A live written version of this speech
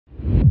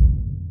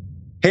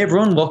Hey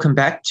everyone, welcome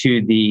back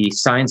to the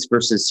Science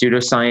versus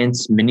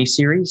Pseudoscience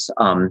mini-series.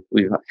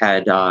 We've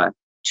had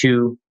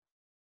two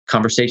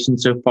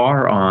conversations so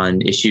far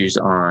on issues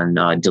on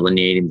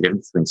delineating the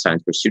difference between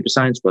science versus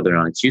pseudoscience, whether or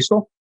not it's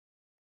useful.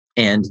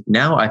 And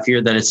now I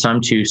fear that it's time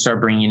to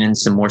start bringing in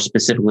some more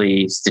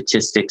specifically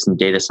statistics and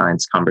data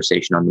science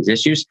conversation on these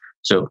issues.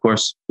 So of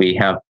course, we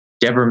have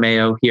Deborah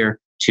Mayo here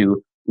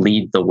to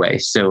lead the way.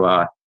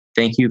 So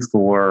thank you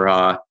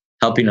for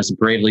helping us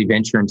bravely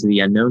venture into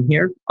the unknown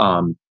here.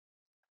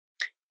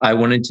 I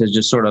wanted to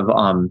just sort of,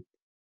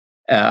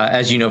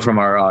 as you know from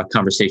our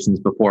conversations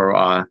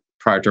before,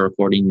 prior to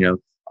recording,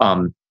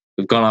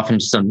 we've gone off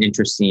into some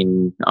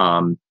interesting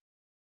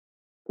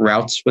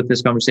routes with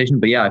this conversation.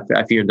 But yeah,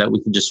 I figured that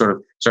we could just sort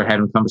of start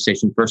having a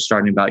conversation first,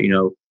 starting about,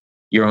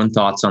 your own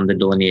thoughts on the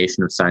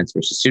delineation of science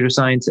versus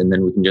pseudoscience, and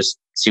then we can just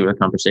see where the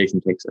conversation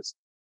takes us.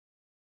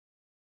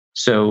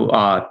 So,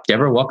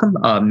 Deborah, welcome.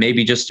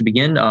 Maybe just to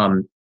begin,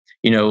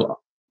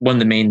 one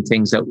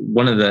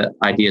of the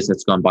ideas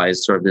that's gone by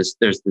is sort of this,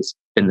 there's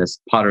been this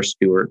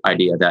Potter-Stewart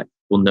idea that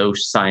we'll know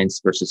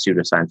science versus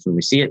pseudoscience when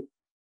we see it.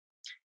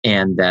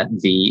 And that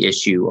the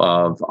issue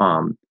of,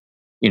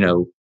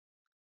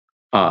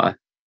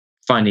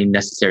 finding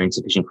necessary and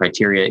sufficient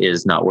criteria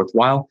is not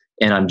worthwhile.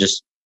 And I'm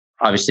just,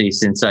 obviously,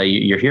 since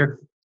you're here,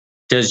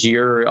 does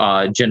your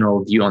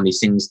general view on these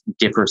things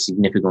differ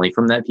significantly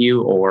from that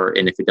view?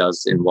 And if it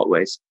does, in what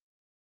ways?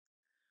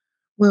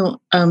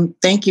 Well,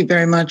 thank you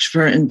very much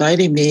for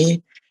inviting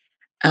me.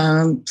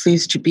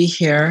 Pleased to be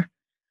here.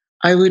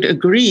 I would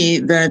agree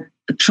that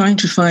trying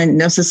to find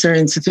necessary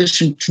and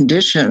sufficient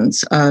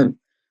conditions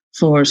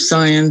for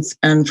science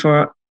and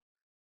for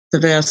the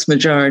vast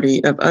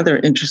majority of other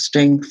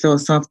interesting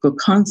philosophical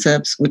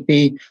concepts would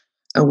be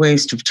a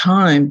waste of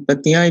time.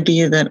 But the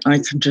idea that I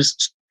can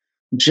just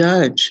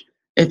judge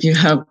if you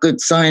have good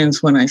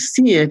science when I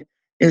see it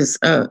is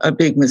a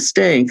big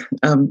mistake.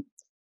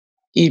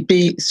 You'd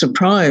be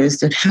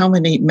surprised at how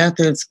many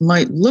methods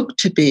might look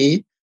to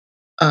be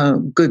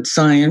good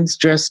science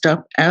dressed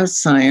up as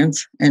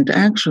science, and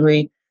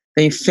actually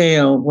they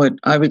fail what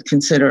I would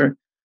consider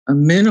a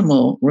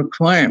minimal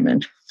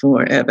requirement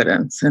for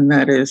evidence, and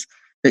that is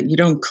that you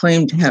don't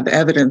claim to have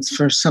evidence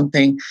for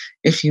something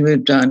if you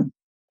have done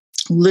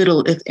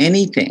little, if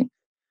anything,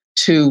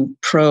 to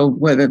probe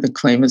whether the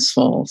claim is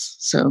false.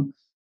 So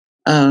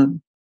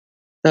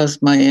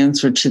that's my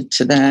answer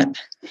to that.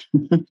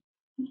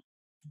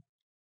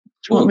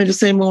 Do you want me to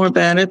say more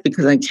about it?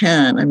 Because I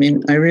can. I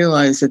mean, I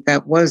realize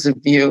that was a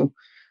view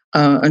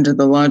under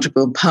the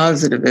logical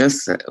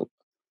positivists,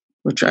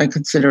 which I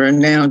consider a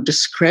now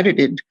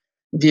discredited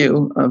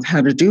view of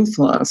how to do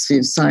philosophy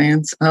of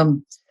science.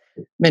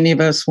 Many of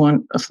us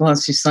want a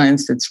philosophy of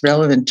science that's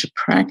relevant to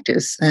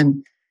practice.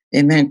 And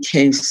in that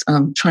case,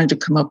 trying to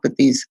come up with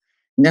these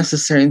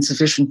necessary and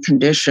sufficient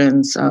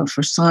conditions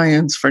for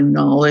science, for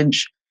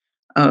knowledge,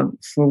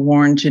 for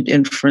warranted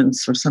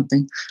inference or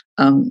something,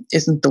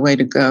 isn't the way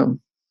to go.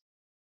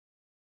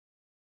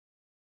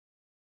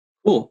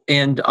 Cool.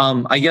 And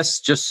I guess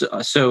just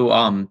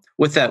so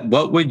with that,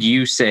 what would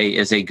you say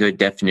is a good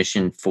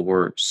definition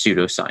for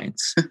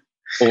pseudoscience?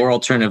 Or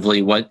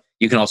alternatively, what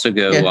you can also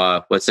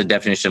go, what's the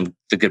definition of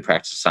the good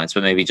practice of science?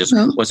 But maybe just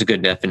what's a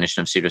good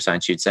definition of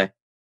pseudoscience, you'd say?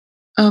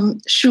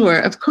 Sure.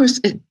 Of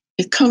course,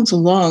 it comes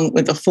along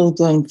with a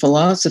full-blown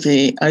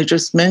philosophy. I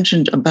just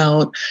mentioned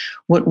about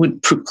what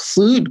would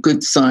preclude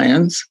good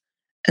science,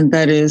 and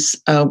that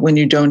is when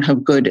you don't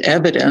have good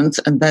evidence,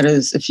 and that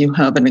is if you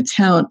have an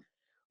account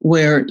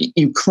where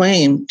you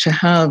claim to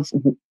have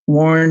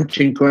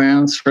warranted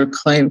grounds for a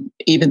claim,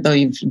 even though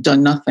you've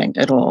done nothing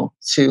at all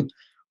to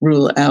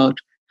rule out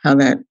how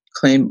that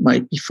claim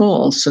might be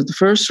false. So the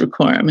first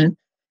requirement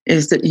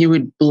is that you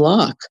would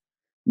block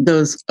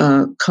those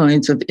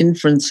kinds of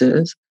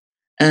inferences,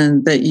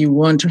 and that you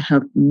want to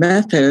have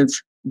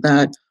methods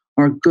that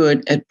are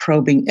good at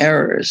probing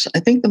errors. I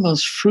think the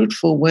most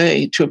fruitful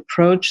way to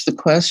approach the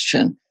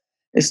question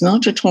is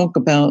not to talk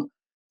about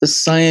the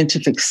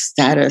scientific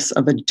status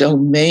of a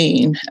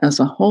domain as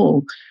a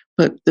whole,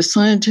 but the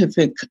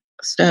scientific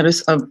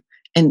status of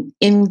an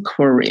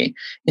inquiry.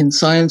 In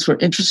science, we're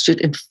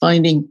interested in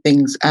finding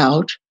things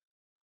out,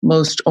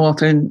 most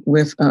often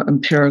with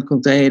empirical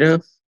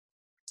data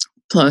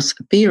plus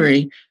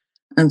theory.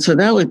 And so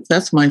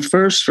that's my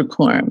first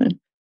requirement.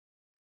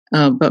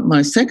 But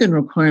my second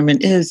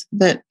requirement is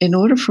that in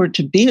order for it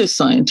to be a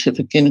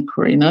scientific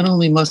inquiry, not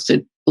only must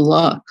it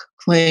block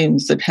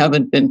claims that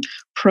haven't been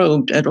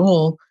probed at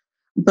all,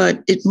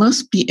 but it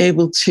must be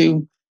able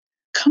to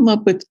come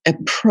up with a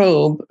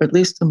probe, or at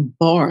least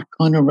embark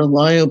on a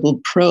reliable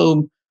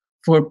probe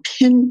for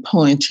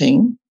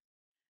pinpointing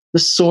the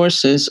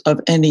sources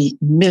of any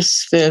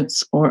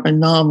misfits or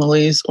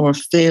anomalies or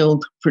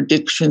failed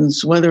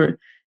predictions, whether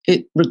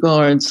it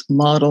regards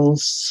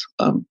models,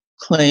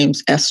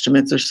 claims,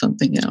 estimates, or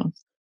something else.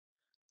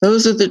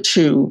 Those are the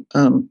two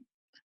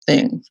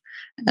things.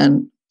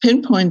 And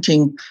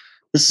pinpointing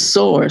the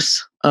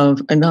source of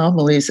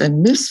anomalies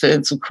and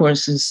misfits, of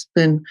course, has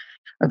been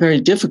a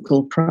very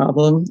difficult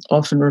problem,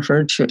 often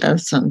referred to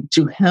as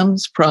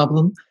Duhem's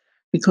problem,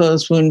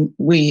 because when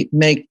we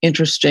make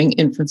interesting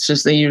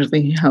inferences, they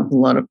usually have a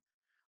lot of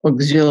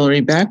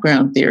auxiliary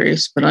background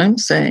theories. But I'm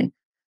saying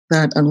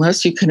that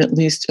unless you can at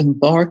least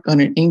embark on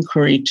an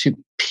inquiry to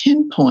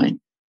pinpoint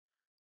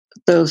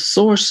those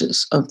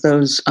sources of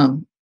those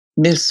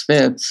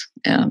misfits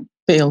and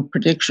failed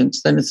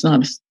predictions, then it's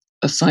not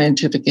a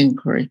scientific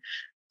inquiry.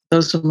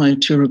 Those are my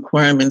two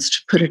requirements to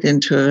put it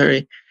into a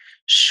very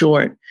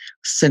short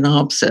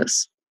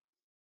synopsis.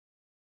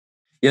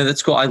 Yeah,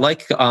 that's cool. I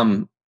like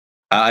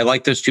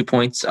those 2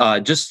 points.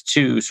 Just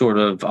to sort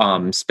of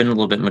spend a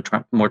little bit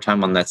more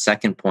time on that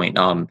second point.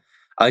 I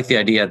like the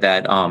idea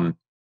that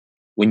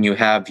when you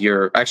have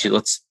actually,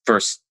 let's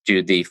first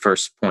do the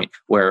first point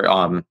where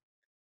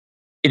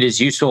it is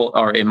useful,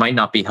 or it might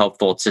not be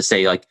helpful to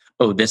say like,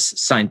 oh, this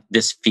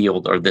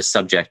field or this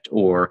subject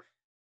or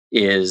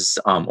this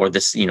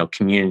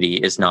community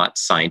is not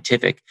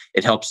scientific.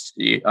 It helps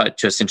to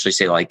essentially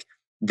say like,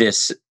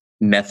 this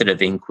method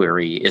of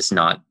inquiry is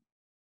not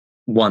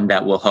one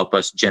that will help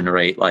us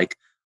generate like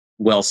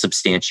well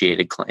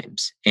substantiated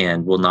claims,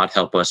 and will not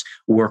help us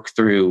work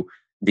through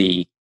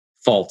the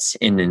faults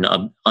in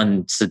an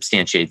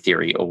unsubstantiated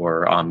theory,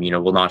 or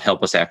will not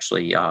help us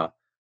actually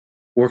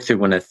work through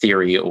when a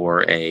theory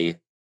or an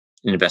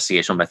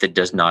investigational method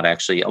does not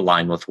actually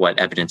align with what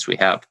evidence we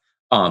have.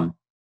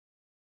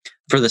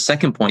 For the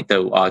second point,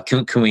 though,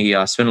 can we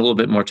spend a little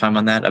bit more time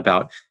on that,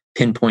 about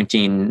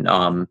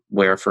pinpointing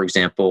where, for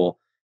example,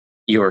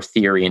 your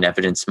theory and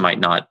evidence might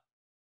not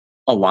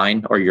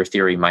align, or your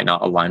theory might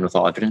not align with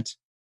all evidence?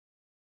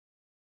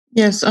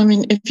 Yes, I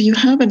mean, if you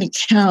have an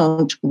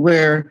account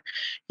where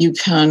you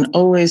can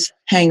always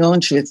hang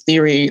on to a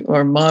theory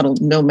or model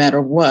no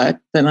matter what,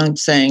 then I'm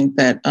saying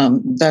that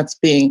that's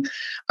being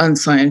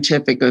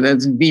unscientific, or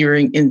that's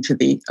veering into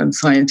the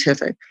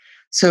unscientific.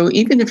 So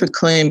even if a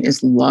claim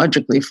is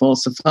logically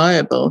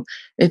falsifiable,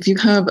 if you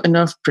have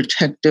enough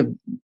protective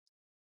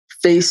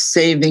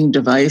face-saving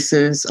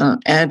devices,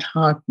 ad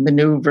hoc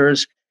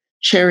maneuvers,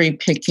 cherry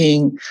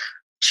picking,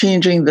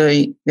 changing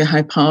the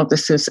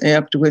hypothesis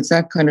afterwards,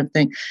 that kind of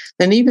thing,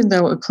 then even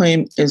though a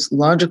claim is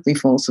logically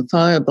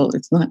falsifiable,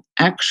 it's not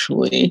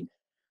actually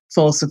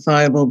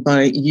falsifiable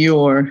by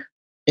your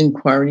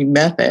inquiry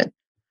method.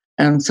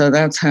 And so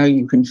that's how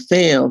you can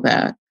fail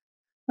that.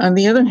 On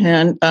the other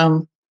hand,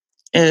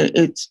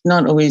 it's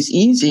not always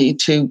easy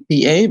to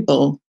be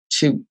able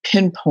to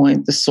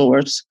pinpoint the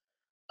source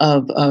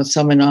of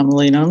some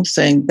anomaly. And I'm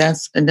saying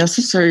that's a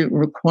necessary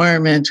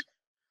requirement,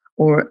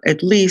 or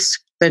at least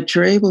that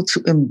you're able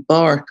to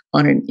embark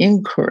on an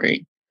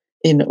inquiry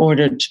in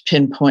order to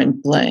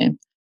pinpoint blame.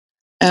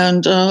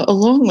 And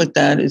along with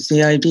that is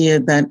the idea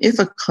that if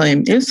a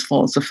claim is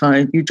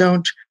falsified, you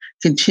don't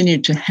continue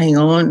to hang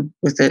on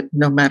with it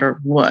no matter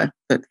what,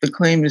 that the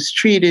claim is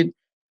treated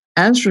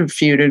as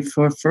refuted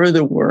for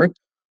further work,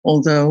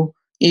 although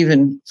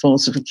even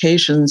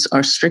falsifications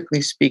are,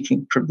 strictly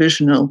speaking,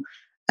 provisional,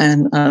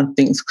 and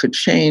things could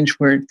change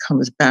where it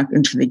comes back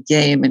into the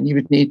game, and you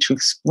would need to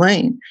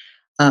explain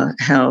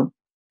how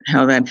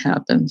that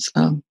happens.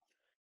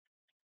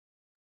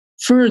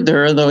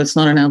 Further, though it's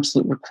not an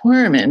absolute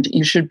requirement,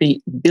 you should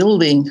be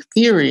building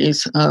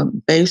theories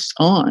based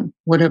on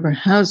whatever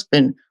has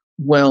been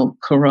well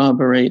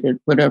corroborated,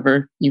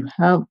 whatever you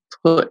have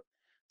put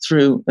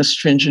through a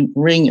stringent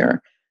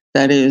ringer.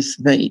 That is,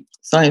 the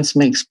science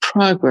makes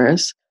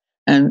progress,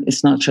 and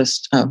it's not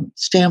just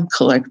stamp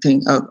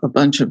collecting a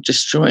bunch of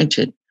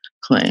disjointed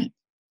claims.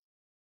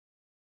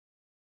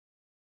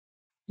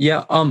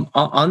 Yeah.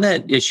 On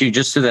that issue,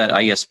 just so that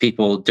I guess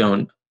people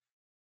don't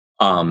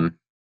um,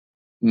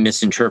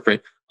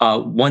 misinterpret.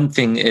 One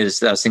thing is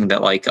that I was thinking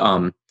that like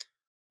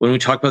when we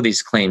talk about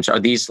these claims, are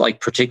these like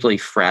particularly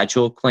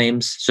fragile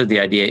claims? So the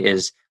idea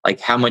is like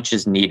how much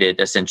is needed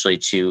essentially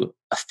to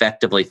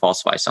effectively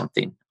falsify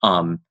something?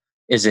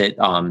 Is it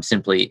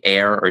simply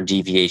error or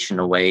deviation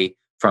away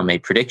from a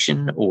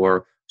prediction,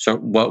 or so?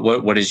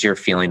 What is your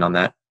feeling on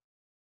that?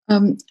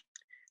 Um,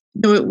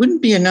 no, it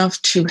wouldn't be enough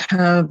to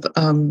have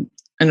an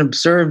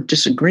observed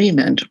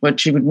disagreement.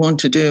 What you would want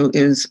to do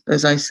is,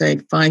 as I say,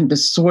 find the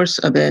source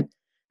of it.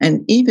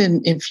 And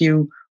even if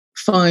you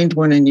find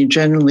one and you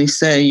generally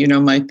say,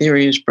 my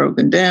theory is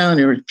broken down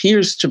or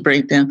appears to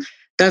break down,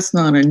 that's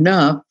not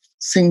enough.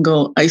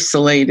 Single,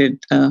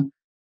 isolated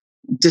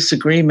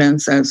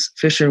disagreements, as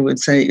Fisher would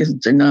say,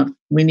 isn't enough.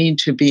 We need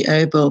to be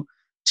able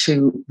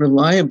to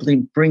reliably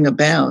bring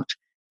about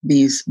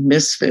these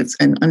misfits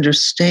and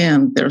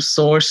understand their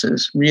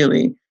sources,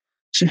 really,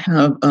 to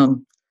have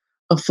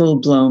a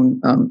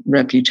full-blown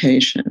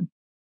reputation.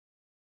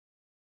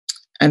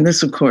 And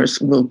this, of course,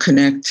 will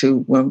connect to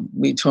when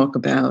we talk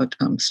about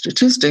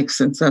statistics,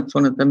 since that's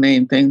one of the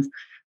main things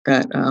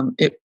that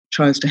it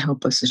tries to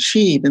help us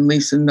achieve, at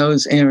least in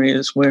those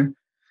areas where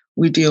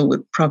we deal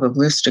with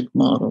probabilistic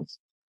models.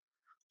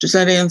 Does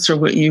that answer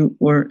what you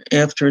were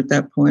after at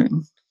that point?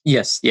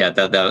 Yes, yeah,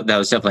 that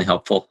was definitely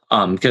helpful.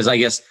 Because I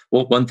guess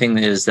one thing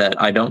is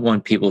that I don't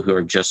want people who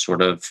are just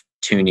sort of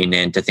tuning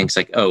in to things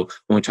like, oh,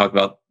 when we talk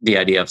about the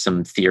idea of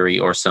some theory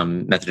or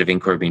some method of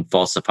inquiry being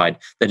falsified,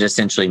 that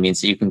essentially means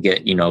that you can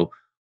get,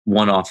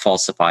 one-off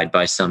falsified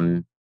by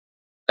some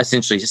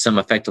essentially some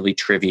effectively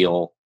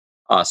trivial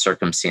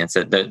circumstance.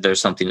 That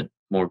there's something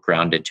more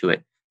grounded to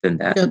it than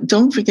that. Yeah,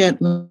 don't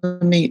forget,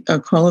 let me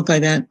qualify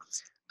that.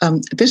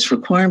 This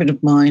requirement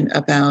of mine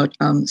about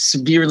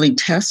severely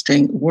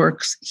testing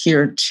works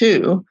here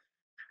too,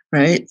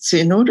 right? So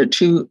in order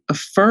to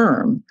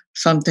affirm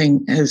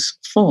something as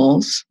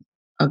false,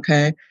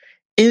 okay,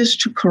 is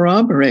to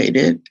corroborate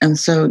it. And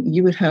so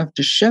you would have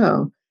to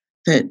show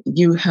that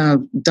you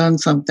have done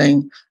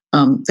something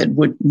that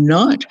would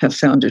not have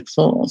found it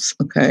false,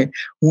 okay,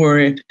 were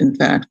it in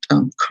fact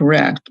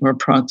correct or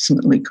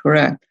approximately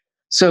correct.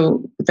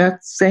 So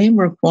that same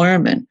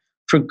requirement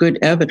for good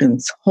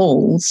evidence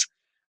holds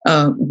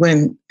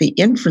when the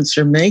inference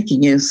you're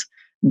making is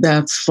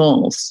that's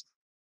false,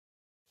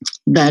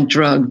 that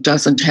drug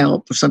doesn't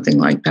help, or something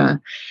like that.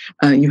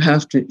 You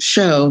have to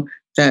show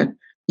that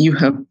you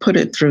have put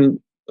it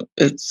through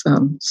its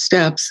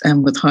steps,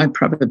 and with high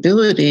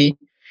probability,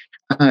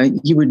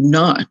 you would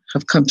not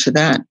have come to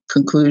that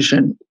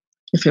conclusion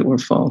if it were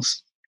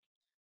false.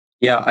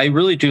 Yeah, I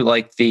really do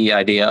like the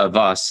idea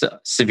of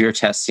severe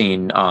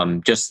testing,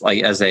 just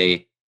like as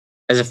a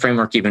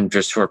framework, even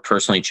just for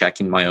personally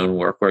checking my own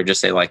work, where I just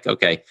say like,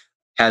 okay,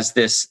 has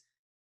this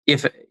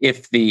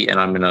if the and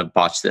I'm going to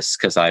botch this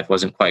because I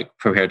wasn't quite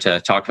prepared to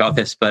talk about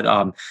this, but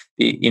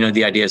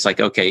the idea is like,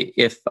 okay,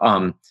 if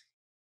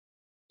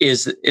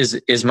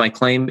is my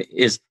claim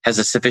has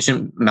a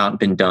sufficient amount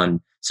been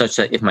done such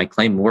that if my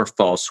claim were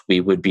false, we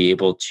would be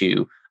able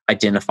to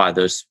identify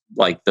those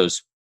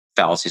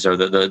fallacies or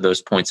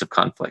those points of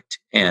conflict.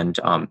 And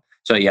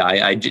so yeah,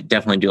 I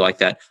definitely do like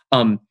that.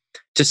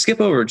 To skip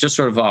over just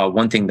sort of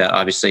one thing that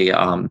obviously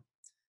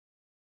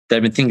that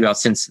I've been thinking about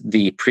since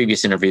the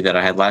previous interview that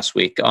I had last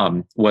week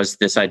was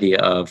this idea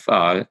of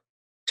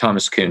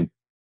Thomas Kuhn.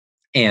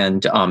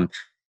 And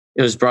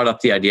it was brought up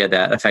the idea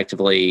that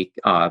effectively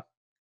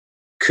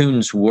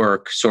Kuhn's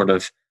work sort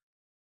of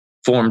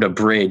formed a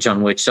bridge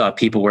on which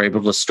people were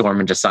able to storm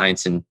into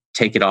science and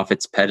take it off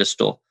its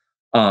pedestal.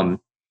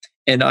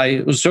 And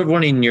I was sort of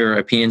wanting your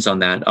opinions on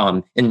that.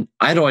 And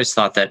I'd always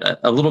thought that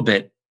a little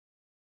bit.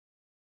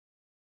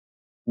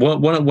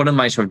 One of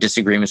my sort of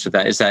disagreements with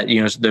that is that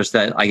there's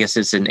that, I guess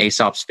it's an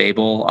Aesop's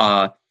fable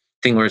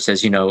thing where it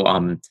says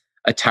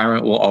a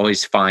tyrant will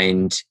always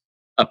find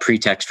a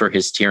pretext for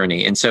his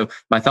tyranny. And so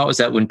my thought was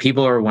that when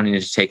people are wanting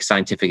to take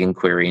scientific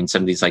inquiry and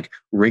some of these like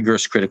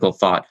rigorous critical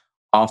thought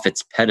off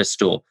its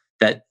pedestal,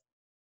 that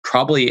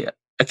probably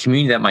a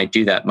community that might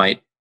do that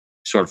might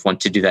sort of want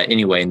to do that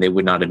anyway, and they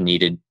would not have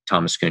needed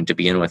Thomas Kuhn to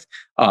begin with.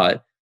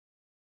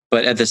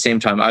 But at the same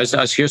time, I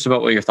was curious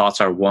about what your thoughts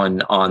are,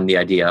 one, on the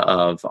idea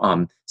of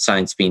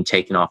science being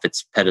taken off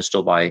its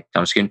pedestal by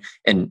Thomas Kuhn,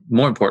 and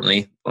more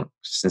importantly,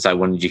 since I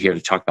wanted you here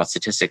to talk about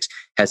statistics,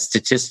 has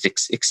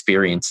statistics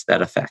experienced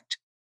that effect?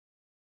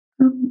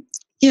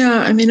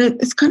 Yeah, I mean,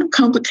 it's kind of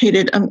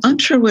complicated. I'm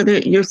not sure whether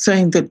you're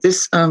saying that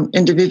this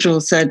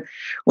individual said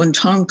when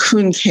Tom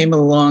Kuhn came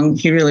along,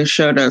 he really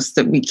showed us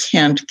that we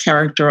can't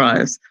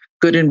characterize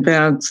good and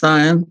bad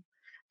science,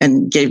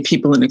 and gave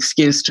people an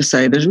excuse to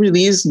say there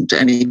really isn't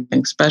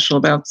anything special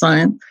about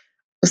science.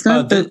 Is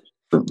that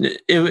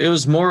it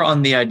was more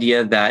on the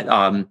idea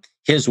that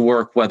his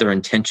work, whether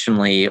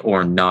intentionally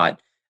or not,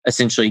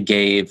 essentially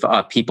gave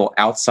people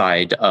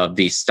outside of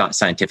the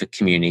scientific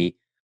community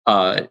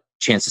a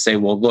chance to say,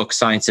 well, look,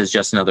 science is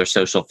just another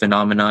social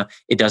phenomena.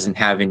 It doesn't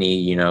have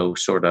any,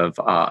 sort of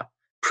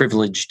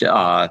privileged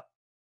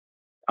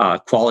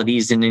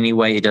qualities in any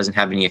way. It doesn't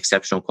have any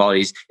exceptional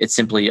qualities. It's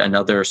simply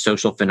another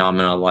social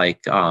phenomena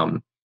like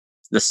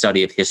the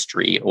study of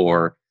history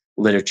or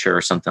literature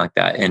or something like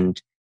that.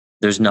 And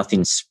there's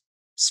nothing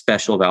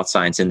special about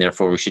science, and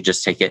therefore we should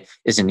just take it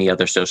as any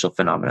other social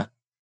phenomena.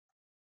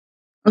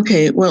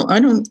 Okay, well, I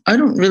don't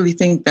really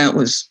think that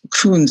was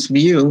Kuhn's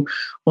view,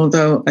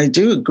 although I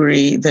do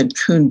agree that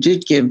Kuhn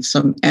did give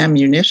some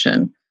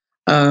ammunition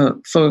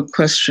for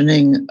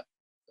questioning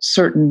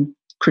certain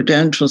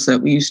credentials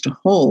that we used to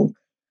hold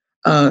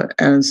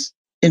as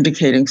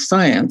indicating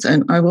science.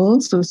 And I will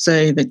also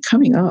say that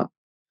coming up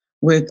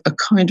with a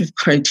kind of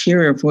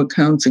criteria of what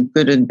counts as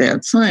good and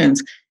bad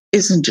science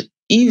isn't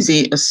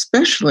easy,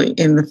 especially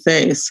in the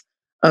face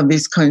of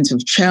these kinds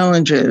of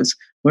challenges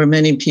where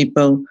many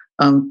people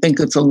think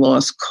it's a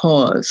lost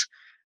cause.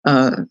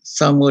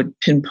 Some would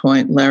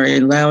pinpoint Larry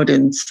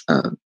Loudon's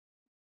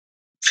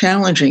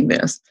challenging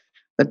this,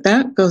 but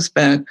that goes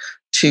back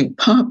to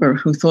Popper,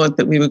 who thought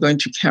that we were going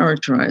to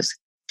characterize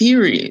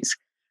theories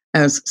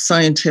as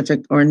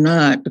scientific or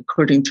not,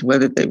 according to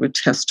whether they were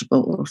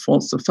testable or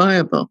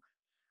falsifiable.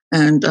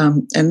 And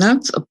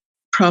that's a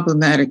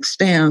problematic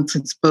stance.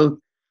 It's both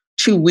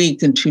too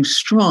weak and too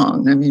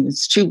strong. I mean,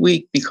 it's too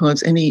weak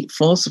because any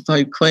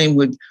falsified claim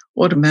would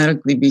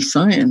automatically be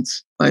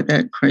science by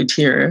that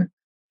criteria.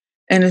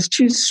 And it's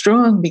too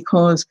strong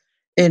because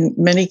in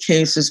many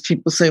cases,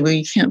 people say, well,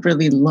 you can't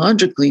really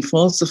logically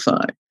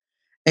falsify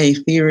a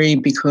theory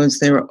because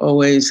there are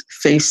always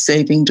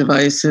face-saving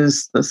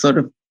devices, the sort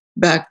of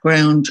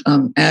background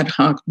ad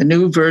hoc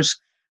maneuvers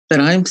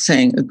that I'm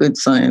saying a good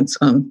science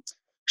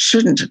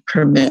shouldn't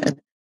permit.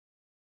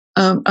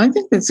 I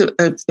think it's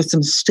a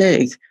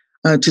mistake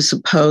to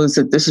suppose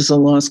that this is a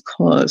lost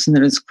cause, and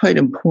that it's quite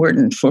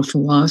important for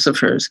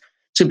philosophers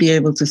to be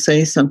able to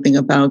say something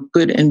about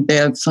good and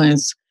bad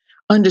science,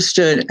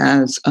 understood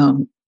as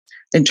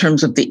in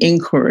terms of the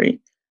inquiry,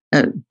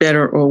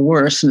 better or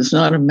worse. And it's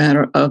not a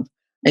matter of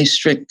a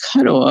strict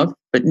cutoff,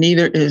 but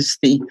neither is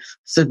the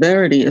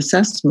severity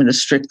assessment a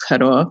strict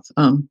cutoff.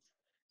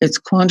 It's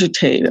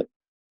quantitative.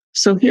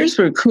 So here's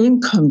where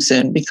Kuhn comes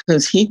in,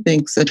 because he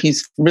thinks that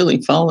he's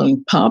really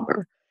following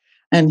Popper.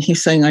 And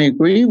he's saying, I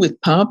agree with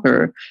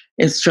Popper.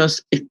 It's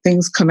just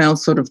things come out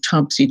sort of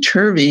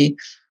topsy-turvy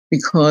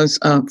because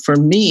for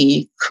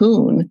me,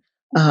 Kuhn,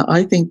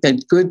 I think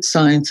that good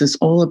science is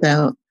all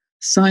about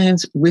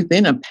science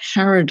within a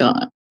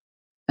paradigm.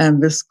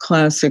 And this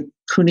classic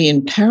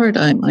Kuhnian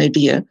paradigm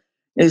idea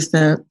is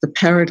that the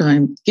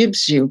paradigm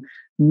gives you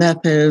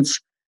methods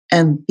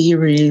and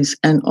theories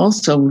and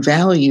also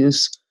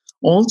values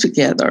all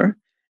together.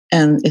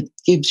 And it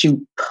gives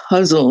you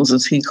puzzles,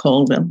 as he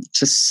called them,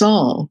 to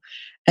solve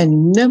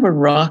and never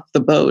rock the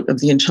boat of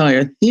the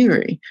entire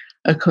theory,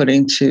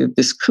 according to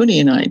this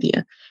Kuhnian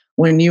idea.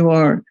 When you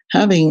are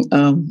having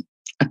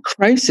a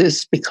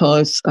crisis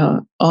because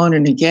on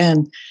and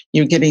again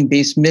you're getting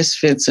these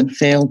misfits and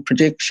failed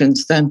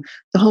predictions, then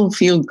the whole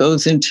field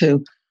goes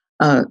into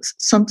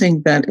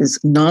something that is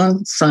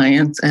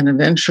non-science, and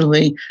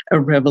eventually a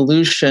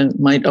revolution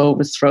might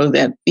overthrow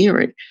that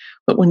theory.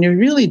 But when you're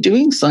really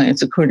doing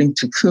science, according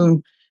to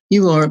Kuhn,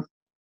 you are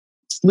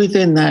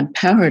within that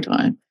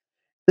paradigm.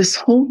 This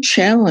whole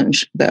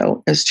challenge,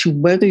 though, as to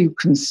whether you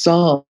can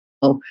solve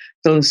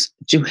those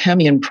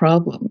Duhamian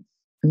problems,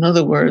 in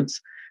other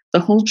words, the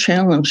whole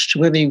challenge to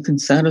whether you can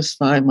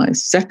satisfy my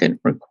second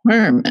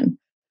requirement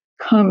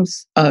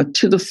comes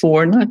to the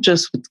fore, not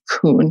just with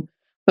Kuhn,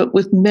 but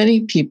with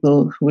many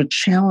people who are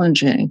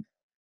challenging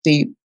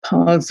the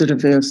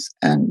positivists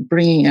and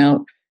bringing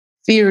out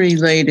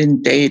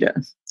theory-laden data,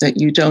 that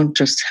you don't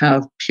just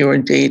have pure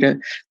data,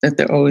 that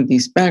there are always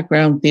these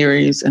background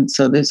theories. And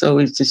so there's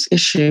always this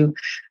issue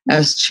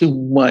as to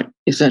what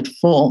is at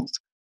fault.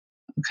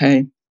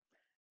 Okay.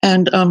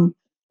 And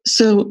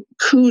so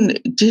Kuhn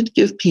did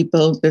give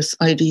people this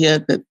idea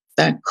that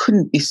that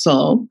couldn't be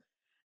solved.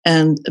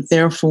 And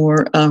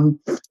therefore,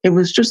 it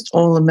was just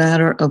all a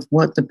matter of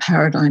what the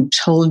paradigm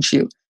told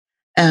you.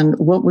 And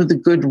what were the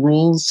good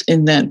rules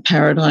in that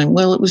paradigm?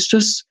 Well, it was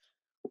just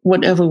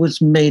whatever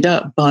was made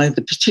up by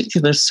the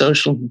particular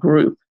social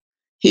group.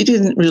 He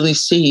didn't really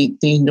see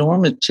the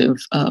normative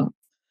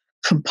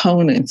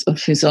components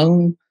of his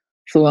own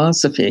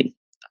philosophy.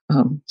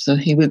 So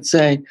he would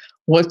say,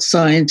 what's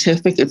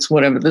scientific? It's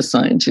whatever the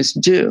scientists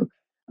do.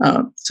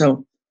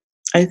 So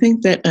I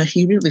think that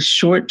he really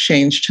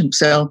shortchanged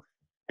himself.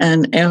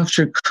 And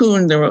after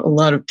Kuhn, there were a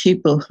lot of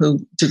people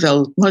who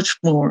developed much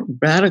more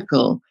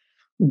radical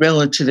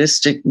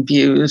relativistic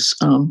views,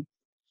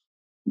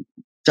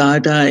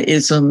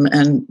 Dadaism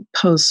and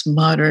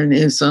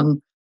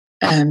postmodernism,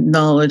 and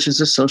knowledge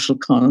as a social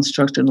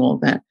construct and all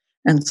that.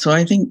 And so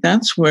I think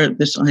that's where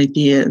this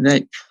idea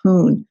that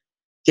Kuhn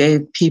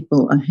gave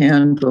people a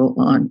handle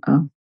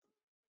on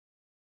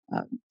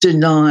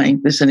denying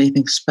there's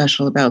anything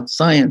special about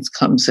science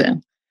comes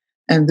in.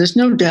 And there's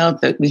no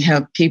doubt that we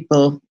have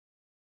people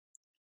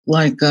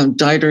like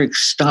Diederik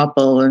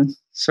Stapel and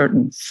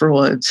certain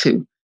frauds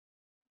who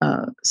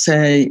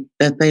say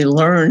that they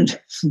learned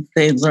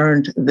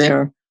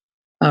their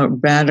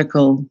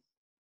radical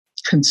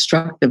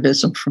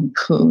constructivism from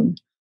Kuhn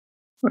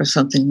or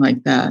something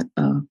like that.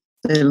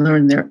 They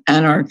learned their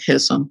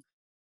anarchism.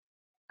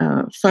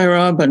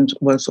 Feyerabend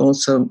was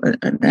also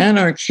an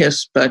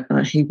anarchist, but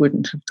he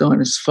wouldn't have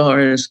gone as far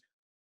as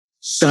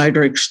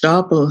Diederik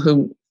Stapel,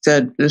 who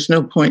said there's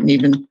no point in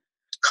even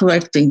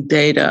collecting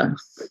data,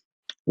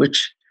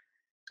 which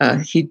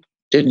he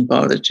didn't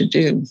bother to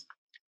do.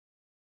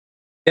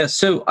 Yeah,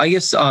 so I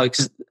guess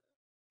because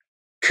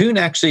Kuhn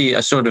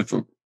actually sort of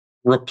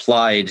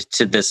replied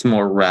to this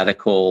more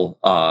radical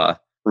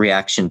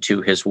reaction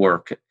to his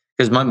work.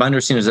 Because my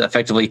understanding is that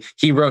effectively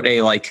he wrote a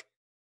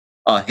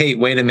hey,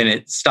 wait a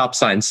minute, stop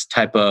science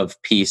type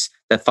of piece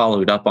that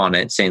followed up on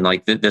it, saying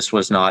like that this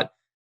was not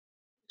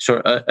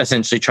sort of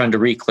essentially trying to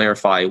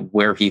re-clarify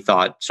where he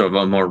thought sort of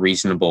a more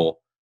reasonable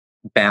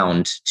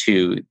bound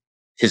to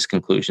his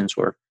conclusions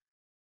were.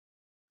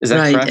 Is that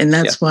right? Correct? And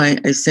that's why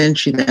I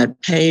sent you that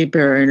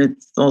paper, and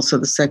it's also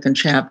the second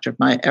chapter of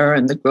My Era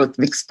and the Growth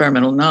of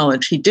Experimental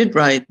Knowledge. He did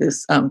write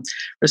this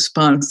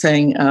response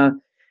saying,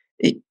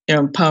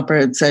 Popper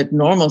had said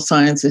normal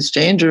science is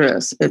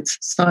dangerous. It's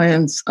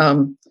science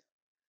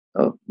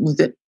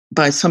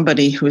by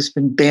somebody who has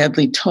been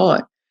badly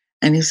taught.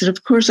 And he said,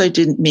 of course, I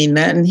didn't mean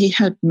that. And he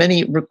had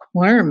many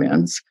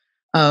requirements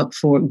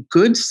for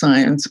good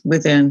science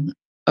within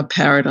a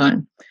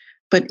paradigm.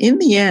 But in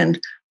the end,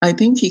 I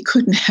think he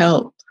couldn't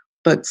help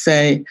but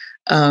say,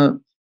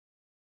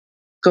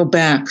 go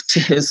back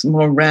to his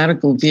more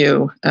radical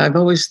view. I've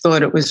always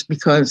thought it was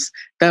because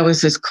that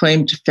was his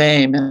claim to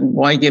fame, and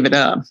why give it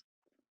up?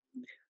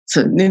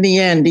 So in the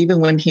end, even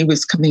when he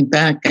was coming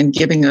back and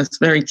giving us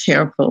very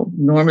careful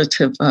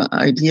normative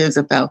ideas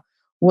about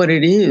what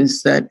it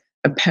is that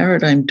a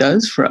paradigm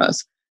does for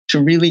us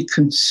to really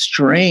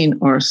constrain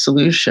our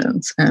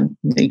solutions and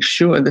make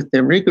sure that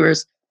they're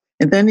rigorous.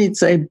 And then he'd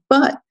say,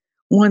 but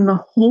when the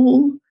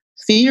whole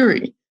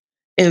theory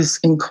is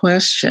in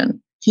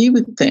question, he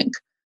would think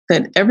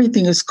that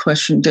everything is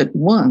questioned at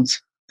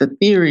once, the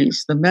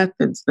theories, the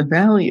methods, the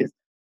values.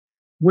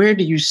 Where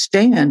do you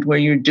stand where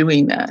you're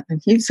doing that?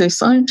 And he'd say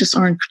scientists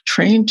aren't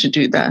trained to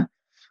do that.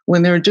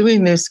 When they're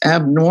doing this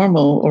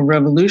abnormal or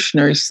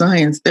revolutionary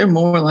science, they're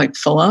more like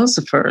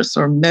philosophers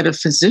or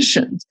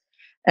metaphysicians,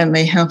 and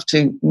they have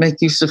to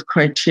make use of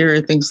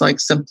criteria, things like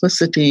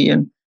simplicity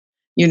and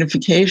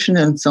unification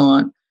and so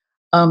on.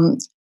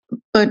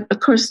 But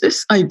of course,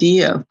 this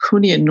idea of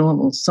Kuhnian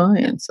normal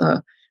science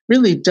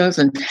really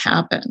doesn't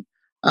happen.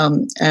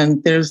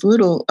 And there's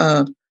little,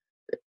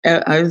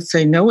 I would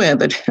say, no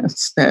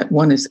evidence that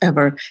one is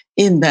ever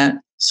in that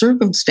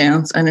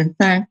circumstance. And in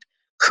fact,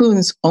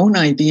 Kuhn's own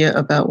idea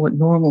about what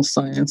normal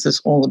science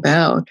is all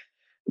about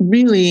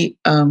really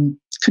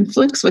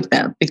conflicts with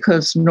that,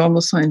 because normal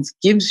science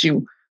gives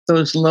you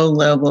those low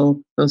level,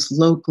 those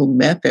local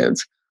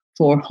methods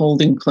for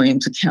holding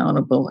claims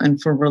accountable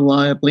and for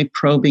reliably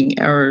probing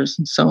errors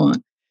and so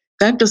on.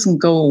 That doesn't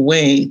go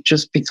away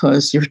just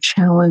because you're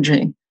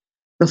challenging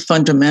the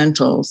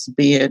fundamentals,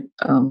 be it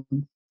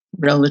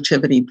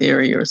relativity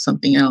theory or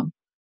something else.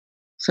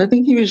 So I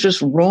think he was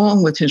just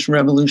wrong with his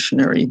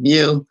revolutionary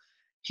view.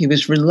 He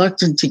was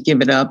reluctant to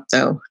give it up,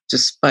 though,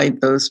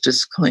 despite those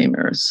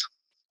disclaimers.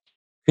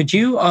 Could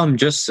you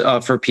just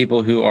for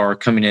people who are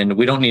coming in,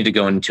 we don't need to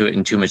go into it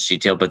in too much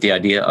detail, but the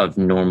idea of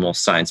normal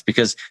science,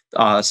 because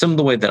some of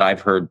the way that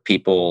I've heard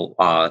people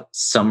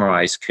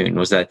summarize Kuhn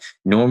was that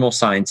normal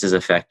science is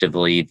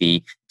effectively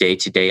the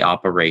day-to-day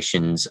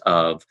operations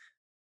of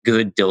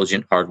good,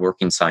 diligent,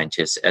 hardworking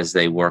scientists as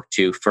they work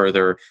to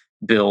further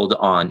build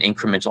on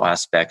incremental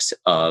aspects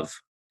of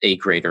a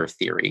greater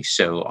theory.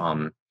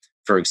 So,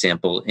 for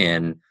example,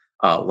 in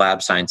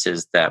lab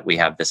sciences, that we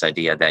have this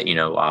idea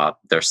that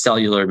their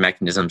cellular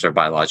mechanisms are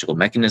biological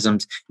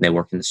mechanisms and they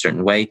work in a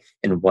certain way.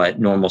 And what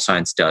normal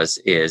science does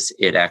is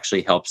it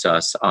actually helps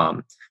us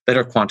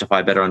better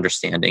quantify, better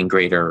understand in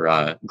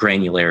greater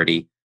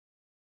granularity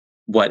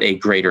what a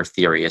greater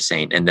theory is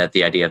saying. And that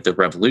the idea of the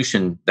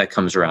revolution that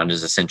comes around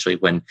is essentially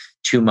when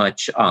too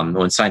much,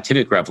 when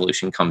scientific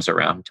revolution comes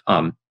around,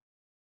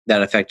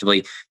 that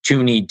effectively too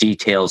many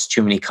details,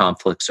 too many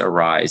conflicts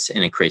arise,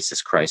 and it creates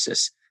this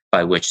crisis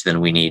by which then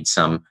we need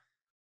some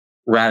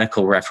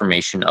radical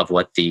reformation of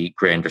what the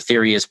grander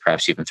theory is,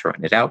 perhaps even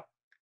throwing it out.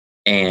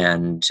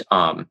 And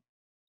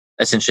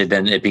essentially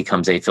then it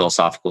becomes a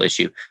philosophical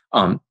issue.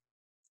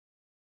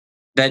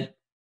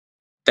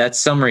 That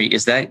summary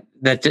is that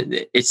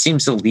it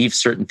seems to leave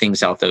certain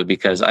things out, though,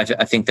 because I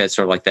think that's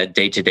sort of like that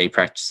day-to-day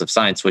practice of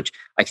science, which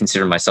I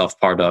consider myself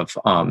part of.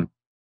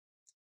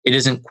 It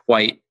isn't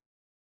quite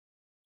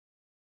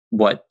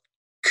what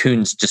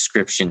Kuhn's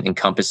description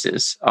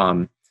encompasses.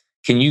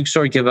 Can you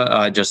sort of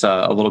give just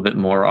a little bit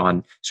more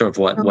on sort of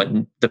what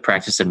the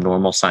practice of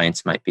normal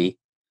science might be?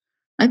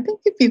 I think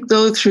if you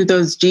go through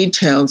those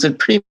details, it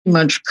pretty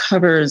much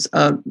covers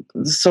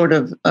sort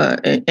of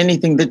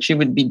anything that you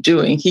would be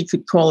doing. He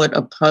could call it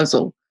a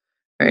puzzle,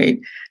 right?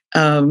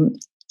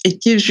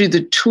 It gives you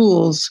the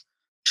tools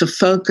to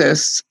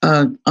focus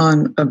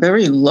on a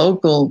very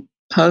local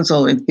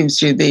puzzle. It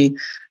gives you the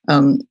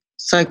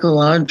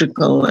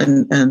psychological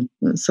and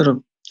sort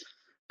of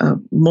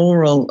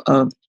moral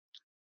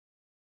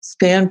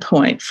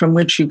standpoint from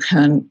which you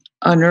can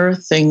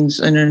unearth things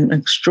in an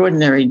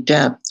extraordinary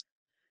depth.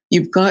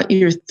 You've got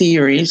your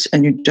theories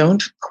and you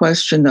don't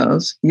question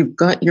those. You've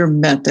got your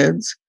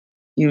methods.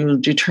 You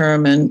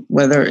determine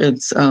whether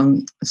it's a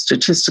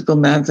statistical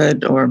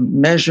method or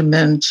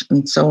measurement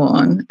and so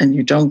on, and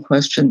you don't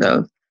question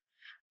those.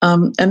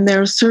 And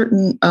there are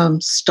certain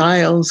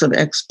styles of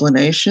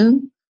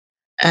explanation,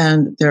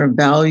 and there are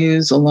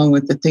values along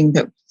with the thing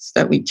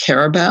that we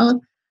care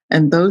about.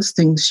 And those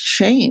things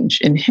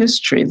change in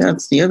history.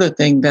 That's the other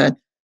thing that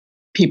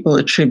people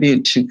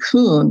attribute to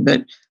Kuhn,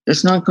 that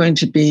there's not going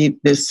to be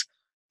this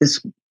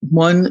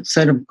one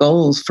set of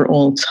goals for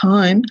all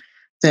time,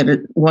 that at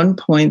one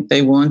point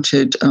they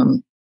wanted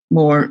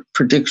more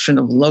prediction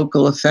of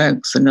local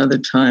effects. Another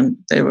time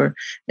they were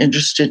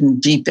interested in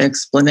deep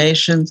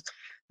explanations.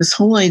 This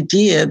whole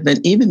idea that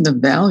even the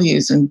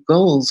values and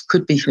goals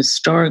could be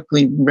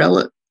historically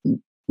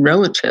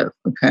relative,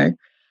 okay,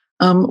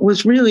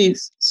 was really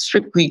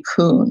strictly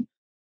Kuhn.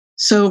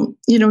 So,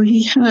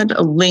 he had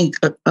a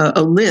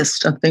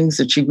list of things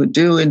that you would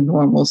do in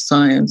normal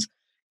science.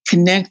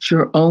 Connect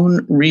your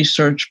own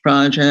research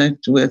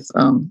project with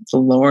the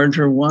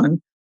larger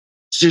one,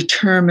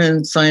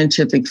 determine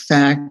scientific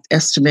fact,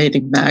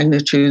 estimating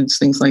magnitudes,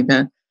 things like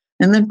that,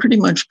 and then pretty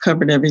much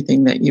covered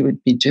everything that you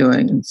would be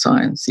doing in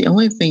science. The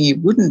only thing you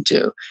wouldn't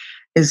do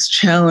is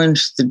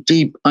challenge the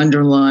deep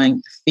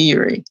underlying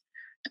theory.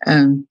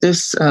 And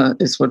this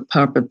is what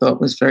Popper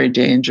thought was very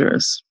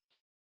dangerous.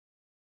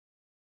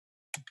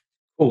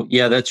 Oh,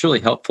 yeah, that's really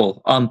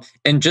helpful.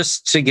 And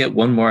just to get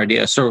one more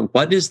idea, so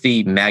what is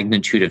the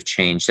magnitude of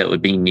change that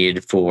would be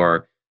needed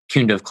for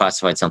Kuhn to have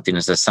classified something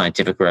as a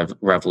scientific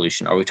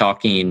revolution? Are we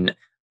talking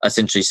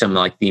essentially some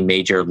like the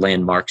major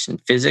landmarks in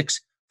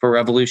physics for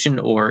revolution,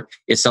 or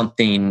is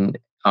something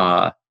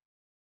are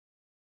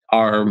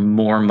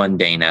more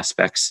mundane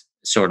aspects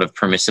sort of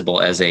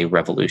permissible as a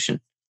revolution?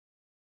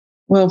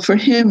 Well, for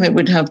him, it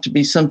would have to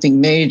be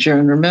something major.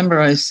 And remember,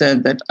 I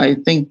said that I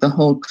think the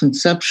whole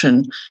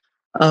conception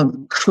of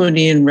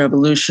Kuhnian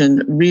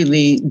revolution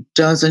really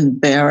doesn't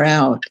bear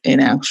out in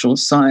actual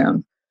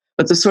science.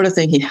 But the sort of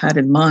thing he had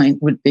in mind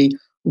would be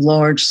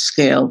large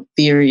scale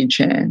theory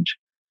change.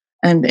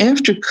 And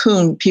after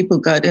Kuhn, people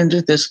got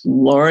into this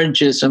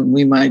largism,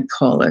 we might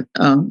call it,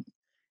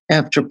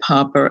 after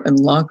Popper and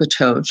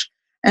Lakatos.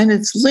 And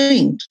it's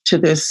linked to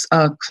this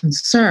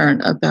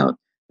concern about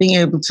being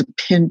able to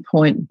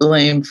pinpoint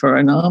blame for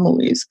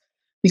anomalies,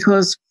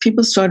 because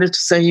people started to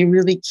say you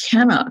really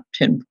cannot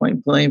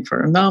pinpoint blame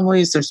for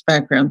anomalies. There's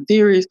background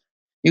theories.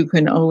 You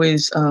can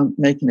always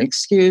make an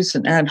excuse,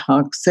 an ad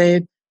hoc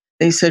save.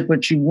 They said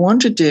what you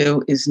want to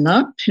do is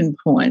not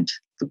pinpoint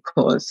the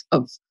cause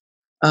of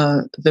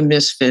the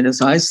misfit,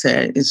 as I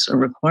say, is a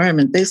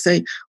requirement. They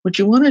say what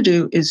you want to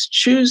do is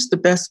choose the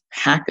best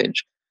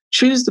package,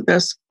 choose the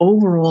best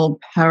overall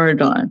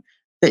paradigm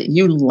that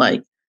you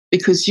like,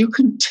 because you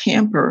can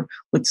tamper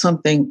with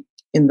something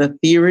in the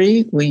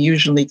theory. We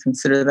usually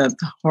consider that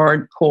the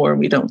hardcore.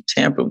 We don't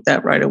tamper with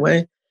that right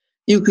away.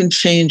 You can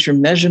change your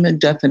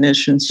measurement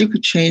definitions. You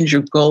could change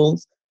your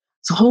goals.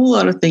 It's a whole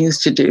lot of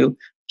things to do.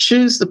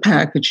 Choose the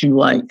package you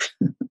like.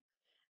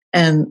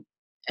 and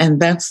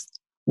that's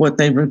what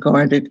they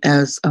regarded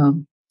as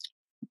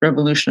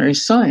revolutionary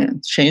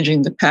science,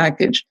 changing the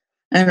package.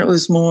 And it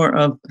was more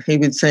of, he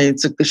would say,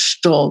 it's a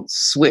Gestalt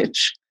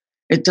switch.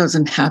 It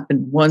doesn't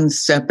happen one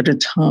step at a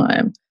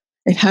time.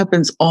 It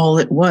happens all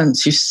at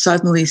once. You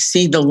suddenly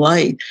see the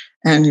light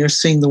and you're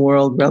seeing the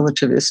world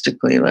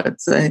relativistically,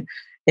 let's say,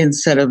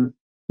 instead of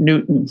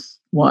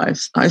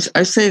Newton-wise. I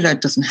say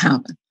that doesn't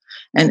happen.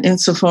 And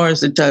insofar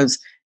as it does,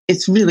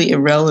 it's really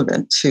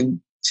irrelevant to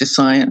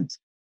science.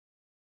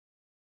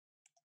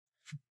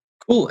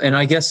 Cool. And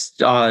I guess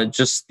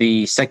just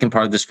the second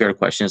part of this greater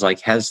question is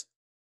like, has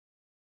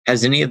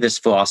any of this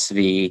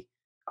philosophy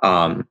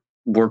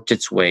worked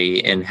its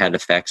way and had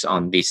effects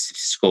on the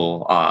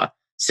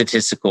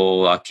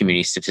statistical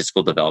community,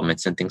 statistical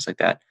developments, and things like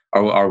that?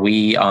 Are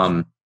we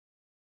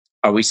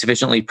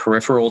sufficiently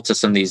peripheral to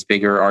some of these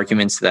bigger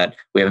arguments that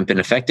we haven't been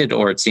affected,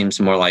 or it seems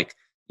more like,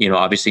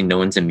 obviously no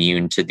one's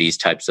immune to these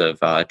types of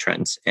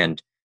trends?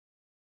 And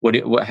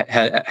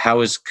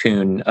how is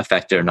Kuhn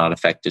affected or not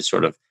affected,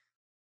 sort of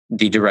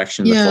the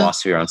direction of the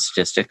philosophy around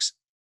statistics?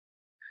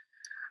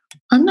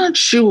 I'm not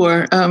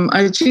sure.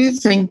 I do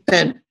think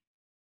that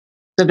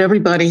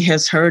everybody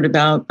has heard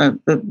about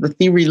the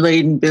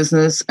theory-laden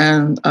business,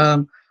 and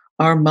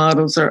our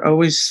models are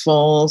always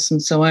false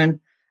and so on.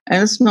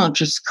 And it's not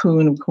just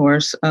Kuhn, of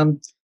course,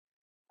 and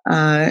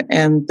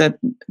that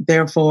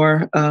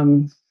therefore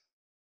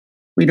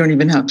we don't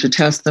even have to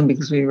test them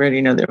because we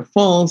already know they're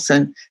false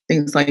and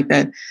things like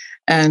that.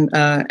 And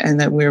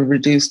that we're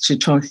reduced to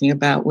talking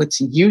about what's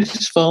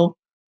useful.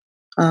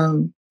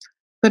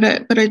 But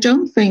I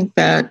don't think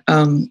that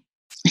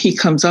he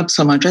comes up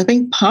so much. I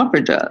think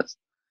Popper does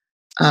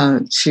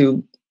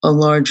to a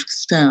large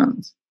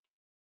extent.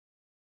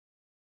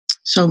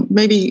 So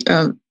maybe,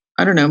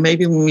 I don't know,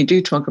 maybe when we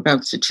do talk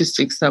about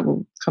statistics, that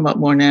will come up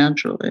more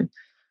naturally,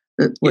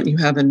 what you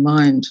have in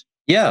mind.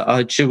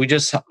 Yeah. Should we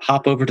just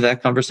hop over to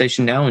that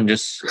conversation now and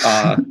just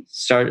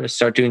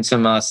start doing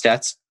some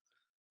stats?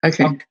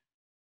 Okay.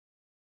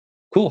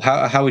 Cool.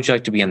 How would you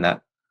like to be in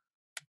that?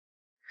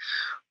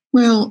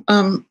 Well,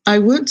 I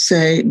would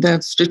say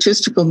that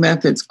statistical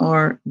methods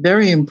are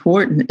very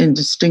important in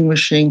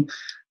distinguishing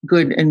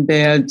good and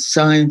bad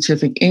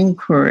scientific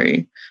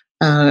inquiry,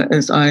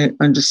 as I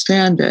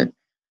understand it,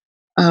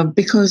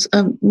 because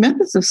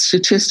methods of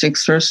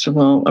statistics, first of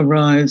all,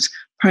 arise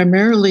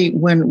primarily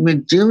when we're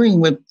dealing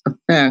with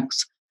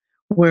effects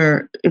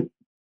where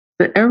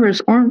the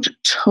errors aren't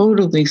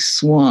totally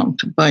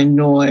swamped by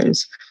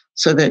noise,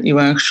 so that you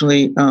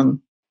actually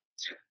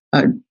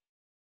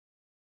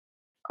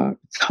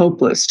it's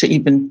hopeless to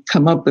even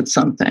come up with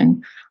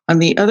something. On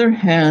the other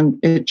hand,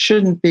 it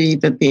shouldn't be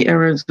that the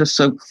errors are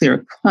so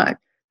clear-cut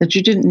that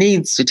you didn't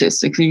need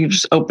statistics. You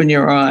just open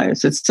your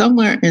eyes. It's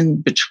somewhere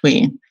in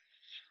between.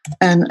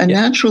 And a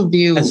natural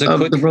view of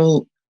the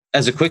role.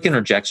 As a quick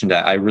interjection to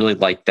that, I really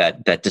like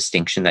that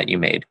distinction that you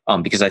made,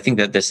 because I think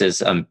that this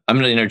is, I'm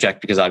going to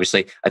interject because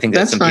obviously I think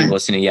that some people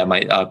listening,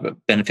 might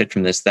benefit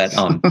from this, that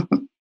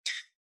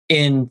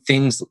in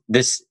things,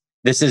 this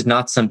is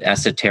not some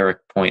esoteric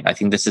point. I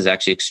think this is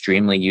actually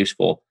extremely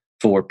useful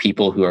for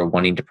people who are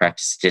wanting to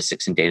practice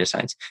statistics and data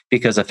science,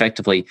 because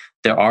effectively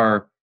there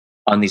are,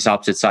 on these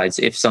opposite sides,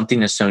 if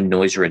something is so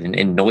noise ridden,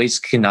 and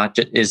noise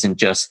isn't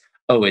just,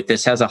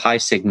 this has a high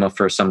sigma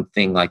for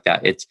something like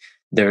that.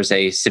 There's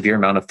a severe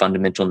amount of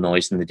fundamental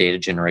noise in the data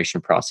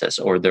generation process,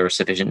 or there are a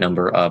sufficient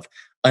number of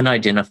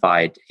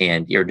unidentified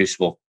and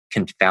irreducible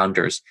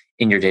confounders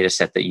in your data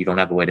set that you don't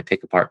have a way to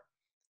pick apart.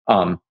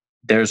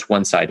 there's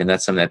one side, and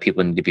that's something that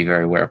people need to be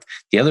very aware of.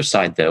 The other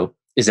side, though,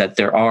 is that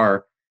there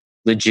are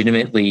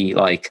legitimately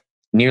like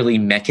nearly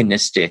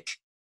mechanistic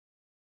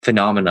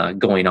phenomena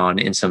going on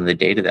in some of the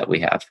data that we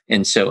have.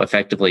 And so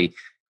effectively,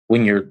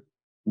 when you're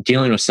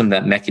dealing with some of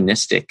that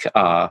mechanistic,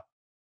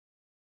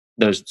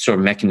 those sort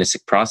of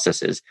mechanistic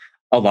processes,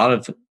 a lot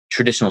of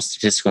traditional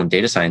statistical and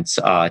data science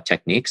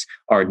techniques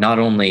are not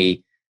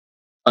only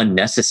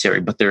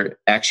unnecessary, but they're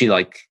actually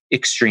like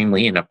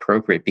extremely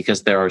inappropriate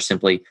because there are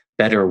simply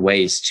better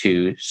ways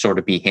to sort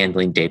of be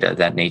handling data of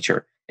that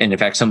nature. And in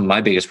fact, some of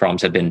my biggest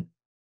problems have been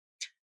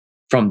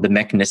from the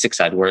mechanistic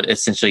side, where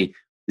essentially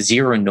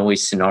zero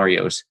noise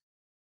scenarios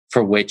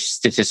for which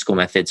statistical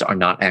methods are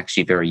not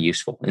actually very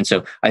useful. And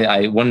so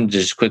I wanted to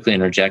just quickly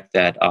interject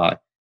that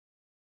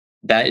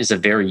that is a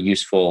very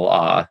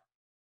useful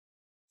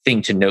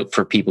thing to note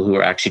for people who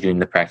are actually doing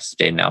the practice of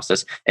data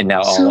analysis. And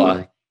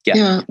now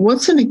yeah.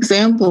 What's an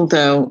example,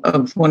 though,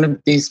 of one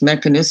of these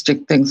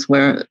mechanistic things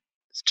where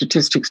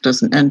statistics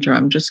doesn't enter?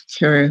 I'm just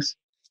curious.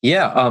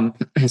 Yeah.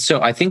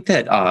 So I think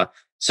that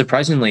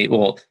surprisingly,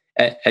 well,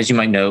 as you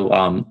might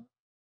know,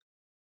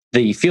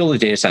 the field of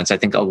data science, I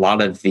think a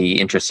lot of the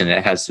interest in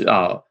it has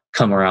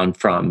come around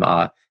from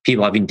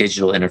people having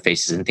digital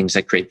interfaces and things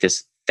that create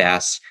these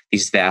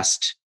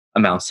vast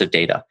amounts of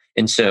data.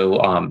 And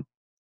so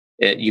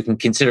you can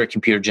consider it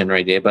computer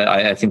generated data, but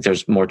I think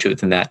there's more to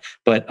it than that.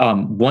 But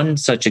one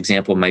such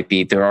example might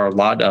be there are a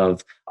lot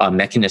of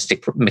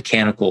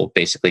mechanical,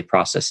 basically,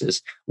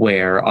 processes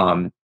where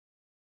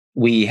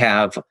we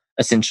have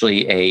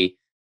essentially a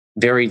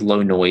very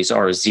low noise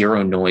or a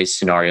zero noise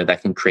scenario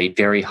that can create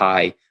very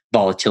high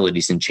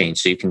volatilities and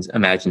change. So you can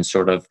imagine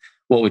sort of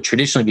what would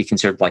traditionally be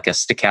considered like a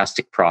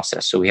stochastic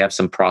process. So we have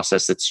some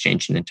process that's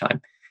changing in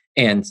time.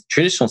 And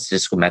traditional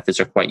statistical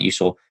methods are quite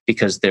useful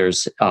because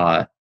there's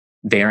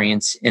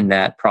variance in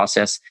that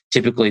process.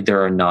 Typically,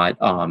 there are not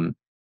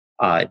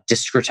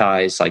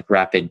discretized, like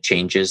rapid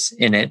changes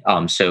in it.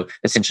 So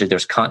essentially,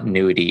 there's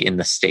continuity in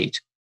the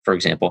state, for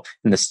example,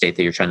 in the state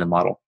that you're trying to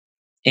model.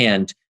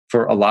 And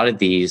for a lot of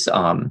these,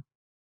 sort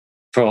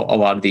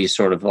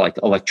of like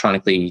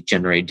electronically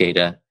generated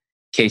data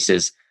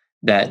cases,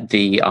 that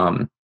the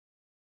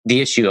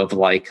issue of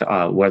like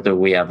whether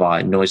we have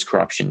noise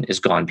corruption is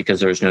gone because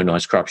there is no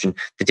noise corruption.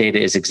 The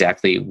data is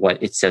exactly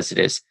what it says it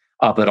is,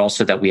 but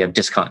also that we have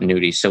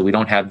discontinuity. So we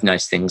don't have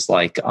nice things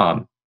like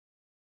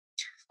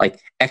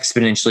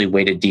exponentially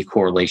weighted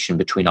decorrelation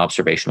between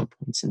observational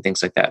points and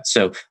things like that.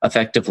 So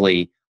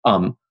effectively,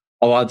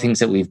 a lot of things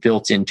that we've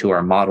built into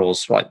our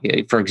models, like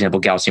for example,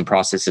 Gaussian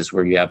processes,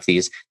 where you have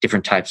these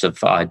different types of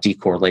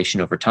decorrelation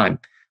over time.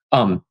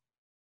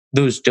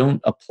 Those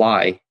don't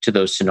apply to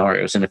those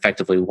scenarios. And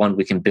effectively,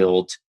 we can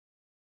build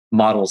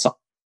models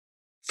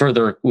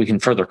further. We can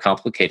further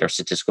complicate our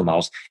statistical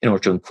models in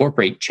order to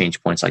incorporate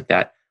change points like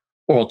that.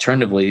 Or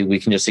alternatively, we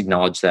can just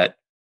acknowledge that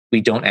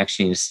we don't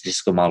actually need a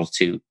statistical model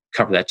to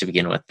cover that to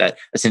begin with, that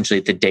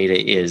essentially the data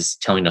is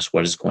telling us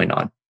what is going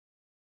on.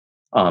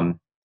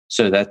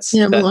 So that's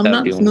I'm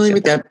not familiar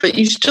with that. But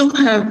you still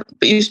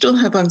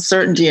have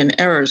uncertainty and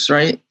errors,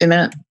 right? In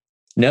that.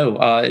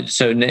 No,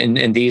 so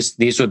and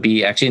these would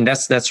be actually, and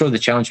that's sort of the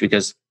challenge,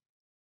 because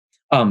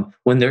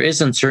when there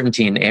is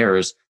uncertainty and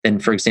errors, then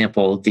for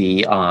example,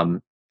 the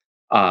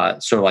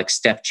sort of like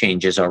step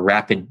changes are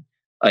rapid.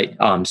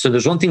 So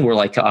there's one thing where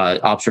like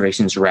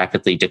observations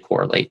rapidly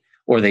decorrelate,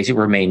 or they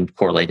remain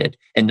correlated,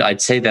 and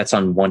I'd say that's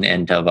on one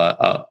end of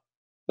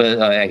but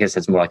I guess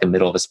it's more like a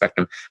middle of a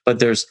spectrum. But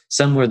there's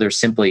some where there's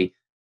simply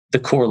the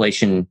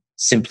correlation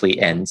simply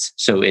ends.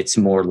 So it's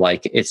more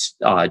like it's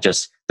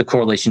just the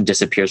correlation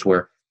disappears,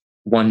 where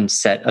one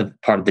set of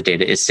part of the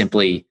data is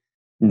simply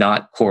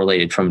not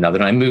correlated from another.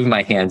 And I'm moving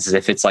my hands as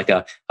if it's like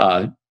a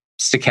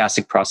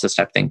stochastic process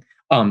type thing.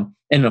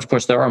 And of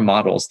course, there are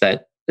models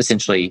that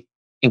essentially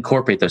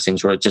incorporate those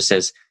things, where it just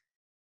says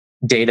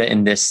data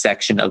in this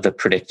section of the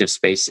predictive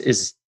space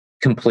is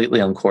completely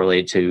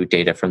uncorrelated to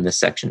data from this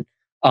section.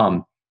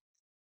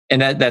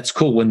 And that's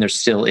cool when there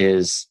still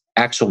is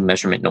actual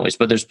measurement noise.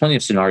 But there's plenty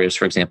of scenarios,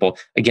 for example,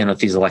 again, with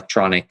these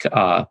electronic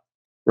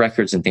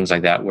records and things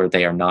like that, where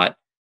they are not,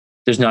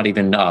 there's not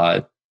even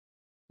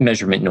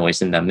measurement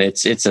noise in them.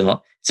 It's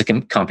a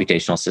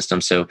computational system,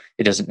 so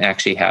it doesn't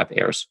actually have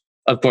errors.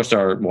 Of course,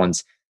 there are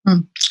ones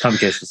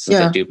computational systems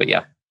that do, but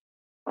yeah.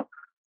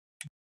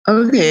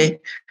 Okay.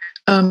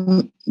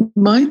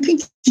 My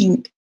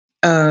thinking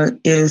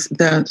is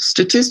that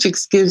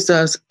statistics gives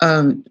us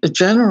a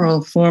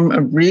general form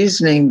of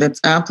reasoning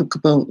that's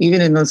applicable even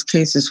in those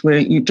cases where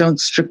you don't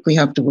strictly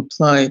have to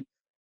apply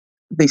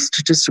the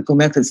statistical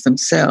methods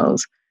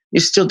themselves.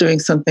 You're still doing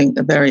something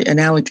very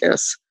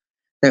analogous,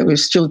 that we're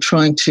still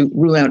trying to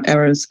rule out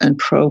errors and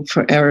probe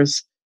for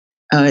errors,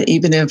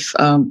 even if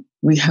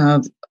we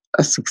have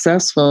a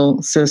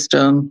successful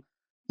system,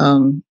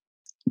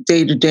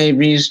 day-to-day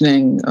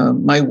reasoning,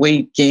 my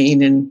weight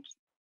gain and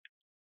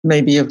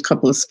maybe a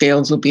couple of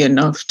scales will be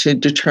enough to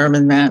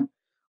determine that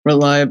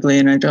reliably,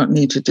 and I don't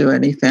need to do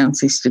any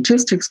fancy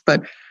statistics,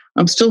 but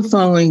I'm still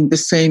following the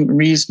same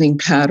reasoning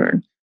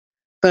pattern.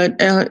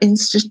 But in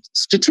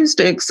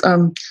statistics,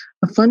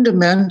 a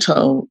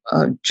fundamental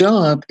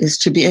job is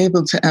to be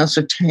able to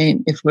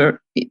ascertain if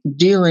we're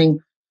dealing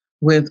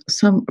with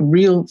some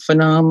real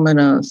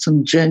phenomena,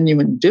 some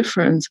genuine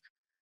difference,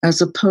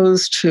 as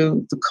opposed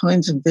to the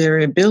kinds of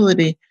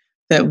variability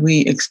that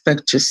we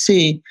expect to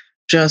see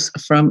just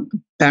from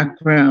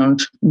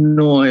background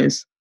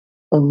noise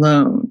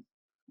alone.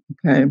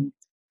 Okay.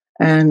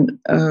 And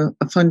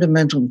a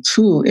fundamental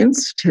tool in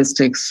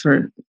statistics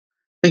for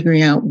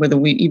figuring out whether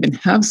we even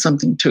have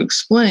something to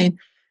explain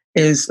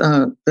is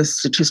the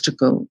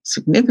statistical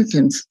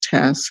significance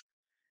test.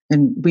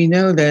 And we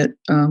know that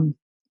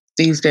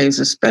these days,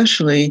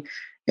 especially,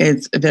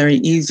 it's very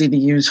easy to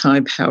use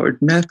high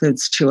powered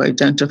methods to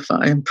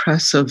identify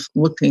impressive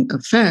looking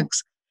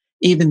effects,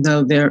 even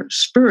though they're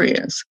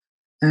spurious.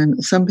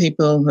 And some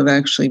people have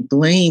actually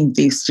blamed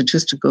these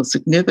statistical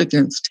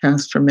significance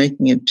tests for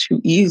making it too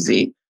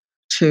easy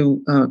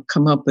to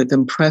come up with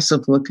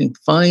impressive looking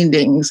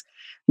findings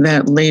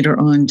that later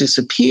on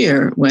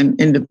disappear when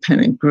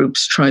independent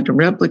groups try to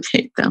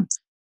replicate them.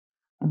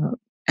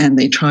 And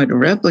they try to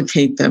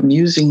replicate them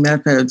using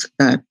methods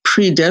that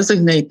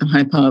pre-designate the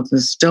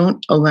hypothesis,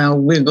 don't allow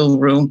wiggle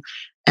room,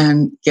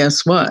 and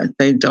guess what?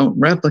 They don't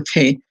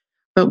replicate.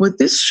 But what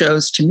this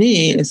shows to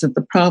me is that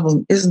the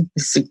problem isn't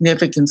the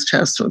significance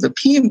test or the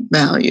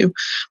p-value,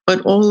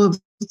 but all of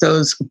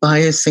those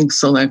biasing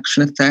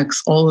selection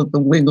effects, all of the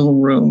wiggle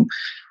room,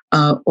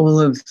 all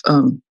of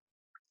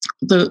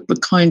the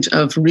kind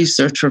of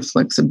research or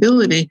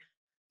flexibility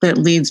that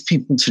leads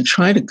people to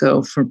try to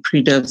go for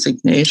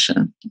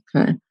predesignation.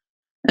 Okay.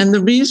 And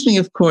the reasoning,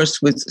 of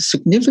course, with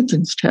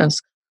significance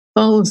tests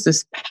follows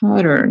this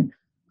pattern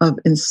of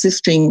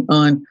insisting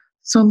on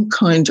some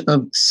kind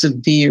of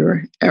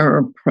severe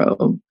error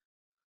probe.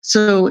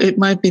 So it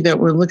might be that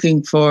we're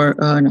looking for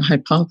a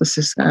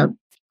hypothesis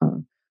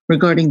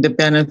regarding the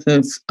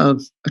benefits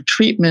of a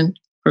treatment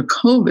for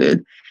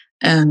COVID.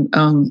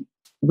 And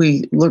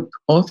we look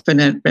often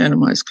at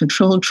randomized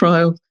controlled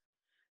trials.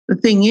 The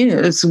thing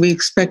is, we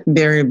expect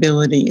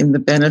variability in the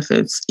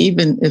benefits,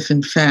 even if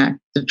in fact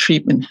the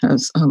treatment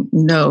has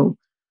no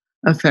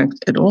effect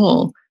at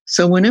all.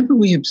 So whenever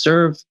we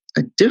observe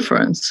a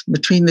difference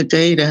between the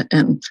data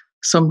and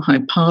some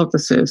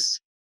hypothesis,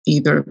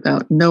 either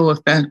about no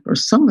effect or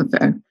some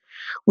effect,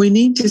 we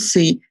need to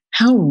see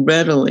how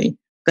readily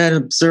that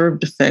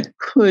observed effect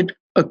could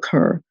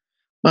occur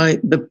by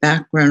the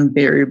background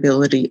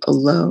variability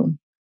alone.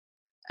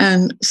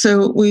 And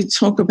so we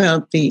talk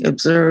about the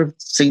observed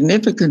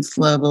significance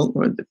level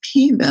or the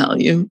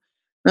p-value.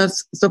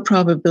 That's the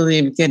probability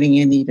of getting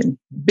an even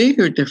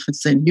bigger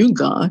difference than you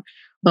got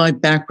by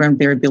background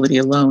variability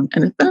alone.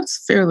 And if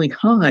that's fairly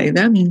high,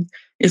 that means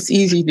it's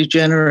easy to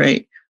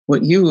generate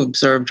what you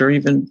observed or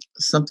even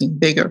something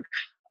bigger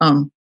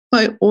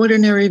by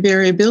ordinary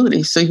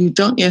variability. So you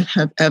don't yet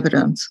have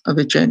evidence of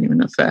a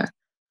genuine effect.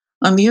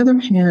 On the other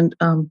hand,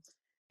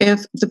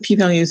 if the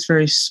p-value is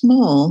very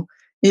small,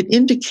 it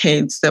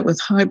indicates that with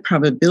high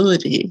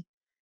probability,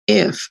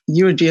 if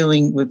you're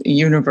dealing with a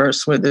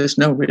universe where there's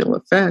no real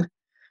effect,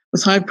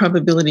 with high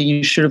probability,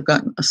 you should have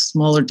gotten a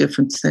smaller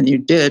difference than you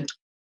did.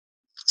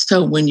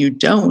 So when you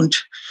don't,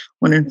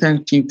 when in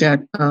fact you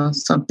get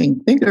something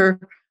bigger,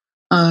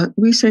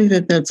 we say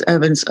that that's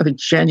evidence of a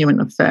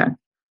genuine effect.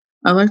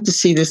 I like to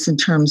see this in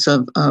terms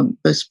of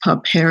this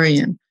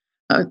Popperian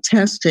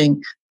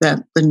testing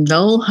that the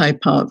null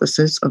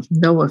hypothesis of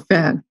no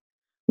effect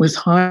with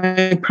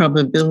high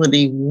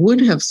probability would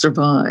have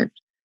survived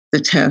the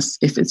test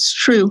if it's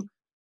true.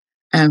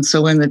 And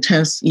so when the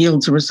test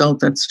yields a result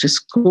that's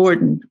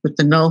discordant with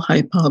the null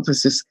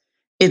hypothesis,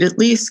 it at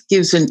least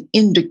gives an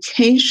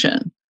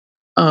indication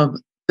of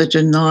the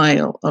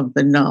denial of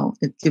the null.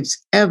 It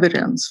gives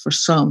evidence for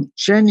some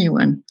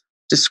genuine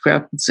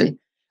discrepancy.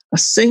 A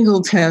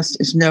single test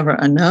is never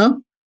enough.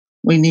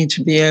 We need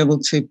to be able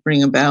to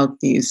bring about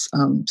these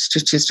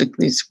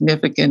statistically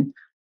significant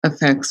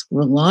effects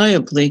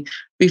reliably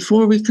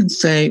before we can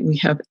say we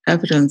have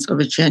evidence of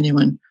a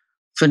genuine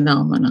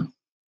phenomena.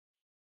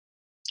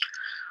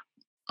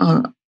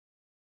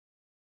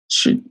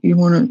 Should you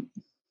want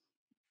to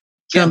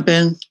jump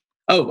in?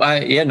 Oh,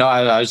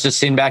 I was just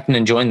sitting back and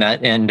enjoying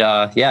that, and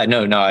I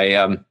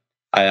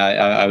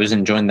was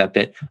enjoying that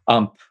bit.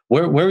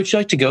 Where would you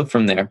like to go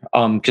from there?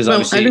 Because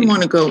I didn't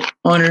want to go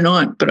on and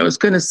on, but I was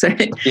going to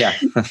say,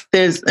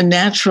 there's a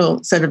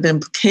natural set of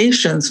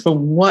implications for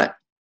what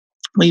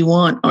we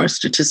want our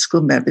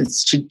statistical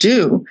methods to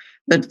do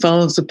that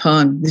follows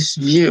upon this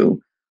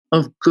view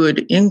of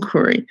good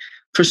inquiry.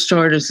 For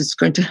starters, it's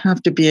going to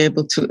have to be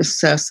able to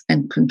assess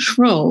and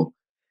control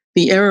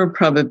the error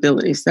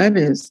probabilities. That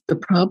is, the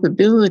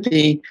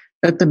probability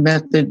that the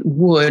method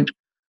would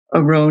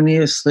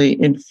erroneously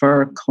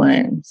infer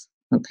claims.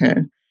 Okay.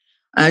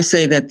 I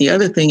say that the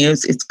other thing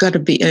is it's got to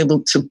be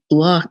able to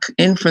block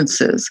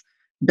inferences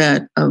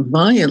that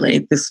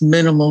violate this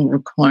minimal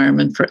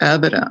requirement for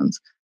evidence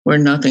where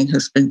nothing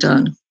has been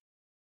done.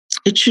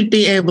 It should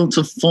be able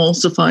to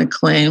falsify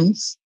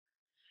claims.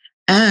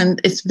 And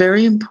it's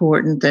very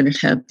important that it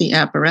have the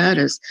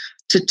apparatus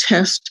to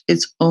test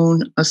its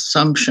own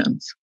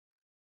assumptions.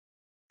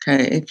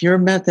 Okay, if your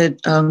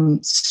method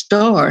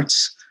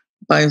starts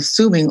by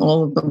assuming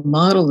all of the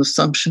model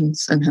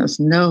assumptions and has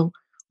no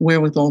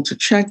wherewithal to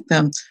check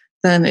them,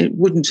 then it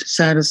wouldn't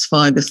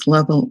satisfy this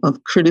level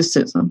of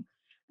criticism.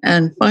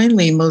 And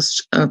finally,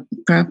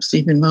 perhaps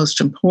even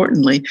most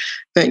importantly,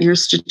 that your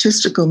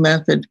statistical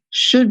method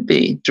should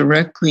be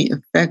directly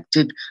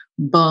affected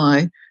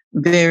by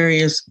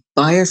various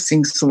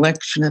biasing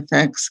selection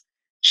effects,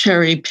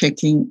 cherry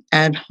picking,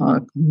 ad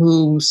hoc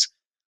moves,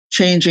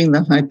 changing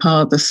the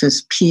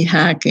hypothesis,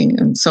 p-hacking,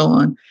 and so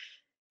on,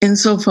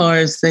 insofar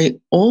as they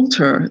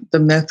alter the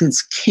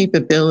method's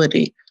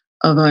capability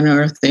of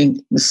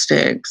unearthing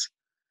mistakes.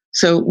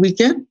 So we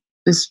get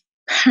this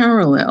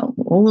parallel.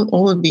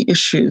 All of the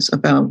issues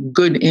about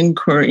good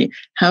inquiry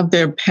have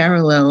their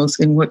parallels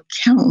in what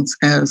counts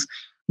as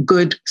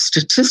good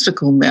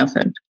statistical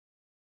method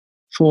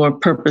for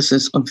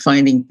purposes of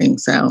finding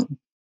things out.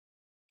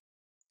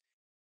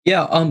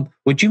 Yeah.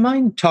 Would you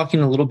mind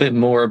talking a little bit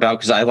more about,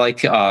 because I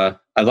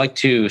like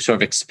to sort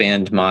of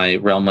expand my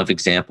realm of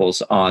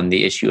examples on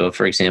the issue of,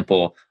 for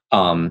example,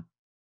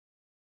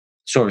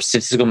 sort of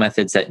statistical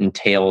methods that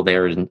entail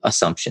their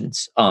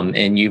assumptions.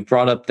 And you've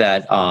brought up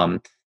that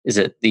is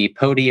it the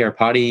PODI or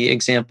PODI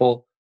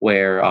example,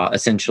 where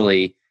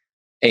essentially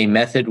a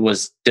method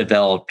was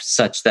developed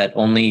such that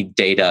only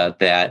data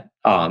that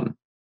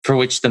for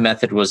which the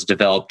method was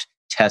developed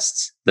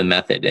tests the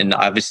method, and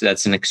obviously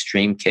that's an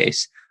extreme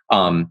case.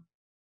 But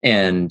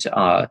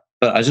I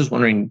was just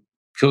wondering,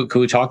 could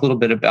we talk a little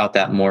bit about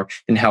that more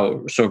and how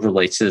it sort of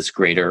relates to this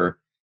greater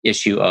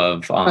issue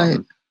of Right.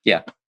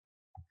 yeah.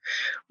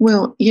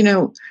 Well,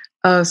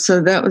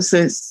 so that was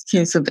this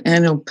case of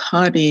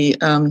Anupati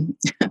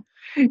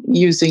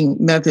using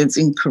methods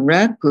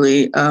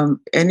incorrectly.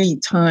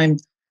 Anytime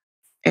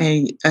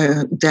a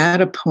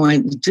data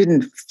point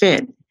didn't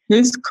fit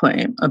his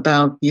claim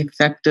about the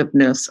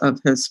effectiveness of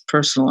his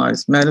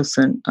personalized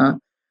medicine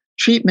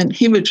treatment,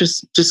 he would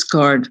just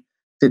discard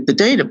the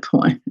data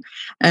point.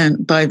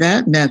 And by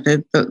that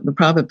method, the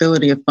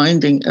probability of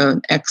finding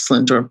an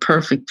excellent or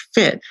perfect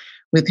fit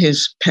with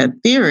his pet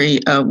theory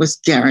was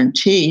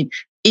guaranteed,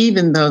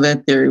 even though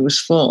that theory was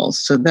false.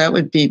 So that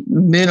would be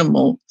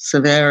minimal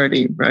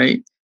severity,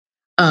 right?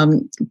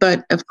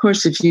 But of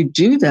course, if you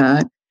do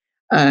that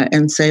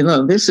and say,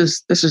 "Look, this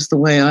is the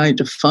way I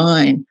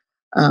define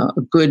a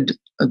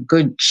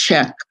good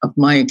check of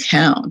my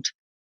account,"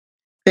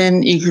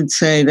 then you could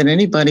say that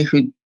anybody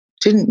who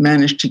didn't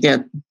manage to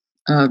get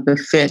the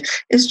fit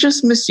is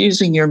just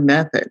misusing your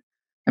method.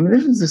 I mean,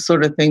 this is the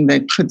sort of thing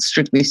that could,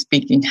 strictly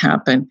speaking,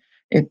 happen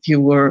if you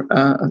were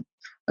a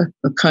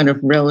kind of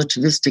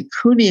relativistic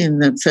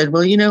Kuhnian that said,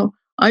 "Well,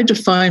 I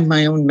define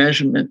my own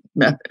measurement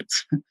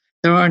methods.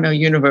 There are no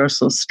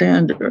universal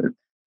standards."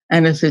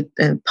 And if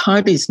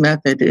Paddy's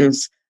method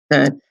is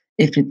that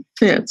if it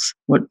fits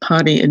what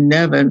Paddy and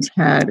Nevins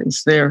had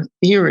as their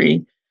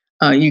theory,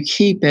 you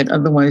keep it,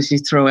 otherwise you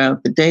throw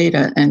out the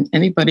data. And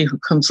anybody who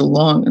comes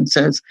along and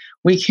says,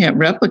 "We can't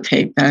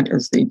replicate that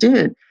as they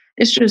did,"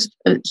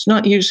 it's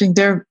not using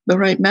the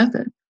right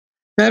method.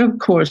 That, of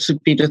course,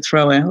 would be to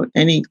throw out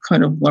any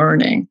kind of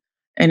learning,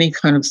 any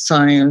kind of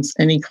science,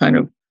 any kind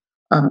of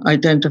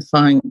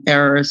identifying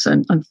errors.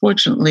 And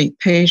unfortunately,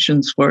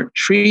 patients were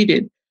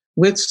treated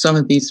with some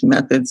of these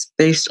methods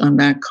based on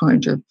that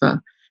kind of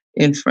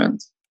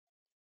inference.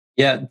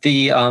 Yeah,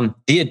 the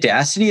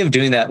audacity of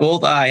doing that.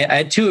 Well, I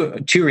had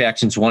two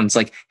reactions. One, it's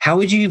like, how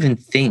would you even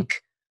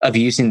think of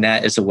using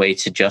that as a way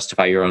to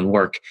justify your own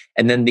work?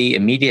 And then the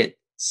immediate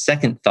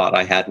second thought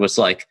I had was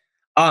like,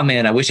 oh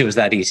man, I wish it was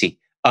that easy.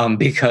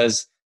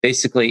 Because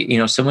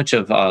basically, so much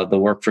of the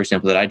work, for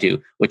example, that I do,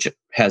 which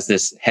has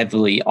this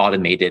heavily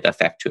automated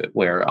effect to it,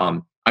 where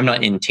I'm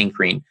not in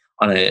tinkering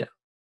on a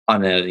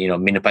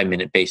minute by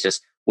minute basis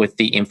with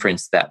the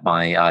inference that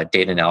my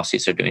data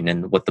analyses are doing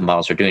and what the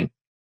models are doing.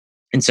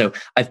 And so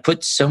I've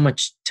put so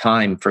much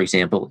time, for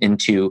example,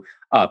 into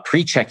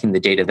pre-checking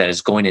the data that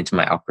is going into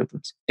my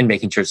algorithms and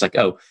making sure it's like,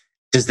 oh,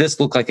 does this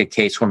look like a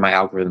case where my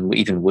algorithm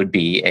even would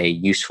be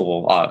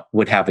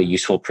would have a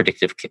useful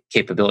predictive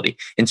capability?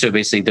 And so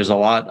basically, there's a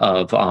lot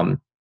of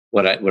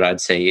what I'd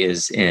say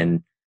is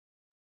in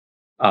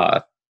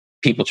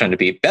people trying to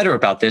be better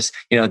about this.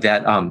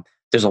 That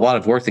there's a lot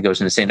of work that goes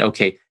into saying,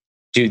 okay,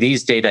 do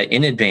these data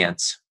in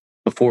advance,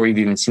 before we've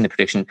even seen the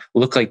prediction,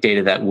 look like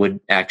data that would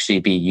actually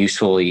be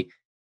usefully,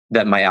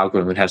 that my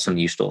algorithm would have some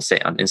useful say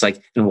on? And it's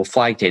like, and we'll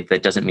flag data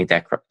that doesn't meet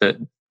that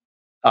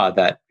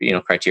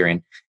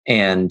criterion,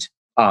 and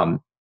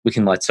we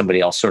can let somebody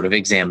else sort of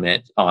examine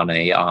it on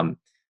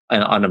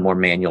a more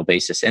manual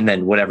basis, and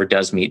then whatever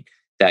does meet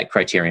that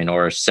criterion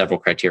or several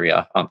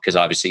criteria, because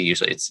obviously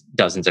usually it's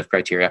dozens of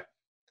criteria,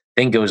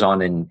 then goes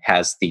on and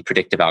has the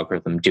predictive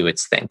algorithm do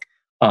its thing.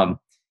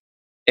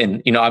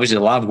 And obviously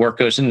a lot of work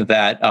goes into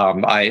that.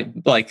 I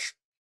like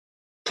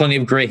plenty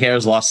of gray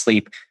hairs, lost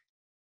sleep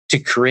to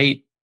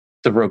create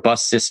the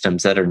robust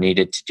systems that are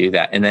needed to do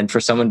that. And then for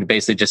someone to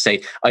basically just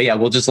say, "Oh yeah,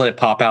 we'll just let it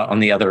pop out on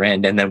the other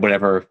end," and then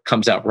whatever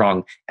comes out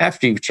wrong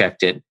after you've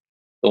checked it,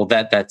 well,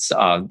 that's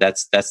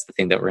the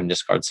thing that we're going to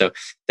discard. So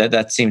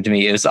that seemed to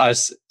me, it was, I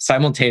was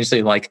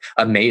simultaneously like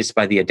amazed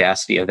by the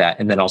audacity of that,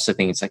 and then also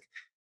thinking it's like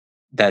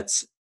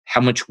that's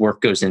how much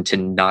work goes into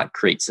not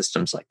create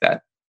systems like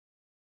that.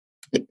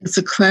 It's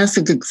a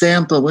classic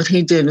example. What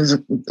he did is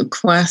a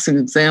classic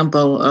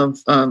example of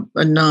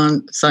a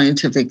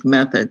non-scientific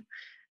method.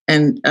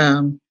 And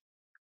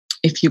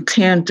if you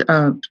can't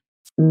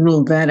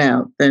rule that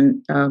out,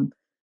 then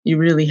you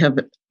really have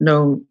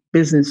no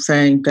business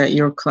saying that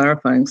you're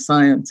clarifying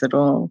science at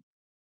all.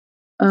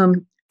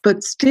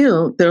 But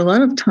still, there are a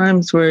lot of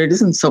times where it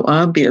isn't so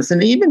obvious.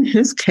 And even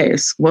his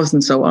case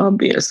wasn't so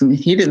obvious. I mean,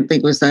 he didn't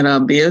think it was that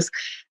obvious.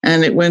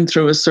 And it went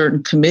through a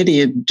certain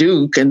committee at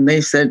Duke, and they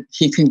said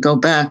he can go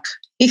back.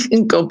 He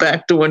can go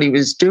back to what he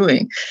was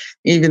doing,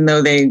 even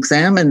though they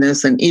examined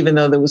this, and even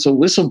though there was a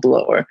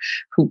whistleblower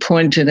who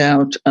pointed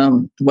out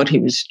what he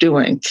was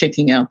doing,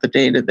 kicking out the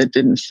data that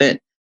didn't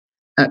fit.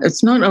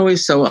 It's not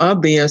always so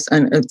obvious,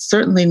 and it's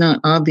certainly not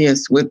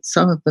obvious with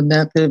some of the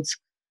methods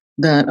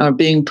that are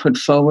being put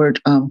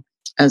forward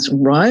as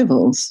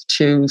rivals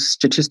to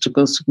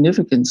statistical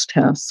significance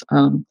tests,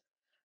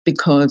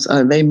 because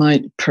they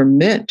might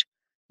permit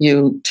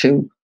you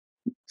to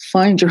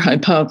find your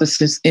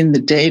hypothesis in the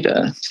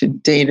data, to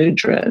data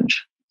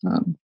dredge,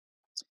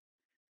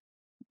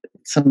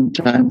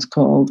 sometimes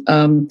called,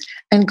 and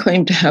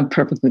claim to have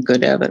perfectly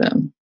good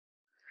evidence.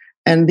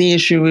 And the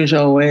issue is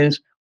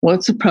always,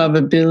 what's the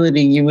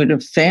probability you would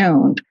have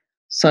found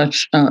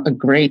such a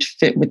great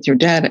fit with your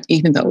data,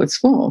 even though it's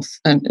false?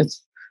 And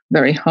it's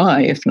very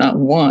high, if not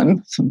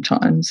one,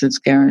 sometimes it's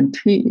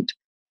guaranteed.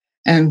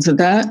 And so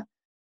that,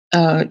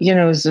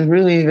 is a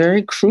really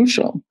very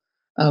crucial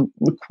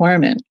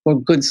requirement for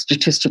good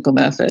statistical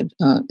method,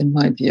 in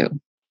my view.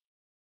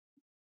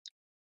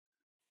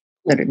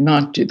 Let it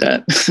not do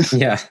that.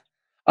 Yeah.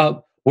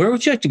 Where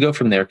would you like to go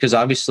from there? Because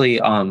obviously,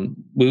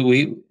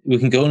 we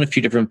can go in a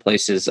few different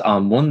places.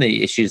 One of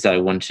the issues that I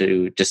want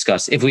to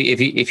discuss, if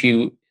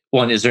you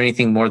want, is there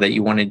anything more that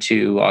you wanted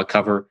to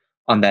cover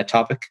on that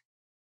topic?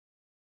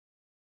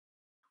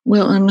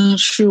 Well, I'm not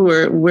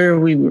sure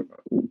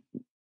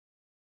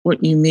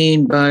what you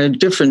mean by a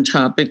different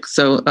topic.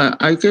 So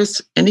I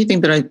guess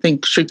anything that I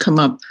think should come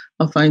up,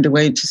 I'll find a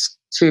way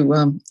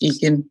to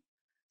eke in.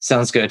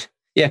 Sounds good.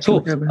 Yeah,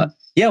 cool.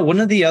 Yeah, one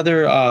of the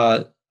other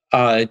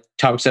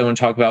topics I want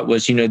to talk about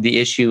was, the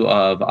issue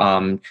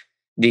of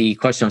the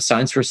question of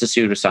science versus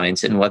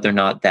pseudoscience, and whether or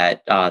not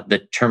that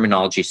the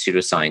terminology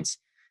pseudoscience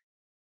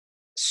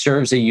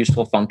serves a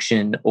useful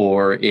function,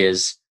 or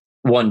does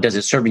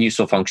it serve a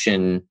useful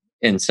function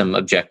in some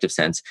objective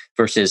sense,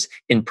 versus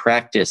in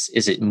practice,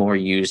 is it more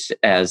used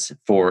as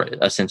for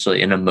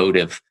essentially an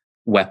emotive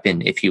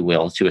weapon, if you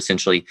will, to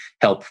essentially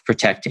help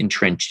protect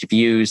entrenched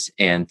views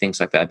and things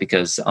like that?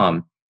 Because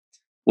one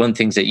of the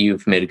things that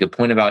you've made a good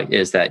point about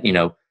is that,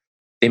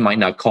 they might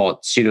not call it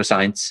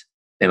pseudoscience.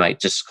 They might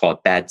just call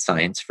it bad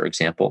science, for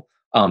example.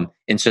 And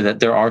so that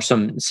there are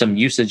some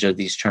usage of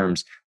these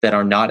terms that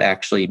are not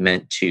actually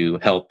meant to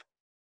help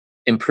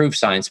improve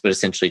science, but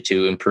essentially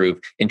to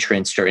improve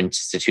entrenched or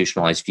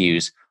institutionalized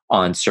views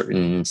on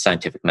certain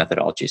scientific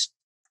methodologies.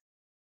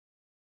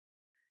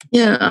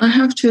 Yeah, I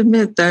have to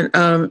admit that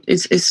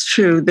it's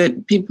true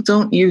that people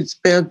don't use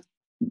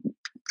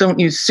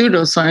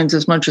pseudoscience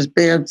as much as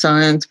bad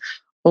science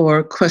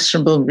or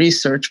questionable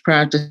research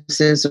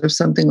practices or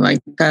something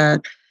like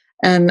that.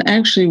 And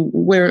actually,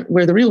 where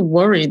the real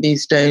worry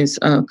these days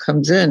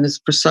comes in is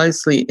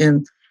precisely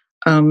in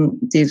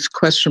these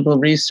questionable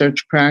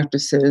research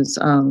practices.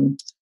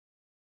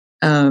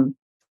 People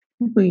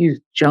use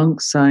junk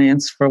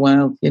science for a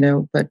while,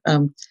 but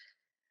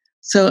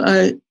so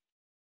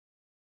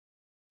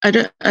I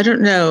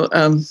don't know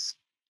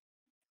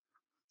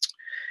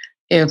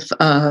if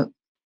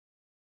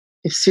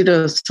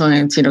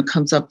pseudoscience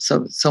comes up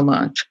so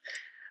much,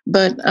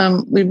 but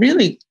we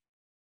really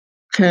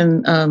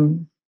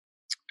can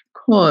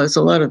cause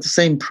a lot of the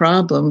same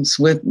problems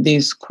with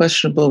these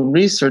questionable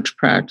research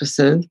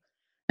practices.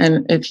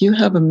 And if you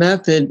have a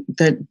method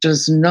that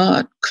does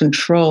not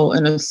control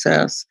and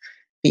assess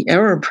the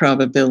error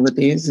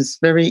probabilities, it's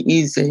very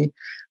easy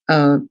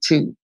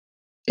to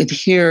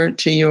adhere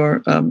to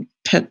your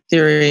pet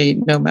theory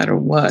no matter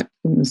what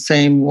in the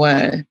same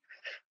way.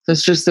 So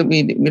it's just that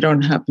we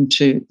don't happen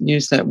to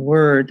use that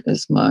word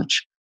as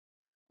much.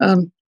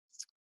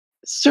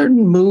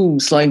 Certain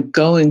moves like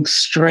going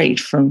straight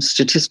from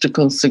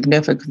statistical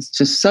significance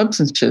to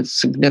substantive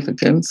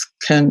significance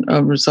can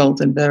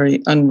result in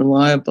very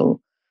unreliable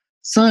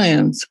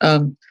science.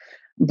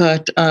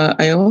 But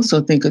I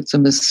also think it's a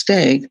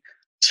mistake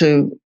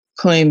to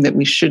claim that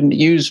we shouldn't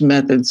use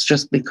methods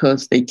just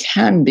because they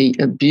can be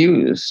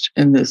abused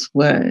in this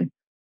way.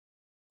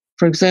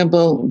 For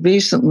example,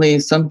 recently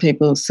some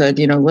people said,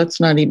 let's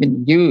not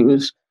even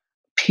use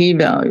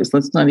p-values,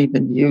 let's not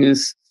even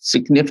use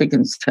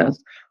significance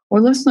tests, or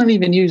let's not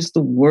even use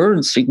the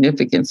word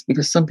significance,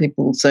 because some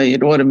people will say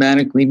it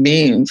automatically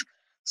means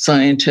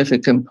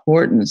scientific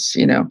importance,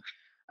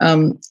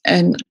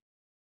 and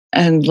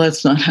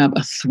let's not have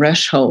a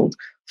threshold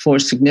for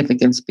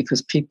significance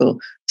because people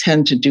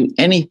tend to do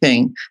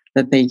anything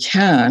that they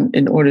can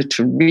in order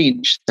to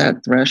reach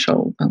that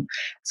threshold.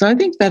 So I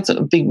think that's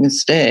a big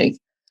mistake.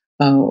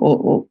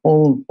 All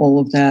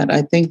of that.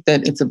 I think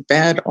that it's a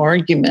bad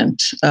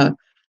argument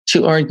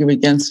to argue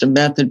against a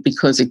method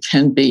because it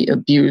can be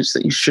abused,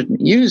 that you shouldn't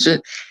use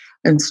it.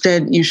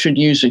 Instead, you should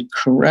use it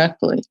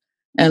correctly.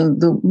 And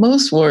the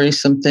most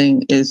worrisome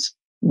thing is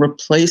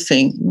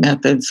replacing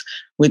methods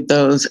with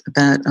those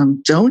that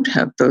don't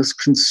have those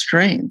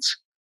constraints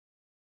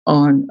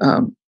on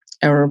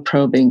error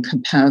probing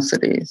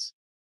capacities,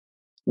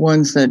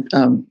 ones that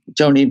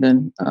don't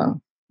even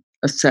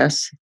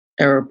assess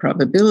error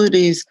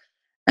probabilities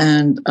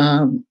and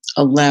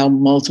allow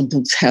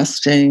multiple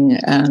testing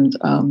and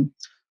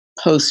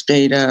post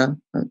data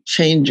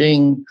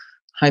changing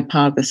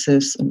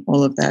hypothesis and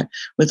all of that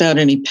without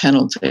any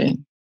penalty.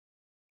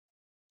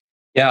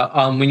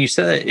 Yeah, when you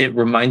said that, it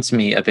reminds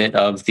me a bit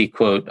of the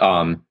quote.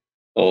 I'm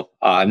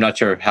not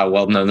sure how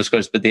well known this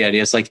goes, but the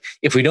idea is like,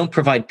 if we don't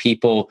provide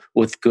people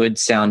with good,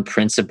 sound,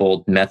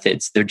 principled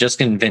methods, they're just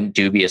going to invent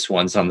dubious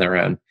ones on their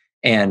own.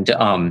 And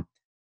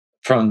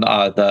from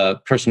the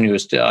person who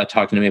was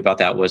talking to me about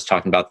that was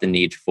talking about the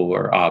need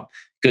for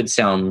good,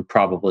 sound,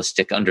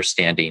 probabilistic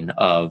understanding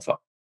of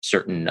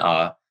certain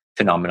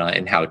phenomena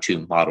and how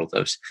to model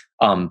those.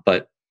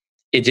 But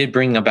it did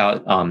bring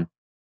about,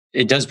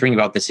 it does bring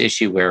about this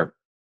issue where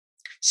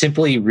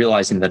simply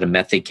realizing that a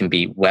method can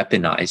be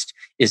weaponized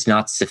is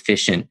not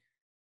sufficient.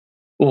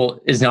 Well,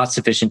 is not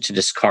sufficient to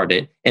discard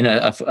it, and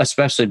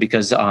especially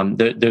because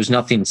there's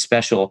nothing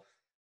special.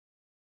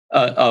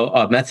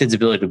 A method's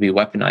ability to be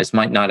weaponized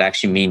might not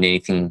actually mean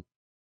anything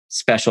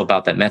special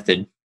about that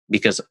method,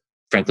 because,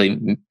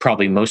 frankly,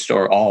 probably most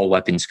or all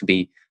methods could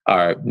be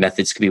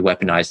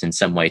weaponized in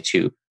some way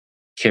to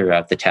carry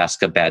out the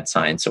task of bad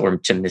science or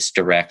to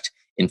misdirect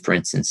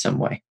inference in some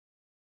way.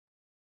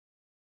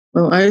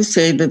 Well, I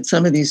say that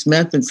some of these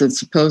methods that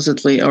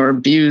supposedly are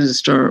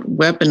abused or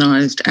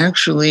weaponized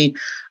actually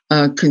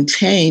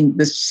contain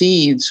the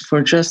seeds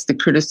for just the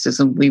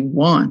criticism we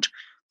want.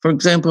 For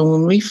example,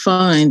 when we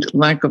find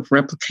lack of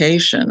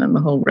replication and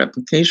the whole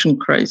replication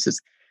crisis,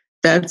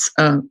 that's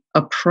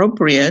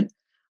appropriate.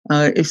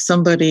 If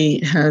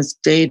somebody has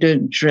data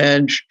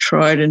dredged,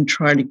 tried and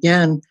tried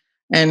again,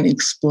 and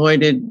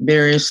exploited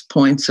various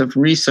points of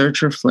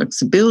research or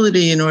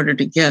flexibility in order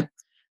to get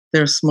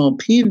their small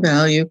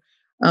p-value,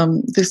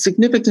 the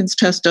significance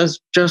test does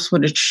just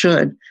what it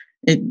should.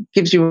 It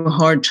gives you a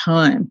hard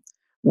time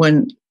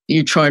when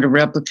you try to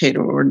replicate it,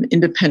 or an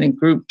independent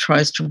group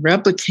tries to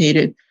replicate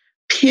it,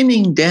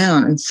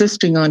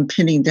 insisting on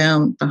pinning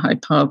down the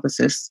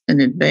hypothesis in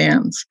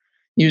advance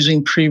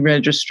using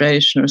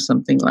pre-registration or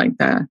something like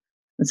that.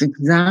 That's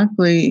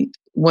exactly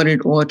what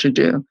it ought to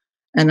do.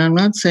 And I'm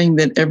not saying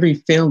that every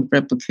failed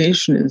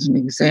replication is an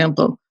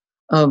example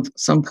of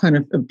some kind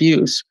of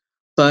abuse,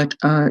 but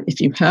if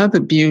you have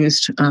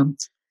abused,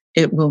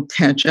 it will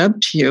catch up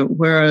to you.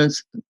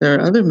 Whereas there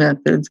are other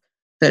methods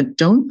that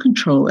don't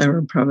control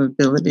error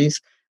probabilities,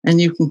 and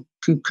you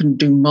can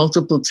do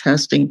multiple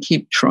testing,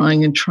 keep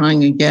trying and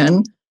trying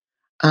again,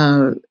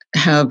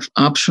 have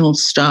optional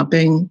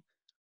stopping,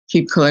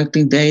 keep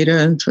collecting data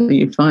until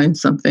you find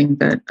something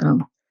that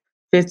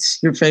fits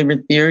your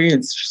favorite theory.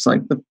 It's just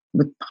like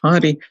with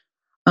potty.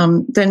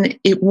 Then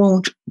it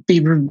won't be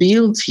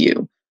revealed to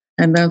you.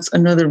 And that's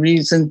another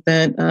reason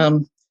that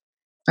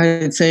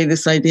I'd say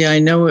this idea, I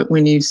know it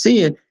when you see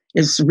it,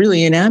 is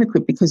really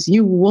inadequate, because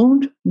you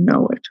won't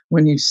know it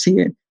when you see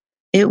it.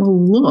 It will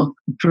look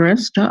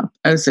dressed up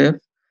as if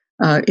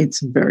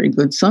it's very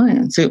good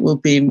science. It will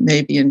be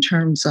maybe in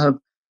terms of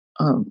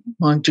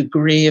one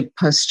degree of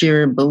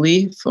posterior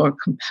belief or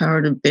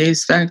comparative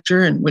Bayes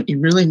factor. And what you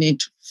really need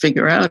to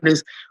figure out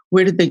is,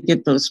 where did they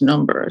get those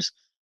numbers?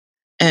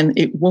 And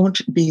it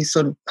won't be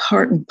sort of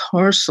part and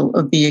parcel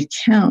of the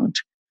account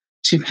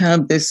to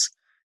have this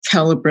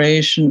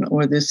calibration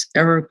or this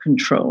error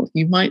control.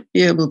 You might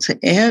be able to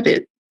add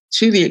it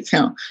to the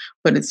account,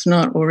 but it's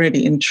not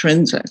already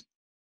intrinsic.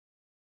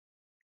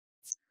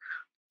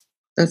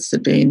 That's the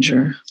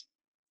danger.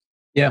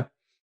 Yeah.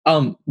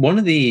 One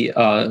of the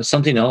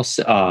something else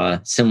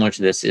similar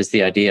to this is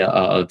the idea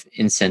of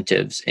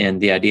incentives,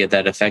 and the idea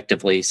that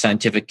effectively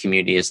scientific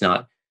community is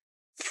not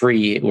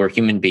free. We're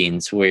human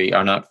beings. We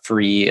are not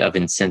free of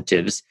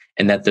incentives,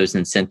 and that those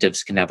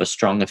incentives can have a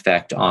strong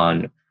effect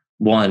on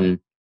one.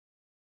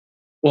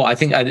 Well, I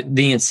think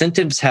the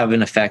incentives have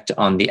an effect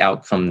on the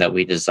outcome that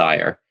we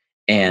desire,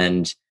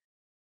 and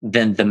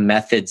then the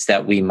methods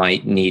that we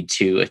might need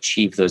to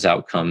achieve those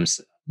outcomes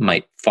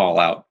might fall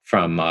out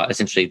from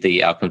essentially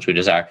the outcomes we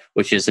desire,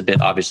 which is a bit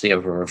obviously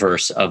of a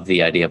reverse of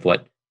the idea of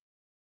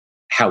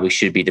how we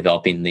should be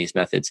developing these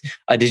methods.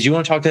 Did you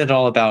want to talk at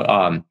all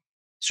about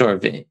sort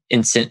of the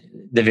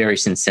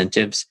various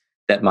incentives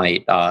that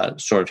might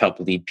sort of help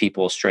lead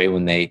people astray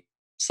when they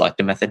select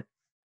a method?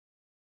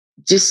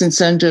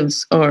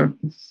 Disincentives or?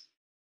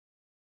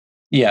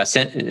 Yeah,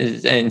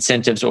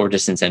 incentives or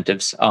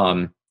disincentives.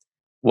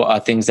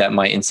 Things that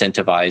might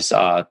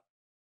incentivize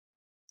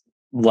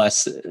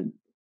less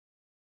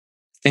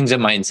things that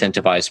might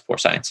incentivize poor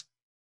science.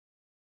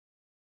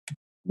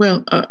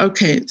 Well,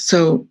 okay.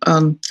 So,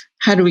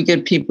 how do we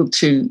get people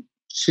to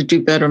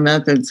do better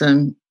methods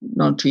and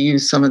not to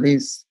use some of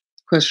these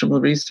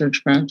questionable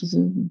research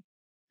practices?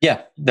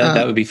 Yeah,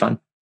 that would be fun.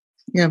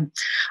 Yeah,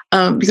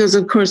 because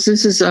of course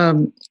this is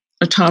a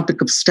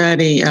topic of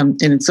study in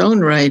its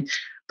own right.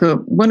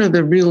 But one of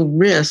the real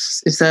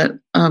risks is that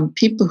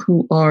people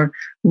who are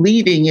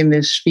leading in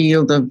this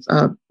field of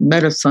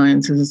meta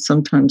science, as it's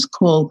sometimes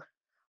called,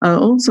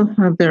 also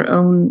have their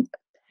own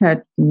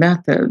pet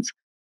methods.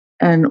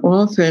 And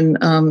often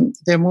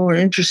they're more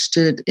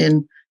interested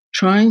in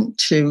trying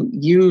to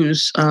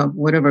use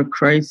whatever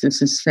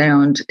crisis is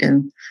found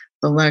in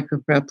the lack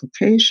of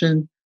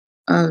replication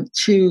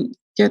to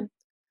get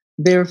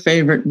their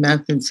favorite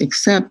methods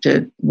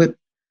accepted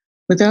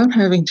without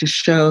having to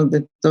show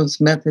that those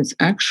methods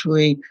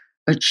actually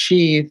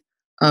achieve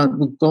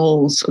the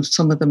goals of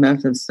some of the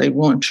methods they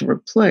want to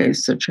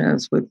replace, such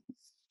as with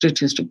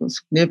statistical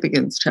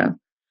significance tests.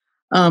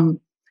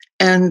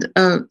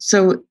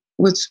 So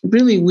what's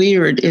really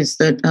weird is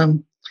that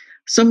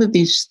some of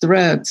these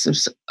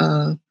threats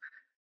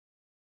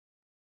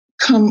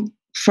come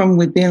from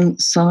within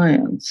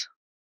science,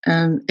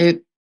 and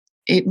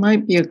it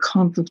might be a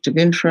conflict of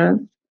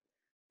interest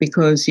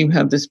because you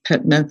have this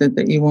pet method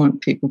that you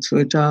want people to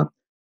adopt.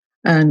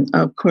 And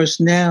of course,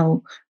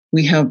 now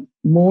we have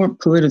more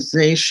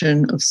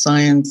politicization of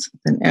science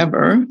than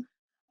ever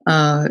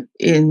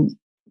in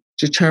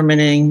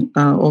determining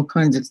all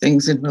kinds of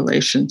things in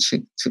relation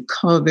to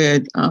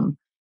COVID,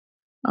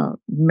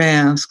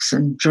 masks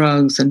and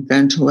drugs and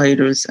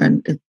ventilators.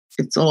 And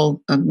it's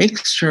all a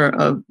mixture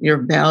of your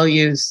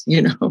values,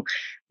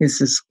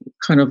 this is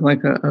kind of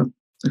like a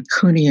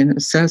Kuhnian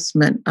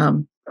assessment.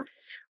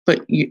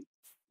 But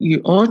you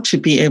ought to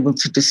be able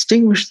to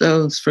distinguish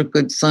those for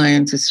good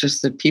science. It's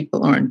just that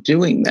people aren't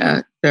doing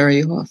that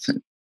very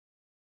often.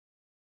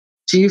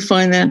 Do you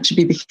find that to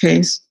be the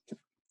case?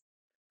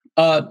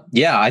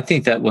 Yeah, I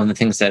think that one of the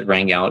things that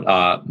rang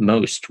out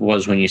most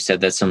was when you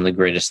said that some of the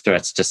greatest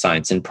threats to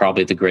science, and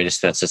probably the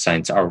greatest threats to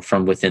science, are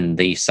from within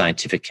the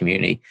scientific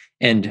community.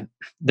 And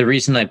the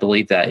reason I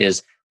believe that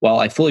is, while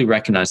I fully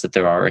recognize that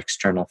there are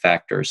external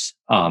factors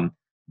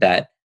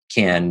that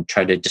can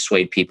try to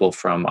dissuade people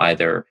from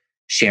either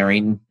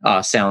sharing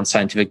sound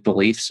scientific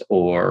beliefs,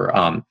 or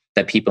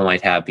that people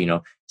might have,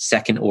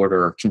 second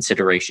order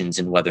considerations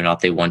in whether or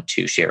not they want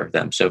to share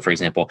them. So, for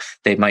example,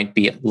 they might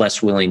be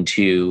less willing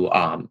to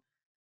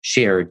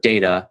share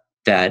data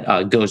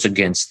that goes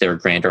against their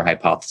grander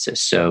hypothesis.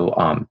 So,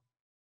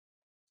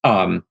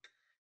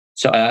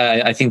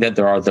 I think that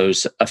there are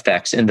those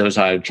effects, and those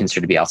I would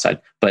consider to be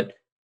outside. But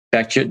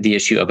back to the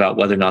issue about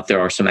whether or not there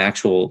are some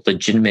actual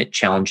legitimate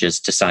challenges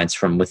to science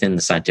from within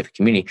the scientific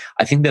community,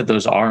 I think that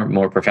those are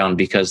more profound,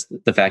 because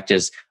the fact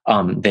is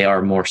they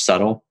are more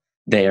subtle.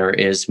 There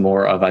is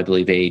more of, I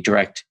believe, a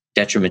direct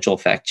detrimental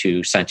effect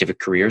to scientific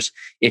careers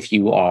if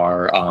you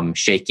are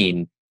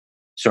shaking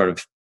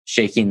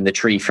the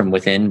tree from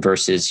within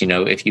versus,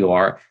 if you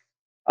are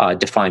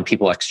define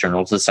people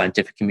external to the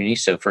scientific community.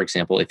 So, for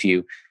example, if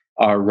you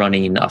are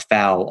running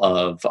afoul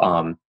of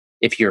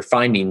if your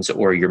findings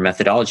or your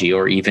methodology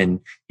or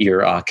even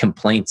your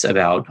complaints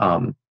about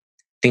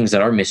things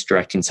that are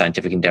misdirecting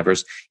scientific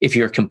endeavors, if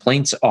your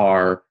complaints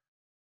are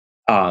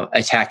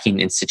attacking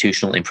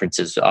institutional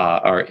inferences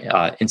or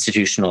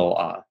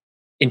institutional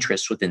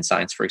interests within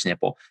science, for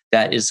example,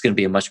 that is going to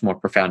be a much more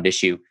profound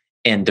issue.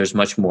 And there's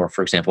much more,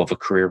 for example, of a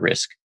career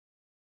risk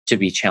to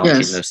be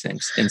challenging those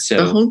things. And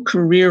so the whole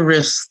career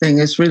risk thing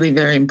is really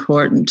very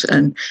important.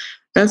 And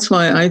that's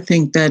why I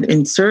think that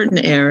in certain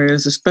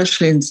areas,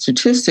 especially in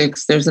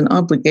statistics, there's an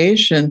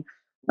obligation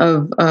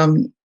of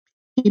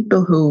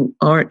people who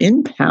are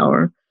in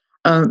power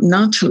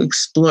not to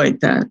exploit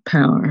that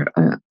power.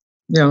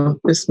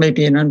 This may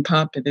be an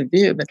unpopular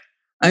view, but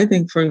I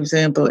think, for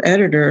example,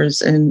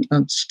 editors in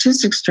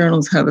statistics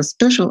journals have a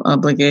special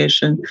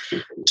obligation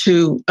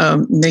to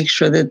make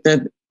sure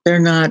that they're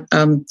not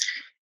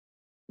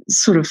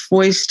sort of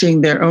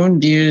foisting their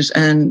own views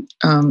and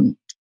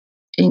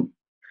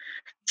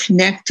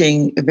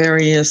connecting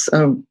various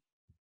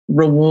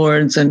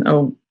rewards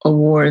and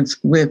awards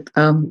with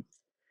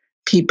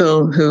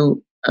people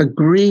who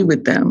agree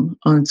with them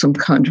on some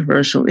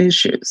controversial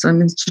issues. I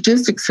mean,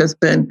 statistics has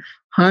been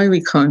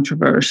highly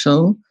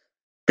controversial.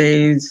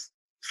 Bayes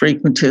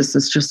frequentist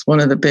is just one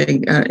of the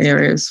big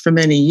areas for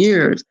many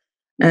years.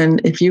 And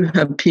if you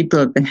have people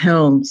at the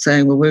helm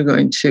saying, well, we're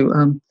going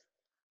to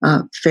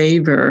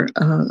favor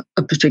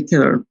a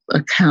particular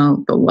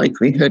account, the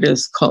likelihood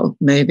is called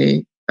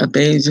maybe a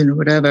Bayesian or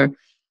whatever,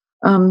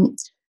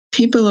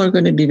 people are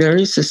going to be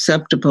very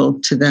susceptible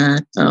to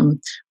that.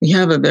 We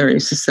have a very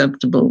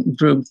susceptible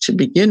group to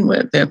begin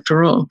with.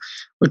 After all,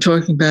 we're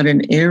talking about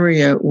an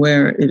area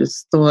where it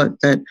is thought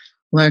that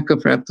lack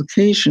of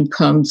replication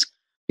comes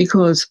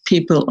because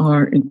people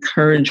are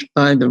encouraged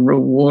by the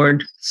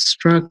reward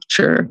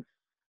structure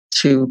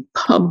to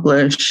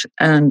publish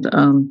and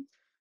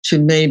to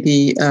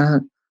maybe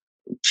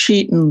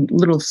cheat in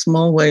little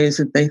small ways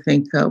that they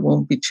think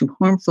won't be too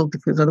harmful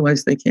because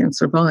otherwise they can't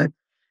survive.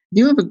 If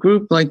you have a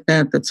group like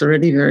that that's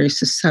already very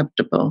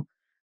susceptible,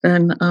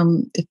 then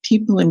if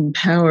people in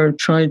power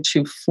try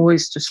to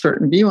foist a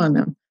certain view on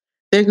them,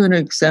 they're going to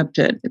accept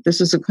it.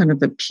 This is a kind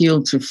of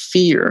appeal to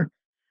fear.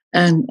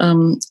 And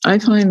I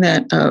find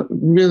that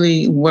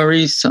really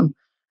worrisome.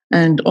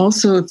 And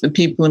also, if the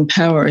people in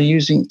power are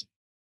using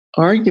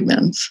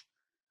arguments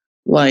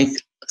like,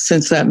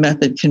 since that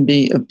method can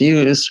be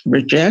abused,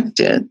 reject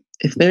it.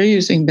 If they're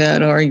using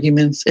bad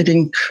arguments, it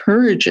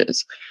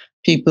encourages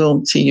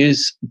people to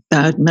use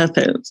bad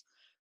methods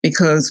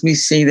because we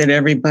see that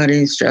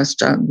everybody's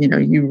just,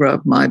 you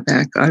rub my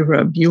back, I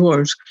rub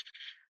yours.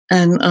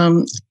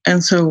 And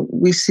so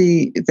we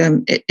see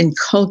them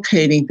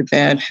inculcating the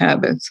bad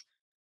habits.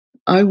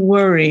 I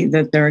worry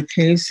that there are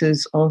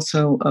cases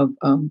also of,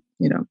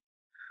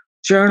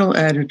 journal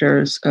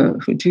editors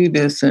who do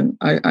this, and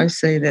I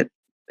say that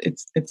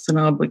it's an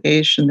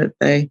obligation that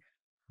they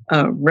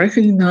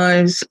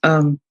recognize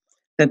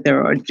that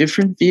there are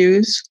different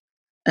views,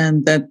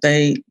 and that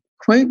they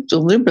quite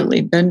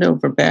deliberately bend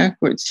over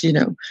backwards,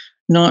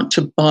 not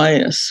to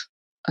bias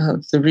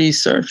the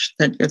research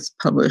that gets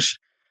published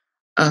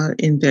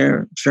in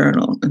their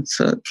journal. And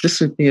so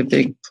this would be a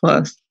big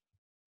plus.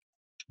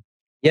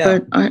 Yeah.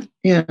 But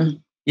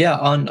Yeah,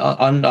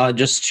 on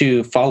just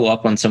to follow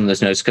up on some of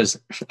those notes, because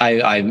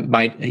I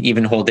might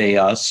even hold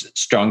a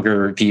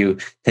stronger view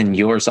than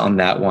yours on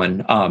that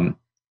one.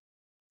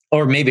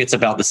 Or maybe it's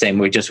about the same.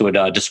 We just would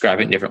describe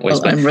it in different ways.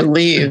 Well, I'm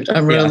relieved.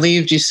 I'm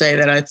relieved you say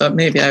that. I thought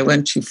maybe I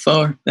went too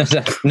far.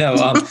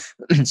 No.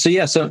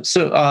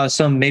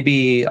 So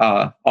maybe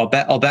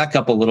I'll back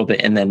up a little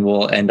bit, and then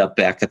we'll end up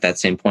back at that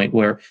same point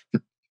where,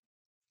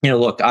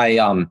 look,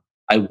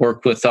 I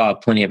work with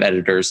plenty of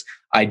editors.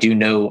 I do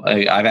know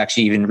I've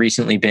actually even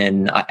recently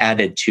been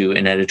added to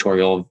an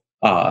editorial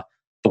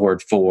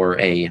board for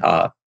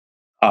a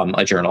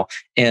journal.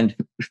 And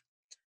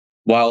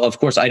while, of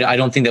course, I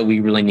don't think that we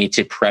really need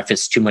to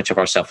preface too much of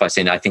ourselves by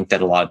saying I think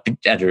that a lot of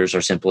editors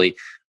are simply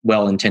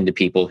well-intended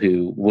people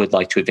who would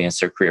like to advance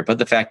their career. But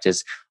the fact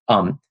is,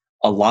 a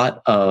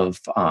lot of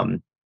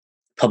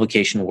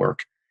publication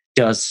work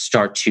does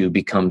start to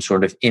become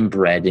sort of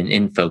inbred and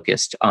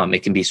in-focused.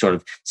 It can be sort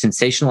of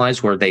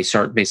sensationalized, where they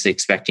start basically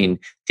expecting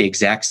the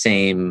exact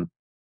same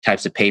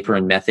types of paper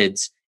and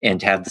methods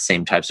and have the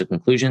same types of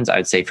conclusions.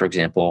 I'd say, for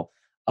example,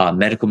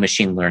 medical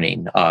machine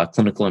learning,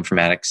 clinical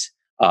informatics,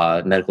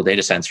 medical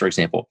data science, for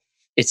example.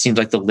 It seems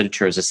like the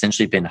literature has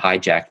essentially been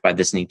hijacked by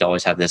this need to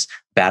always have this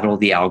battle of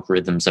the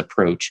algorithms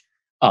approach,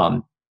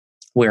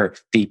 where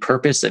the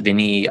purpose of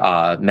any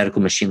medical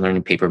machine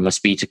learning paper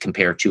must be to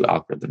compare two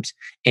algorithms,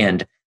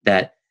 and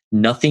that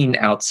nothing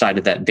outside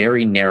of that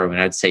very narrow,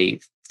 and I'd say,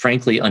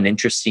 frankly,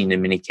 uninteresting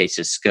in many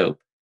cases, scope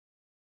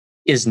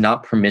is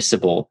not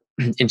permissible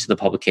into the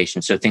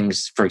publication. So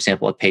things, for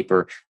example, a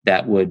paper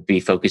that would be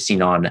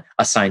focusing on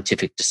a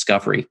scientific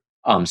discovery.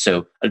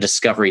 So a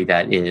discovery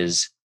that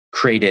is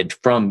created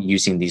from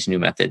using these new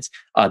methods,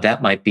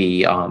 that might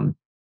be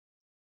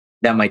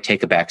that might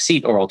take a back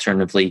seat, or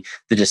alternatively,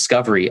 the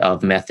discovery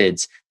of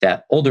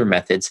older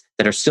methods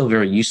that are still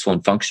very useful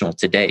and functional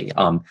today.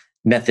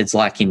 Methods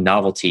lacking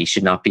novelty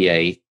should not be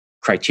a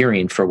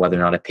criterion for whether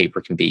or not a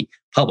paper can be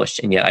published.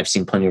 And yet I've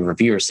seen plenty of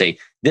reviewers say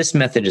this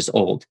method is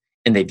old,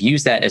 and they've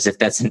used that as if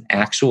that's an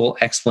actual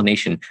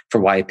explanation for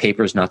why a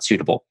paper is not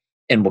suitable.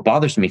 And what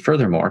bothers me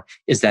furthermore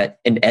is that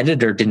an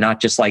editor did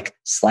not just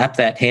slap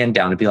that hand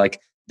down and be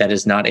like, that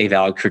is not a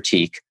valid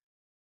critique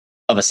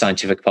of a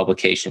scientific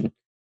publication.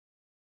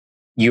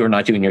 You are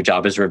not doing your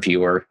job as a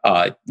reviewer.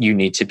 You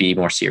need to be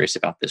more serious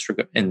about this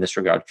in this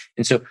regard.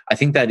 And so I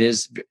think that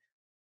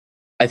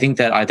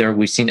either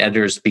we've seen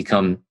editors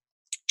become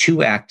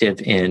too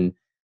active in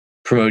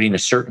promoting a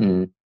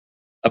certain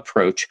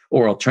approach,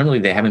 or alternatively,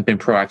 they haven't been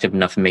proactive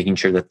enough in making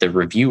sure that the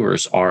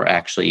reviewers are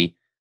actually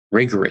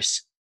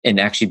rigorous and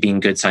actually being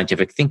good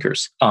scientific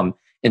thinkers. And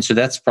so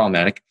that's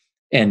problematic.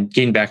 And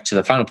getting back to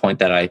the final point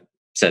that I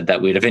said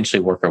that we'd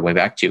eventually work our way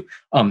back to,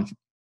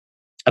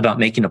 about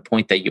making a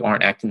point that you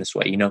aren't acting this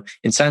way.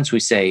 In science we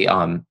say,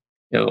 I'm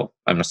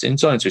not saying in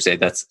science we say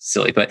that's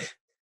silly, but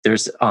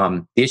there's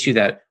the issue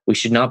that we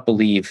should not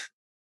believe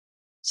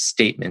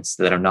statements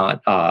that are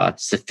not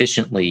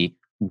sufficiently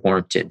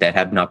warranted, that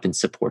have not been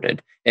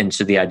supported. And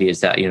so the idea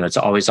is that, it's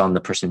always on the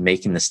person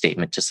making the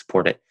statement to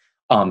support it.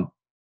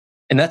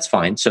 And that's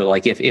fine. So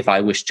if I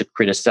wish to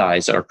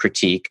criticize or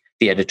critique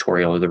the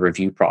editorial or the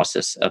review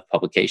process of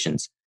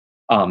publications,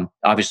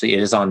 obviously it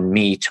is on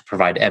me to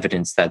provide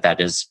evidence that that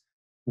is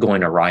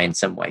going awry in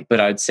some way. But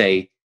I'd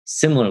say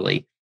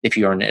similarly, if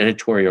you're in an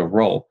editorial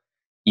role,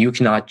 you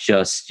cannot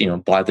just,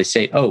 blithely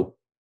say, oh,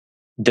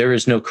 there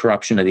is no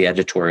corruption of the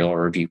editorial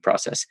or review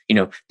process.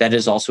 That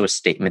is also a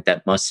statement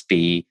that must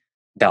be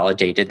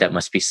validated, that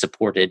must be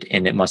supported,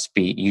 and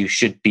you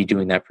should be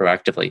doing that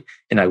proactively.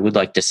 And I would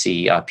like to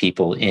see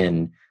people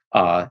in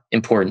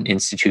important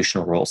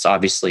institutional roles.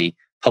 Obviously,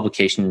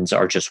 publications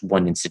are just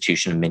one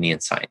institution of many in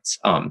science.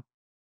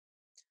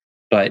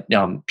 But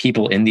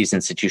people in these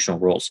institutional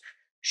roles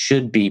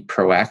should be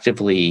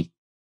proactively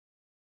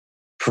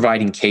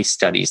providing case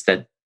studies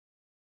that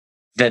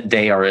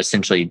they are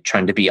essentially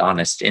trying to be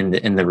honest in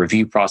the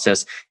review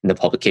process, in the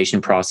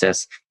publication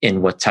process,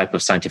 in what type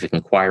of scientific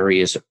inquiry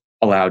is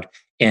allowed.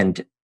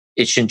 And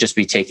it shouldn't just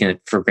be taken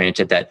for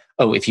granted that,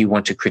 oh, if you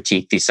want to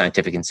critique these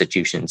scientific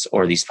institutions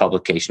or these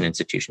publication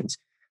institutions,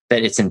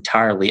 that it's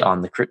entirely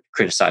on the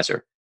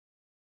criticizer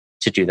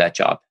to do that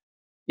job.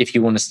 If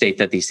you want to state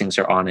that these things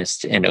are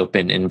honest and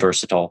open and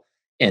versatile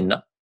and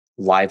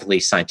lively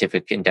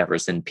scientific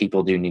endeavors, then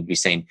people do need to be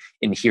saying,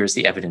 and here's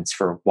the evidence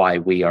for why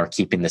we are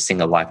keeping this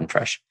thing alive and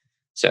fresh.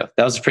 So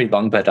that was pretty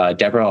long, but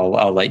Deborah,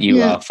 I'll let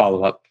you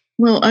follow up.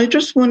 Well, I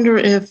just wonder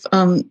if,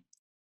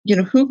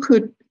 who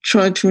could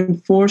try to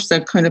enforce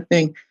that kind of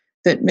thing,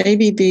 that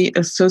maybe the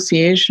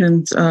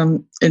associations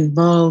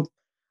involved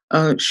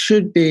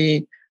should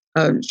be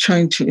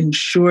trying to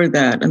ensure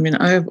that. I mean,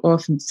 I have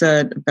often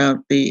said about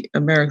the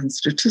American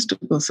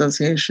Statistical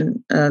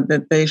Association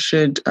that they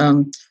should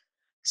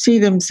see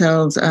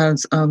themselves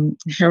as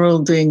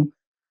heralding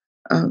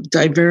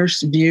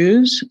diverse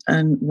views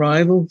and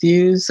rival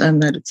views,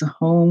 and that it's a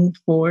home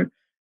for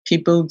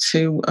people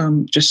to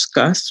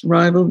discuss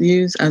rival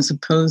views as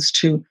opposed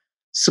to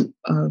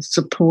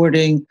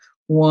supporting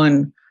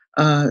one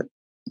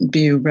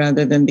view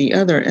rather than the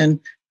other. And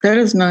that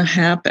has not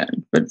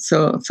happened. But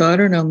so I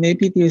don't know,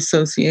 maybe the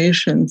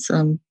associations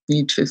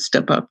need to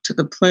step up to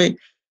the plate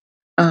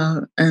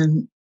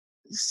and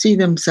see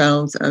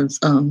themselves as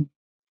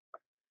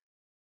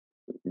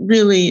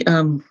really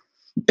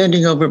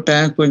bending over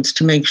backwards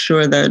to make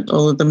sure that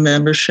all of the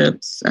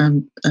memberships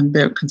and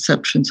their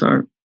conceptions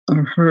are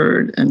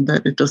heard, and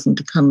that it doesn't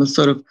become a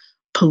sort of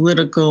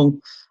political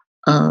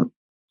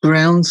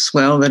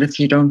groundswell that if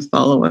you don't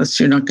follow us,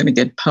 you're not going to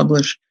get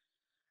published.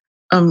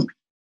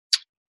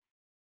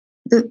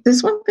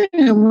 There's one thing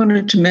I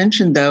wanted to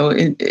mention, though,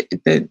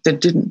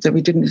 that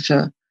we didn't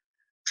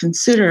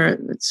consider.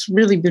 It's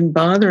really been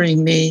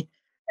bothering me,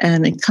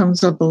 and it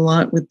comes up a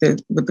lot with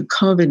the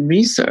COVID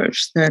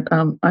research that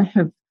I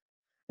have.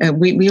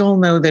 We all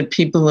know that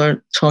people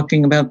are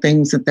talking about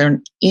things that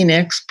they're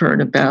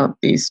inexpert about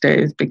these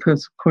days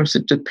because, of course,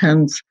 it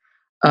depends.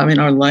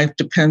 Our life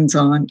depends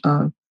on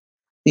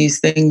these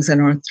things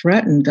and are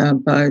threatened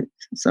by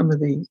some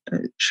of the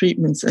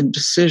treatments and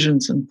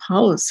decisions and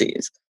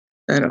policies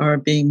that are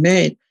being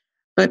made.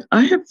 But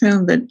I have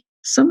found that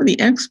some of the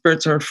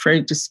experts are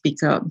afraid to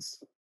speak up.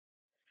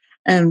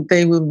 And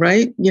they will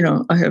write,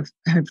 I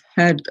have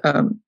had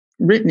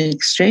written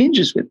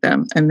exchanges with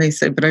them, and they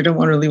say, but I don't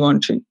really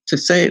want to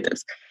say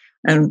this.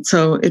 And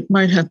so it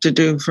might have to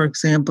do, for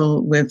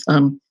example, with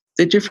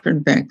the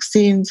different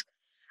vaccines,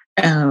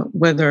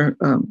 whether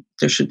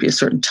there should be a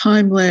certain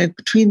time lag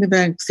between the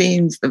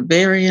vaccines, the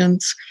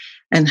variants,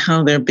 and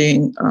how they're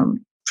being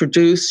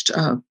produced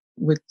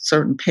with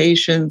certain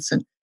patients.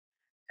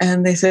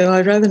 And they say,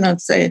 I'd rather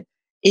not say it.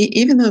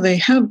 Even though they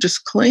have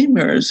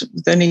disclaimers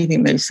with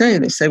anything they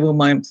say, well,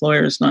 my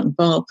employer is not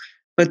involved,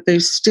 but they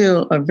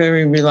still are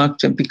very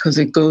reluctant because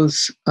it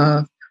goes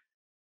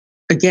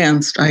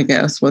against, I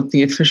guess, what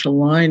the official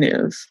line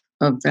is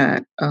of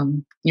that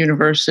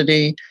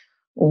university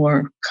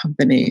or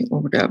company or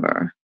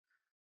whatever.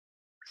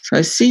 So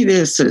I see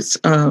this as,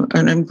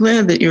 and I'm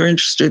glad that you're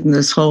interested in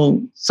this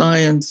whole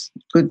science,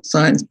 good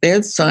science,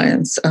 bad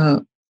science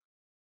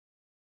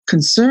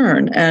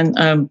concern.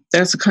 And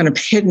that's a kind of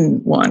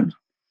hidden one,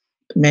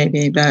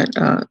 maybe,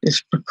 that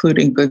is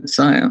precluding good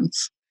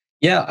science.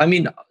 Yeah,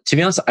 to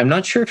be honest, I'm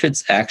not sure if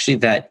it's actually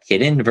that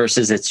hidden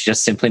versus it's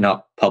just simply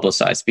not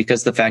publicized,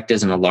 because the fact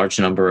is, in a large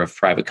number of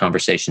private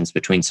conversations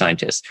between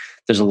scientists,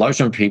 there's a large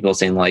number of people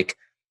saying, like,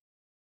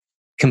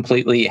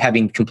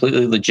 having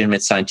completely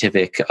legitimate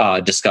scientific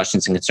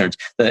discussions and concerns.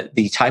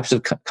 The types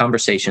of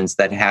conversations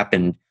that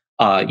happen,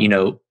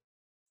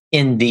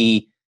 in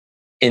the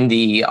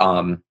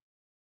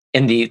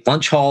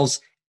lunch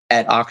halls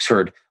at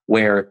Oxford,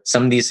 where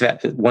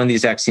one of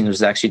these vaccines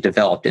was actually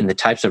developed, in the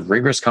types of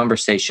rigorous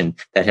conversation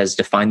that has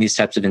defined these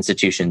types of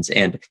institutions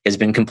and has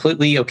been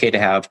completely okay to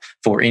have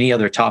for any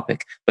other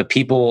topic, but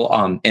people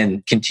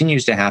and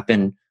continues to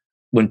happen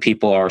when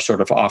people are sort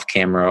of off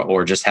camera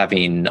or just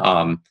having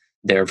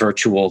their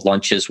virtual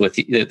lunches with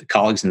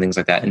colleagues and things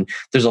like that. And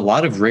there's a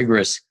lot of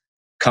rigorous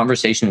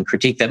conversation and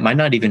critique that might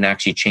not even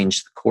actually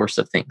change the course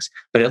of things,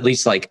 but at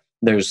least, like,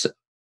 there's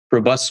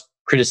robust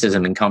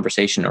criticism and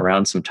conversation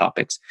around some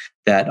topics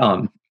that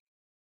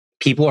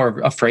people are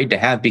afraid to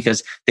have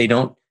because they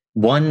don't,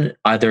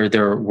 either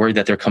they're worried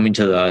that they're coming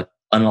to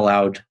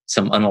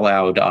some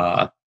unallowed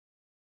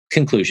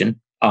conclusion.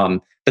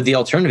 But the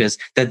alternative is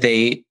that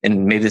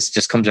and maybe this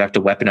just comes back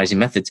to weaponizing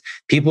methods.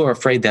 People are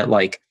afraid that,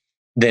 like,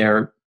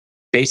 their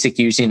basic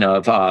use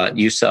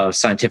of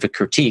scientific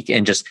critique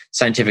and just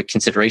scientific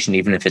consideration,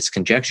 even if it's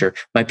conjecture,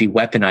 might be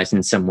weaponized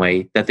in some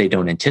way that they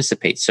don't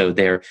anticipate. So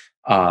their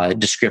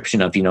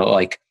description of,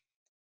 like,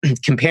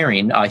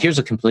 comparing, here's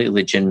a completely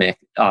legitimate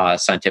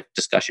scientific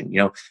discussion,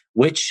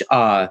 which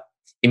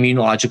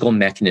immunological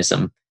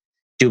mechanism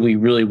do we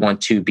really want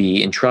to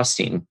be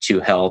entrusting to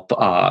help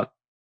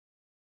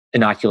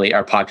inoculate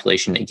our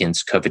population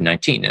against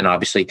COVID-19. And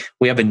obviously,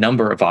 we have a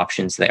number of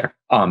options there.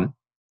 And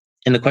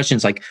the question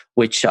is like,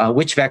 which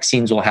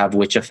vaccines will have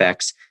which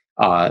effects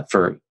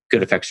for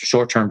good effects for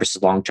short term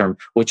versus long term?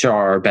 Which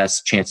are our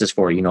best chances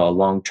for a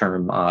long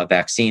term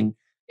vaccine?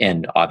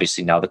 And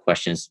obviously, now the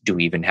question is, do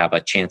we even have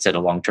a chance at a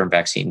long term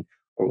vaccine,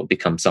 or will it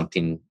become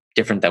something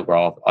different that we're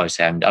all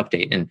obviously having to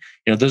update? And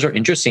those are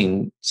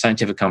interesting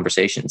scientific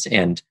conversations,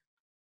 and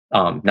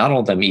not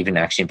all of them even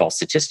actually involve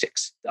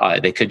statistics.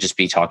 They could just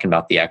be talking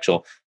about the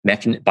actual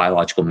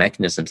biological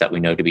mechanisms that we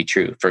know to be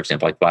true. For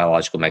example, like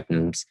biological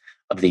mechanisms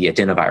of the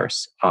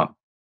adenovirus.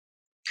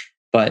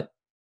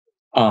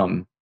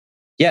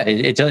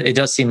 It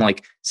does seem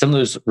like some of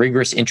those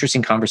rigorous,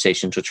 interesting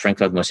conversations, which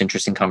frankly are the most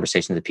interesting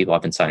conversations that people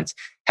have in science,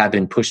 have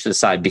been pushed to the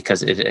side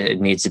because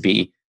it needs to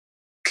be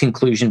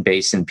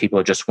conclusion-based, and people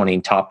are just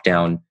wanting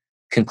top-down,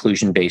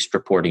 conclusion-based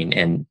reporting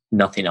and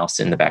nothing else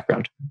in the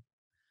background.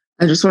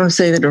 I just want to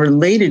say that a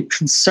related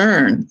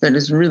concern that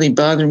is really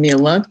bothering me a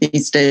lot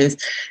these days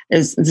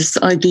is this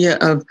idea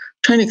of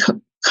trying to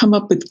come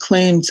up with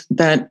claims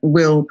that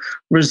will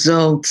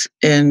result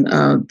in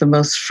the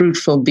most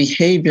fruitful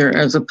behavior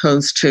as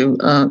opposed to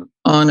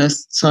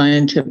honest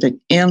scientific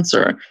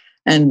answer.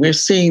 And we're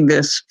seeing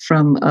this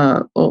from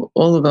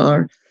all of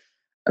our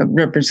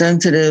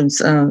representatives,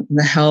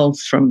 the health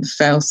from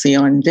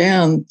Fauci on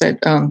down, that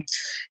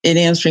in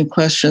answering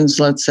questions,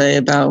 let's say,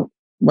 about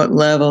what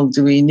level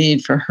do we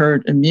need for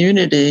herd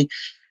immunity,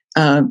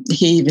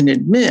 he even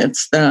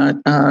admits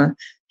that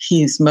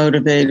he's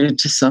motivated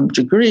to some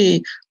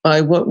degree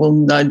by what will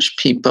nudge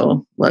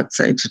people, let's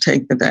say, to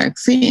take the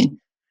vaccine.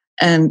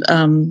 And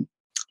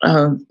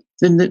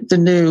the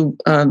new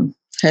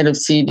head of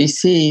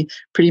CDC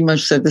pretty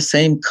much said the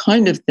same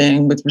kind of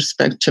thing with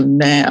respect to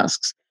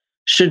masks.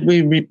 Should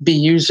we be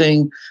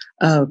using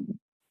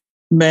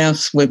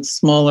masks with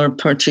smaller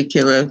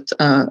particulate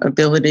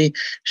ability?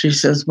 She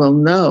says, well,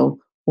 no.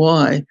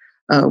 Why?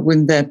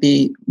 Wouldn't that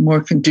be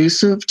more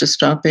conducive to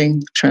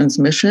stopping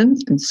transmission?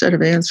 Instead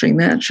of answering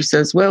that, she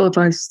says, well, if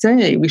I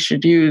say we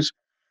should use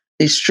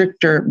a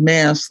stricter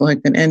mask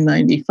like an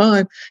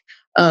N95,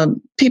 a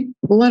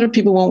lot of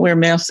people won't wear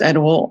masks at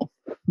all.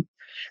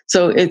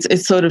 So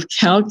it's sort of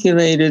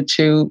calculated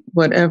to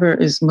whatever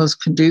is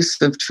most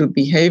conducive to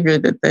behavior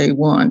that they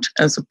want,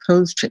 as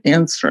opposed to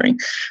answering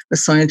the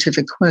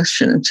scientific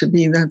question. And to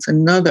me, that's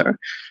another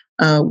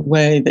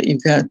way that you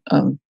get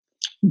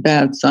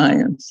bad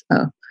science.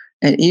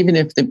 And even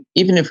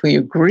if we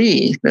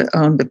agree that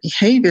on the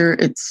behavior,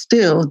 it's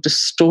still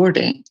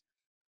distorting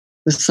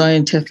the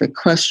scientific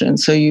question.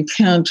 So you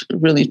can't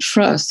really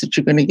trust that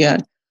you're going to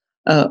get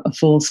a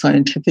full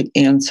scientific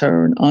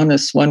answer, an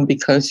honest one,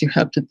 because you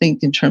have to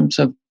think in terms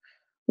of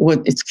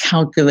what it's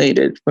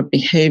calculated, what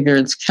behavior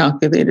it's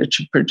calculated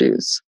to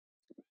produce.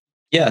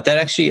 Yeah, that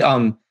actually,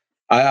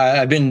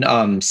 I've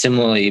been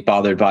similarly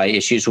bothered by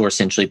issues where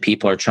essentially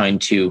people are trying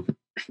to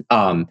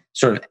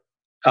sort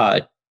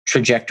of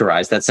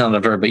trajectorize. That's not a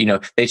verb,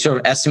 but they sort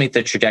of estimate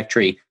the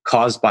trajectory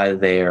caused by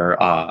their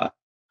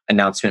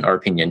announcement or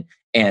opinion.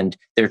 And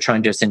they're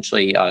trying to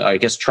essentially, I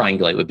guess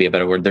triangulate would be a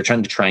better word. They're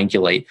trying to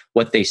triangulate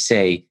what they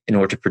say in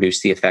order to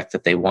produce the effect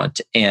that they want.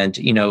 And,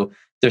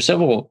 there's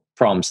several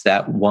problems.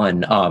 That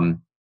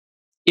one,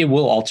 it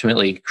will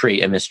ultimately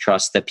create a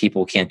mistrust that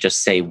people can't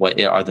just say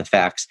what are the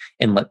facts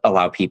and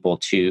allow people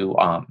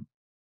to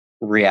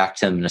react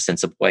to them in a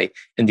sensible way.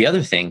 And the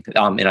other thing,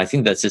 and I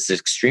think that's just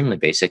extremely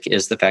basic,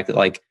 is the fact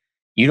that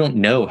you don't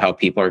know how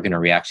people are going to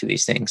react to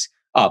these things.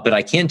 But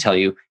I can tell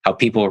you how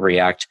people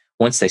react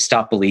once they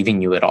stop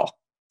believing you at all.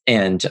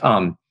 And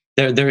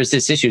there is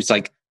this issue. It's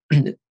like,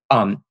 even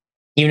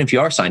if you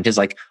are a scientist,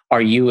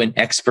 are you an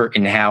expert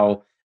in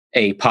how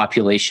a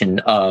population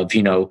of,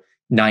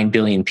 9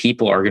 billion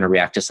people are going to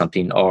react to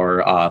something,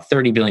 or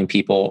 30 billion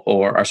people,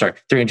 or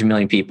 300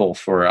 million people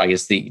for, I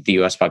guess, the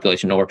US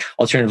population, or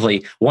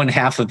alternatively,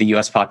 1/2 of the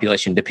US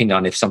population, depending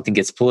on if something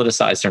gets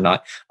politicized or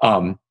not.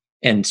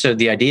 And so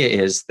the idea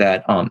is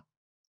that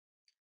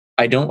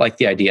I don't like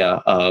the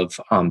idea of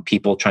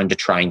people trying to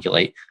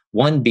triangulate.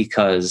 One,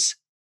 because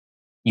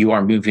you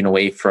are moving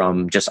away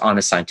from just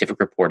honest scientific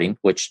reporting,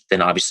 which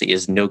then obviously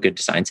is no good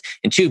to science.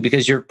 And two,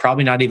 because you're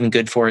probably not even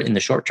good for it in the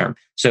short term.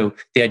 So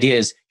the idea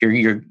is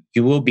you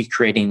will be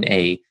creating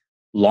a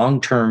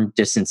long-term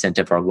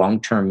disincentive or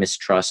long-term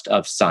mistrust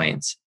of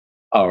science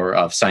or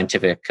of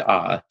scientific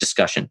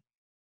discussion,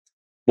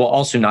 while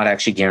also not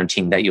actually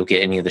guaranteeing that you'll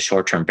get any of the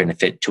short-term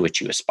benefit to which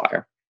you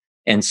aspire.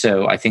 And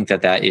so I think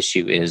that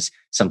issue is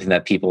something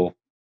that people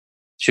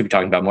should be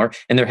talking about more.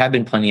 And there have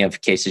been plenty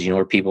of cases,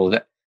 where people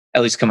that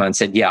at least come out and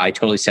said, yeah, I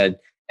totally said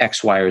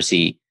X, Y, or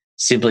Z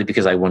simply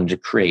because I wanted to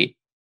create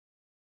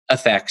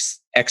effects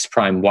X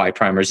prime, Y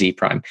prime, or Z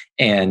prime.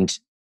 And,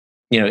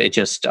 it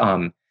just,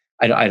 I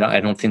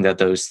don't think that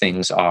those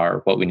things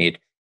are what we need.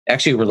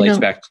 Actually, it relates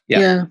back.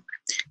 Yeah.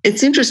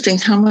 It's interesting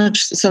how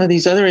much some of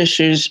these other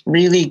issues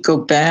really go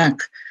back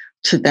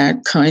to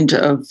that kind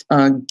of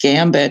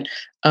gambit.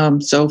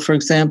 So, for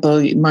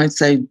example, you might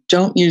say,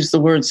 don't use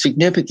the word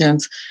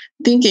significance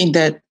thinking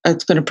that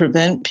it's going to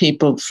prevent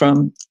people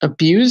from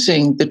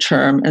abusing the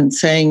term and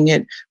saying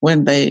it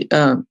when they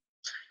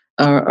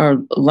are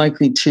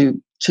likely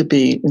to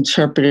be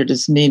interpreted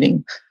as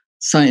meaning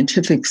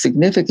scientific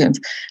significance,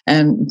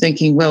 and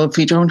thinking, well, if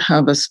we don't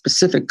have a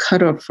specific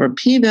cutoff for a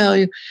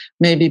p-value,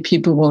 maybe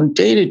people won't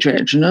data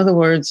dredge. In other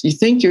words, you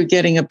think you're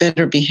getting a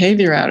better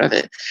behavior out of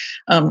it.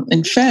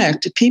 In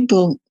fact,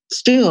 people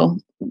still,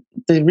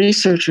 the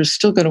researchers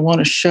still going to want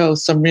to show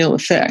some real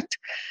effect.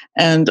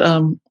 And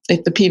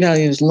if the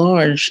p-value is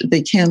large,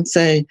 they can't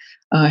say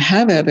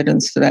have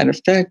evidence to that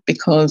effect,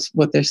 because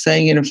what they're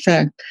saying in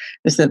effect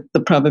is that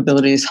the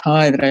probability is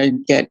high that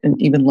I'd get an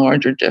even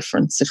larger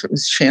difference if it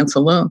was chance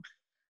alone.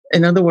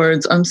 In other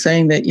words, I'm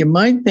saying that you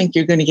might think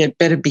you're going to get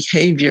better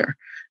behavior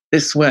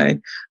this way,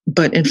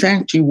 but in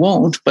fact you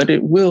won't, but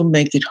it will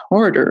make it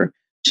harder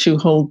to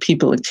hold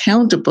people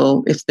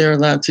accountable if they're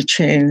allowed to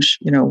change,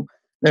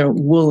 their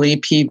woolly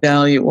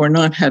p-value or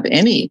not have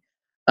any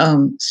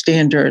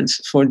standards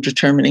for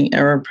determining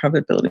error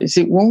probabilities.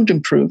 It won't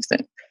improve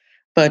things.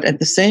 But at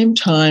the same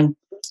time,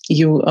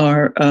 you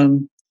are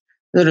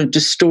sort of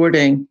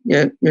distorting.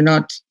 You're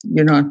not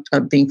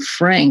being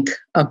frank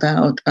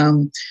about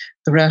the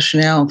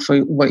rationale for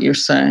what you're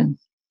saying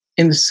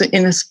in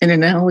an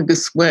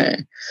analogous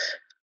way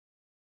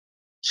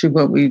to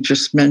what we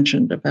just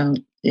mentioned about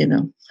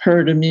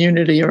herd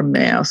immunity or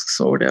masks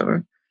or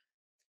whatever.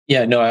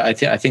 Yeah, no, I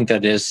think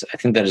that is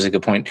a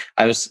good point.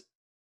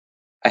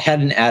 I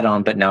had an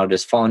add-on, but now it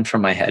has fallen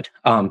from my head.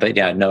 But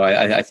yeah, no,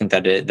 I think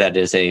that that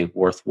is a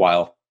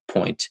worthwhile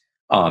point.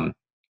 Cool.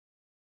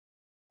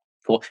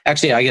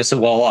 Actually, I guess,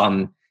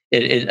 well,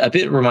 it a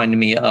bit reminded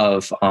me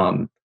of,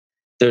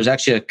 there's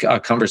actually a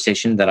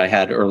conversation that I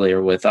had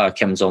earlier with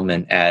Kevin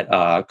Zollman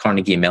at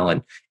Carnegie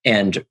Mellon.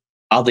 And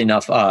oddly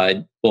enough,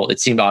 well, it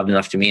seemed odd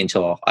enough to me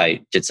until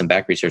I did some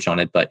back research on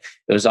it, but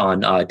it was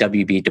on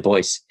W.B. Du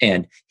Bois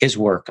and his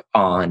work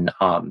on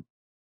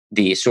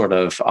the sort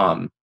of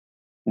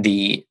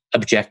the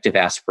objective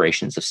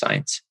aspirations of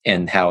science,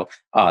 and how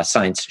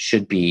science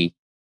should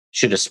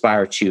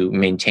aspire to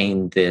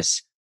maintain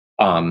this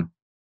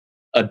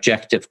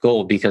objective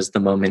goal, because the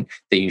moment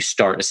that you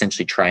start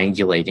essentially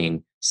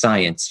triangulating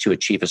science to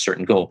achieve a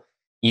certain goal,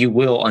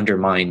 you'll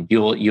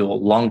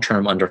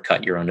long-term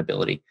undercut your own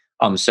ability.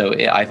 So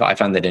I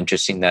found that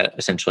interesting, that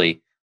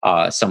essentially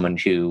someone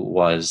who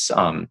was,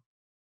 I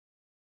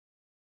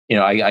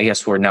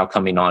guess we're now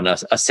coming on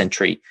a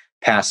century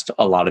past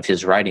a lot of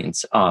his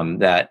writings,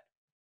 that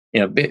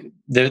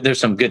there's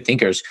some good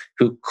thinkers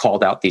who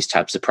called out these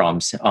types of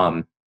problems,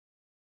 and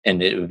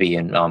it would be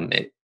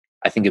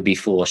I think it'd be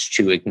foolish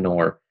to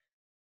ignore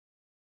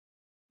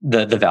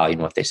the value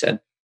in what they said.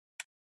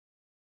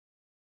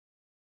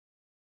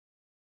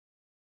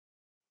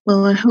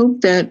 Well, I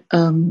hope that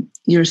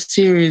your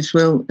series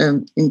will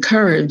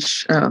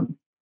encourage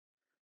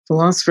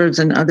philosophers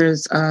and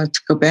others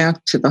to go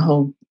back to the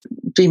whole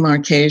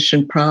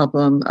demarcation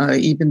problem.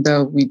 Even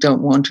though we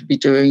don't want to be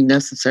doing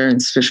necessary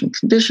and sufficient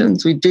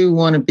conditions, we do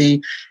want to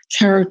be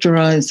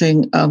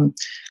characterizing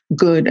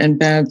good and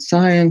bad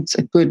science,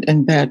 a good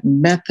and bad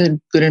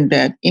method, good and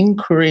bad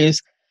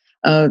inquiries.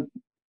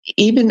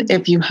 Even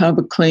if you have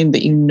a claim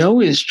that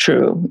is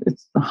true,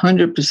 it's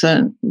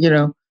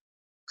 100%,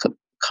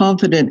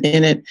 confident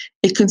in it,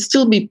 it can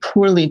still be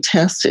poorly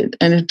tested,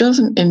 and it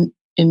doesn't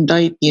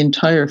indict the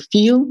entire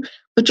field,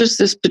 but just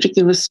this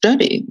particular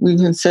study. We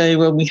can say,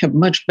 well, we have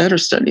much better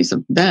studies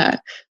of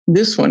that.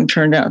 This one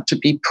turned out to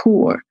be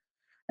poor.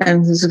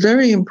 And it's a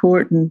very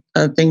important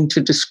thing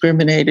to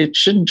discriminate. It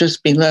shouldn't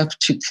just be left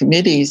to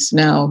committees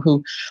now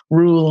who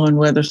rule on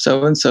whether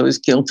so-and-so is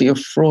guilty of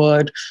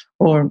fraud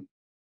or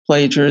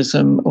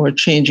plagiarism or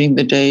changing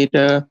the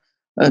data.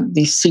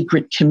 These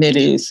secret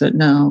committees that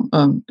now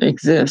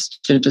exist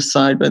to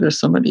decide whether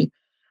somebody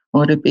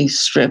ought to be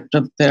stripped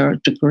of their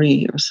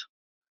degree.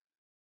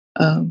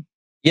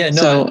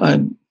 So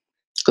I'm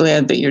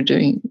glad that you're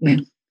doing.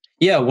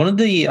 Yeah, one of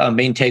the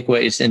main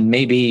takeaways, and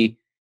maybe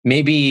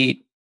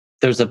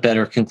there's a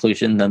better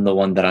conclusion than the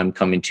one that I'm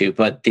coming to,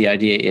 but the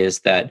idea is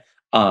that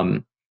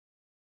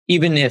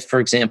even if, for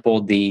example,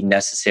 the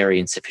necessary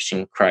and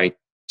sufficient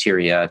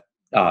criteria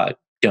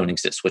don't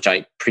exist, which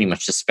I pretty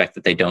much suspect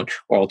that they don't,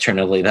 or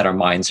alternatively that our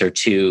minds are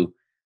too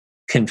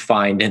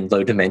confined and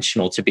low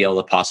dimensional to be able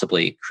to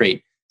possibly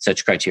create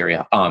such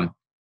criteria,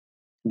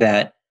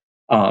 that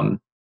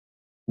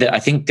I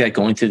think that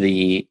going through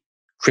the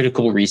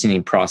critical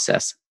reasoning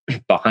process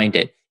behind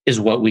it is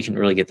what we can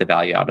really get the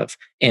value out of.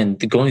 And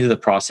going through the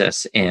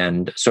process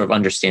and sort of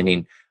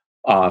understanding,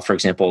 for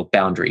example,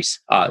 boundaries.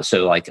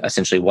 So like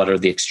essentially what are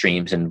the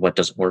extremes and what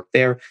doesn't work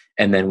there.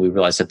 And then we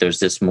realize that there's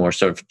this more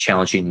sort of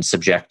challenging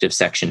subjective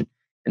section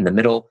in the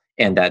middle,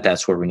 and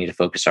that's where we need to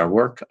focus our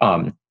work.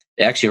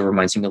 It actually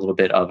reminds me a little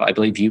bit of, I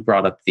believe you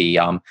brought up the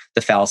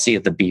fallacy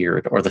of the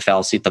beard or the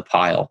fallacy of the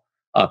pile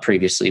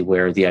previously,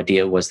 where the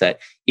idea was that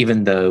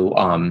even though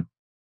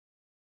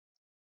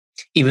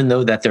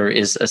that there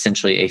is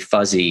essentially a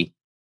fuzzy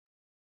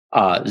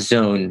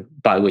zone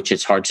by which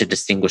it's hard to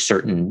distinguish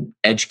certain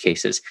edge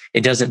cases,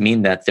 it doesn't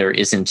mean that there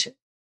isn't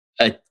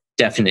a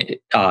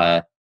definite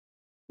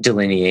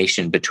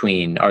delineation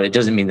between, or it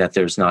doesn't mean that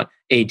there's not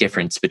a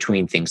difference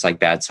between things like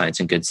bad science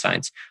and good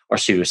science, or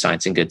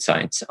pseudoscience and good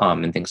science,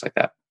 and things like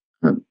that.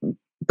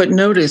 But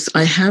notice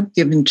I have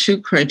given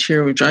 2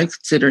 criteria which I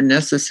consider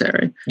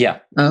necessary. Yeah.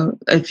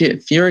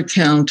 If your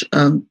account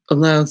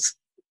allows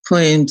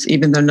claims,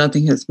 even though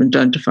nothing has been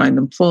done to find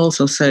them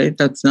false, I'll say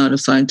that's not a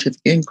scientific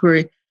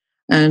inquiry.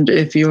 And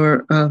if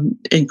your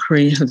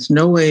inquiry has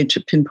no way to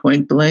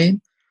pinpoint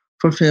blame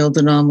for failed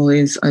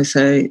anomalies, I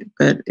say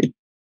that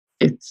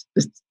it's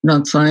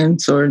not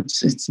science, or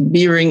it's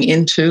veering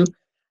into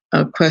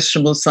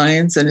questionable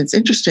science. And it's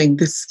interesting,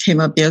 this came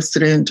up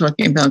yesterday in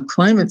talking about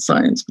climate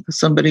science, because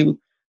somebody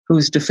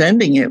who's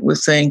defending it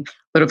was saying,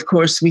 but of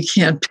course we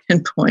can't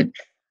pinpoint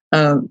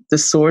the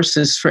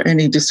sources for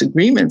any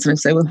disagreements. And I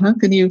say, well, how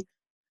can you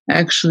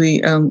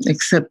actually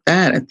accept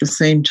that at the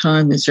same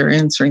time as you're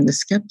answering the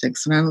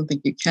skeptics? And I don't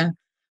think you can.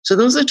 So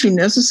those are 2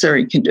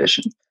 necessary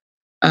conditions.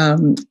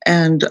 And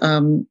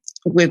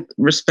with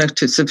respect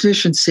to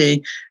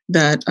sufficiency,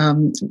 that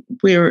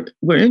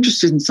we're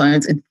interested in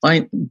science and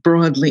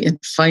broadly in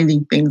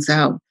finding things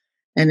out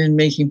and in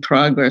making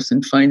progress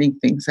and finding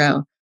things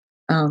out,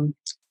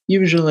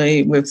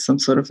 usually with some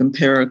sort of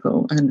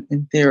empirical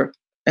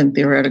and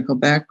theoretical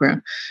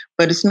background.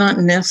 But it's not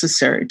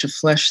necessary to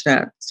flesh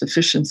that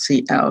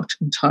sufficiency out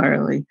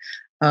entirely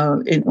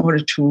in order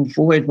to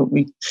avoid what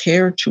we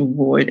care to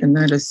avoid, and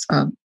that is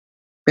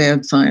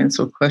bad science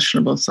or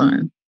questionable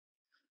science.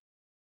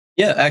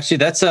 Yeah, actually,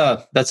 that's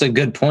a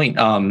good point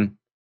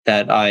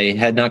that I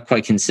had not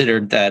quite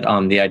considered. That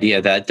the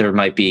idea that there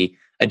might be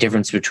a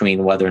difference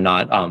between whether or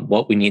not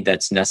what we need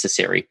that's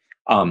necessary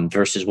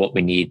versus what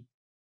we need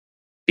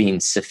being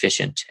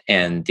sufficient,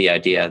 and the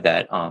idea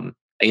that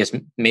I guess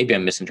maybe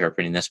I'm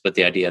misinterpreting this, but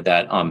the idea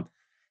that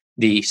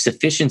the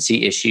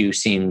sufficiency issue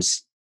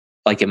seems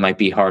like it might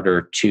be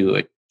harder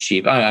to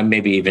achieve.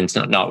 Maybe even it's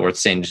not worth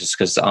saying, just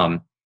because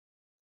the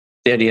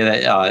idea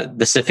that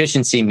the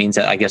sufficiency means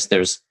that I guess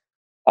there's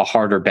a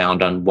harder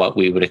bound on what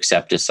we would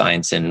accept as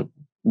science and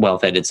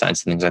well-vetted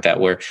science and things like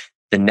that, where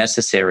the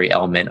necessary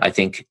element, I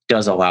think,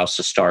 does allow us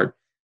to start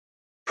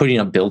putting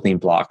up building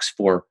blocks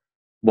for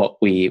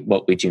what we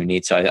do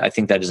need. So I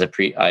think that is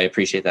I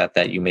appreciate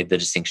that you made the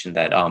distinction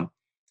that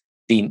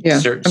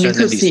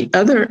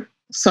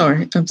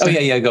sorry. Oh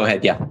yeah, go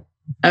ahead. Yeah.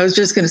 I was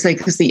just going to say,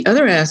 because the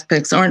other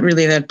aspects aren't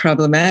really that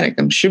problematic.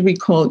 Should we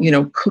call,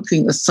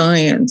 cooking a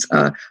science,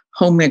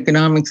 home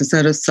economics, is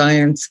that a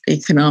science,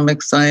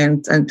 economic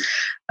science, and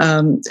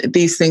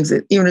these things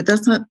that,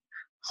 that's not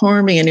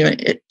harming anyone.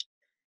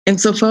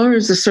 Insofar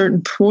as a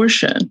certain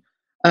portion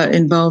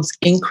involves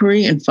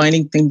inquiry and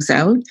finding things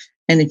out,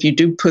 and if you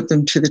do put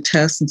them to the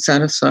test and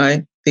satisfy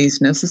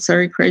these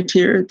necessary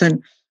criteria,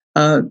 then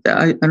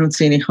I don't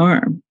see any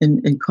harm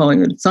in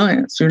calling it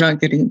science. You're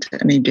not getting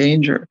into any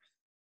danger.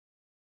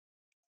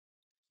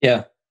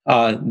 Yeah,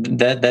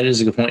 that is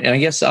a good point. And I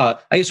guess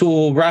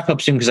we'll wrap up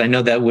soon, because I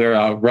know that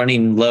we're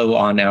running low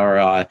on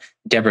our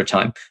Deborah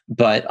time.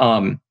 But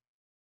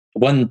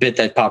one bit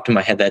that popped in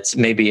my head that's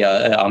maybe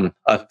a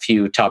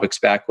few topics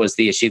back was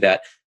the issue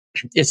that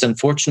it's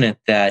unfortunate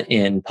that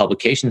in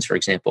publications, for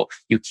example,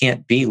 you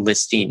can't be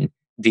listing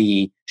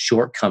the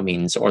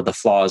shortcomings or the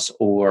flaws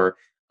or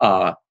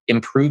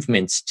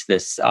improvements to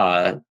this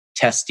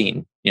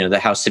testing,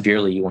 how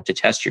severely you want to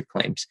test your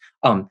claims,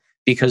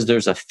 because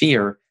there's a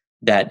fear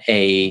that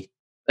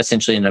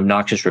essentially an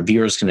obnoxious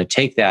reviewer is going to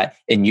take that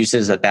and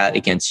uses that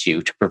against you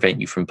to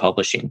prevent you from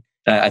publishing.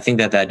 I think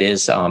that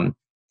is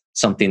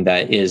something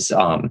that is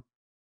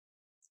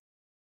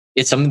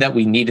it's something that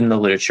we need in the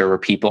literature, where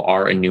people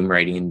are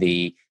enumerating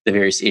the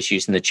various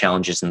issues and the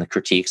challenges and the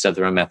critiques of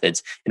their own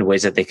methods in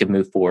ways that they could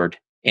move forward,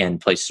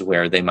 and places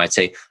where they might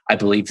say, I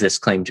believe this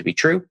claim to be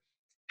true.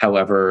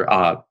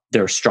 However,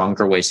 there are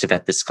stronger ways to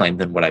vet this claim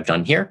than what I've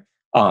done here.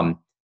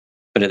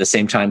 But at the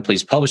same time,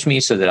 please publish me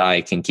so that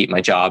I can keep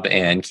my job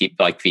and keep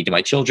feeding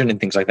my children and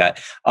things like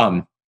that.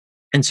 And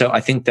so I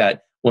think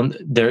that when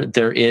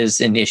there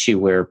is an issue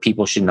where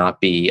people should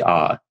not be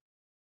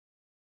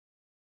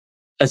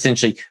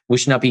essentially, we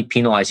should not be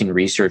penalizing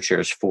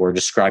researchers for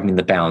describing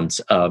the bounds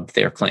of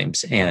their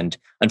claims. And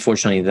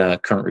unfortunately, the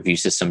current review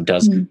system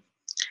does.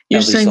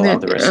 You're saying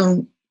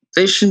that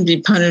they shouldn't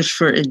be punished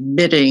for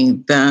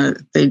admitting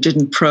that they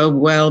didn't probe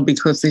well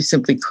because they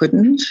simply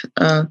couldn't?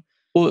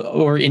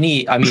 Or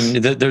any,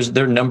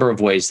 there are a number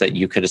of ways that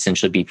you could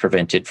essentially be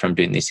prevented from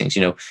doing these things.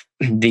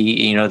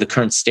 The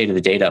current state of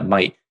the data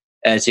might,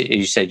 as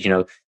you said,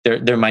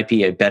 there might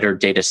be a better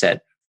data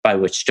set by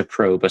which to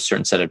probe a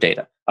certain set of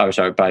data.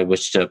 By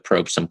which to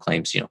probe some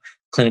claims.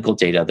 Clinical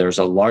data, there's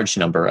a large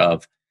number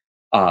of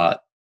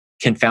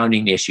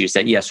confounding issues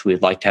that, yes,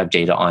 we'd like to have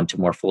data on to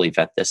more fully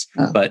vet this.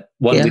 But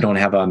one, we don't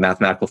have a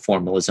mathematical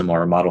formalism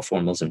or a model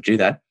formalism to do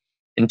that.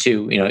 And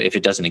two, if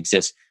it doesn't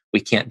exist, we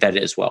can't vet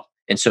it as well.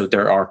 And so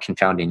there are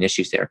confounding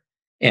issues there.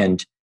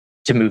 And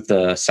to move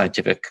the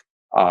scientific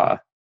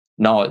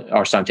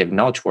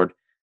knowledge forward,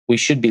 we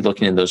should be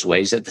looking in those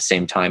ways. At the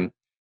same time,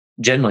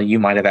 generally, you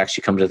might have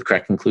actually come to the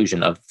correct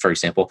conclusion of, for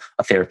example,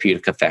 a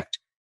therapeutic effect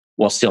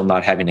while still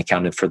not having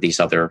accounted for these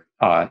other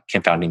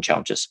confounding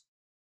challenges?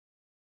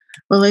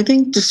 Well, I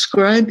think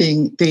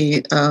describing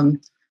the um,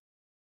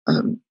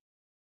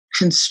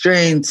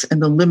 constraints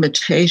and the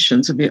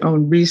limitations of your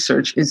own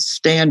research is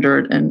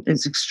standard and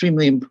is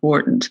extremely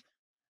important.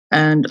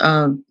 And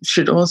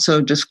should also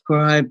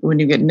describe when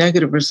you get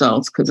negative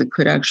results, because it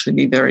could actually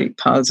be very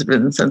positive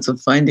in the sense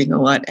of finding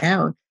a lot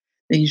out,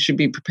 that you should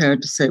be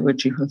prepared to say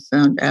what you have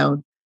found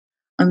out.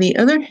 On the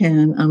other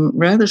hand, I'm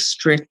rather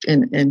strict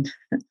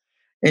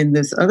in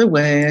this other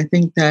way. I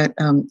think that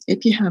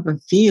if you have a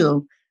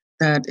field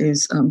that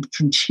is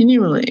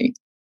continually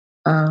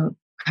uh,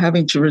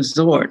 having to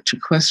resort to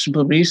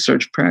questionable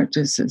research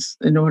practices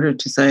in order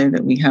to say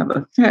that we have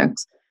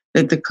effects,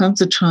 that there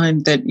comes a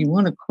time that you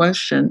want to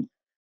question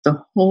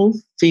the whole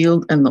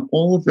field and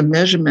all of the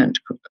measurement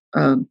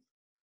uh,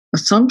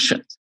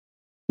 assumptions.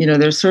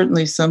 There's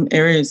certainly some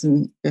areas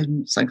in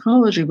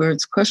psychology where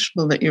it's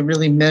questionable that you're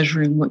really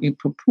measuring what you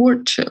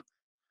purport to.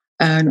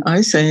 And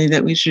I say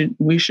that we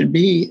should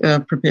be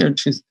prepared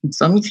to, in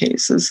some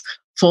cases,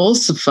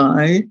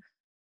 falsify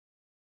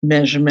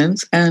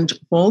measurements and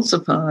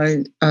falsify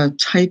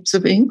types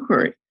of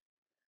inquiry.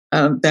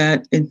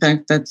 That in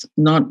fact that's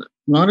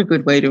not a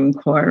good way to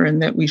inquire,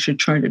 and that we should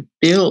try to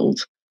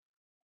build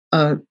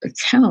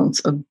accounts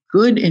of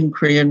good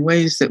inquiry in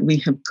ways that we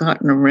have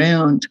gotten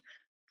around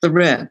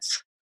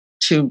threats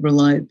to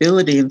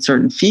reliability in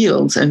certain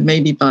fields, and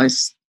maybe by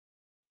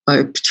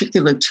a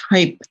particular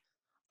type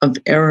of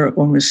error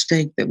or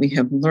mistake that we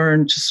have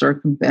learned to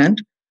circumvent,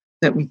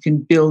 that we can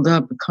build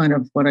up a kind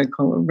of what I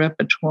call a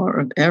repertoire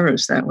of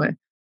errors that way.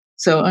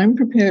 So I'm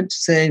prepared to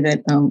say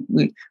that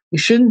we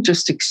shouldn't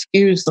just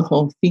excuse the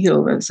whole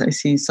field, as I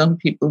see some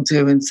people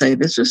do, and say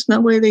there's just no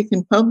way they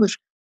can publish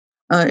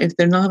if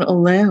they're not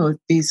allowed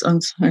these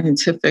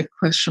unscientific,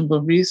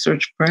 questionable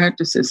research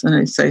practices. And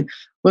I say,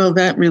 well,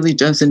 that really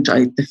does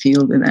indict the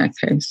field in that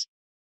case.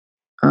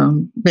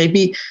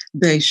 Maybe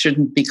they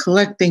shouldn't be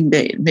collecting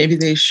data. Maybe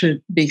they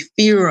should be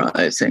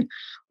theorizing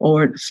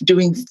or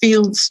doing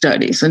field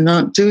studies and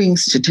not doing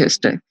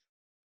statistics.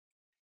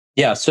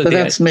 Yeah, so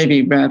that's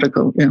maybe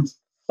radical. Yeah.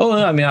 Oh,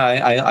 I mean,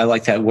 I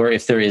like that. Where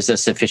if there is a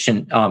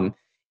sufficient,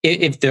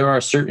 if there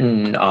are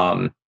certain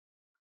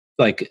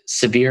like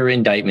severe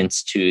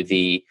indictments to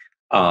the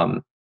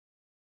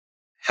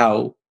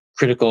how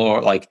critical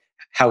or like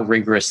how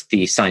rigorous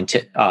the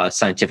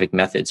scientific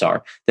methods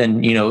are,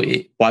 then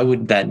why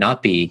would that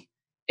not be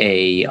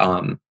a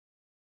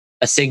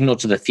signal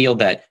to the field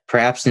that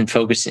perhaps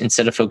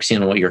instead of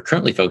focusing on what you're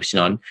currently focusing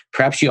on,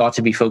 perhaps you ought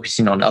to be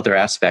focusing on other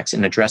aspects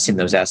and addressing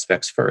those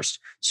aspects first.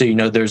 So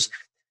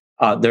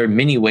there are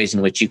many ways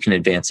in which you can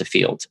advance a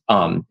field.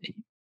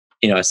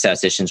 As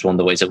statisticians, one of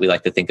the ways that we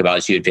like to think about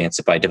is you advance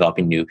it by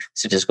developing new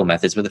statistical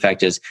methods. But the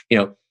fact is,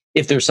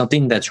 if there's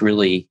something that's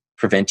really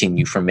preventing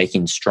you from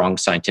making strong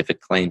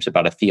scientific claims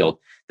about a field,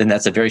 then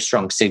that's a very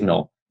strong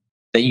signal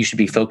that you should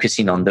be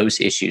focusing on those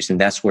issues.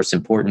 And that's where it's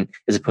important,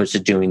 as opposed to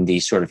doing the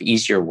sort of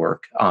easier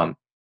work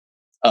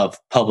of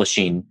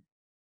publishing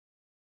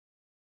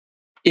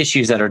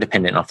issues that are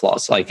dependent on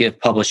flaws, like if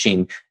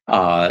publishing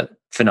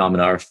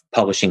phenomena or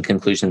publishing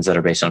conclusions that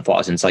are based on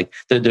flaws. And it's like,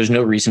 there's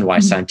no reason why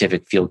a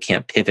scientific field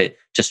can't pivot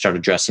to start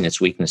addressing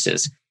its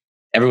weaknesses.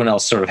 Everyone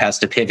else sort of has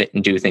to pivot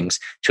and do things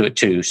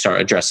to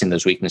start addressing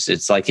those weaknesses.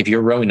 It's like if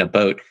you're rowing a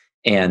boat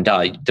and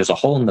there's a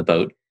hole in the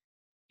boat,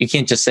 you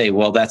can't just say,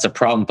 well, that's a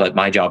problem, but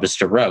my job is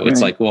to row. Right.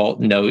 It's like, well,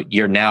 no,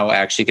 you're now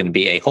actually going to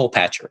be a hole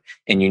patcher,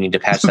 and you need to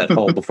patch that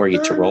hole before you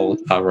get to row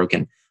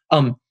again.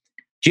 Do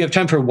you have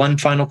time for one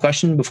final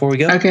question before we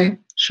go? Okay,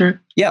 sure.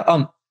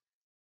 Yeah.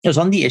 It was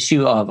on the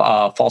issue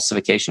of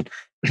falsification,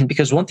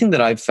 because one thing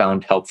that I've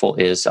found helpful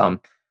is,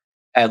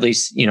 at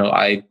least,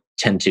 I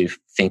tend to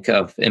think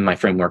of in my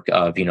framework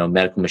of,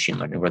 medical machine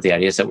learning, where the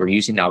idea is that we're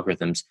using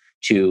algorithms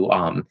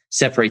to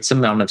separate some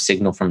amount of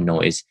signal from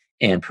noise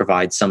and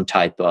provide some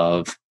type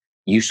of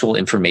useful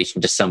information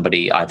to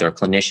somebody, either a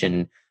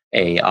clinician,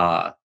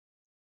 a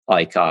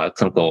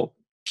clinical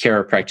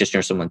care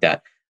practitioner, something like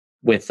that,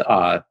 with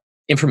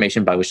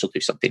information by which to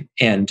do something.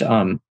 And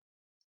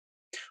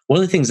one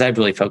of the things I've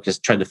really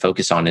tried to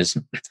focus on is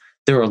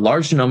there are a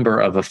large number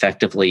of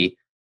effectively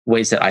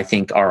ways that I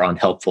think are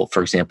unhelpful.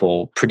 For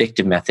example,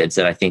 predictive methods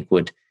that I think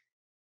would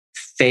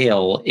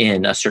fail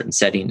in a certain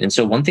setting. And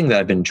so one thing that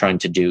I've been trying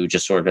to do,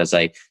 just sort of as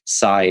a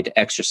side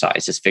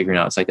exercise, is figuring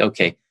out, it's like,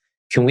 okay,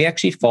 can we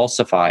actually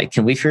falsify?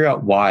 Can we figure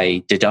out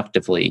why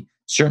deductively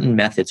certain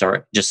methods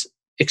are just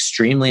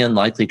extremely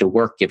unlikely to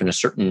work given a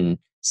certain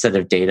set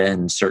of data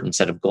and a certain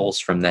set of goals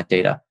from that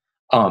data?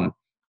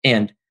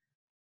 And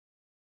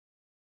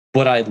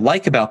what I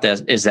like about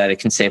this is that it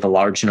can save a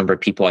large number of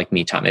people like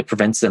me time. It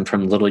prevents them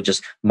from literally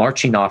just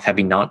marching off,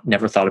 having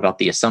never thought about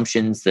the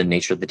assumptions, the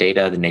nature of the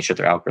data, the nature of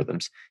their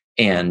algorithms.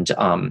 And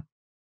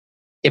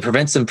it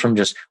prevents them from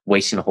just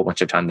wasting a whole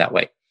bunch of time that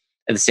way.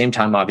 At the same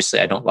time, obviously,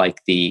 I don't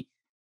like the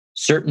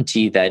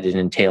certainty that it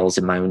entails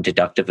in my own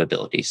deductive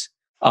abilities.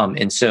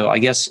 And so I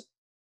guess,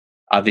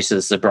 obviously,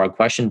 this is a broad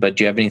question, but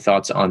do you have any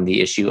thoughts on the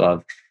issue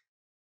of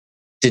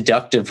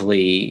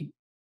deductively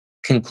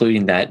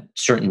concluding that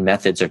certain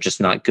methods are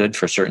just not good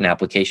for certain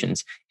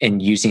applications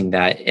and using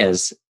that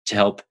as to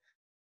help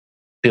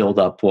build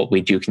up what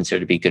we do consider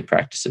to be good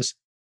practices?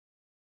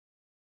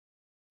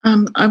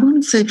 I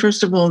want to say,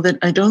 first of all, that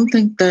I don't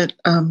think that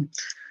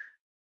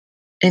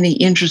any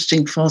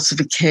interesting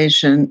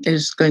falsification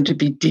is going to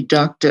be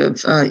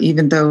deductive,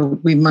 even though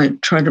we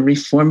might try to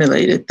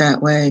reformulate it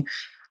that way.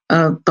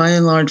 By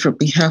and large, what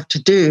we have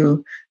to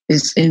do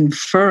is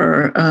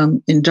infer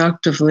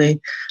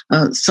inductively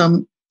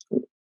some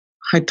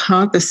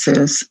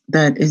hypothesis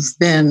that is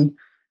then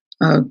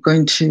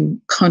going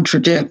to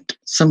contradict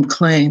some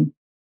claim,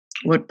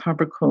 what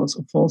Popper calls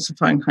a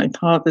falsifying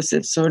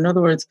hypothesis. So, in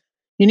other words,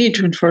 you need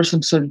to infer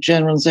some sort of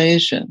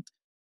generalization.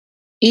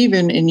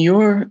 Even in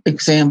your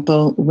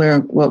example,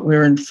 where what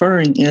we're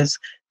inferring is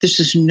this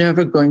is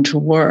never going to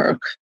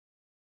work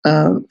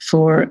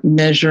for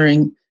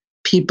measuring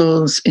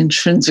people's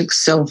intrinsic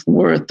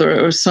self-worth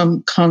or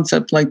some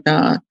concept like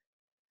that.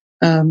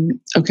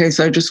 Okay,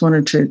 so I just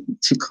wanted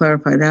to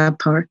clarify that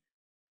part.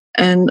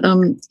 And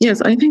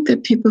yes, I think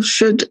that people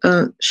should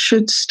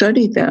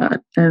study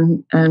that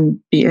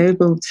and be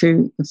able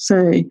to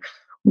say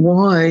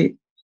why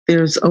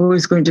there's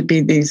always going to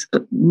be these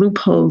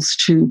loopholes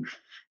to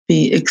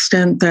the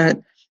extent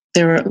that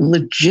there are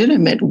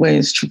legitimate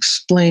ways to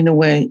explain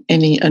away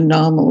any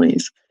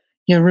anomalies.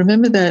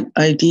 Remember that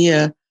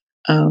idea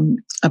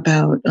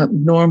about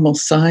normal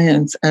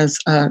science as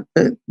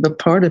the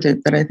part of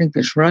it that I think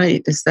is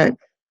right is that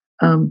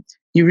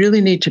you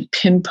really need to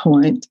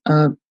pinpoint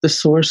the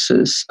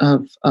sources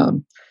of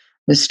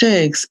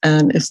mistakes,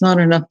 and it's not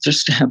enough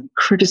just to have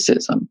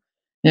criticism.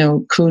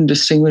 Kuhn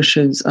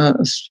distinguishes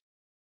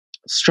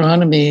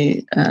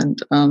astronomy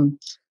and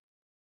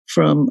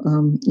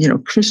from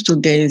crystal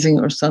gazing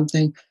or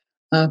something,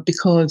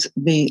 because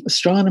the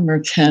astronomer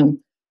can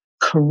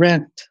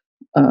correct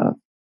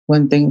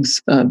when things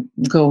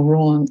go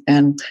wrong,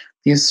 and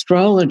the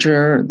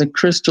astrologer, the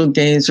crystal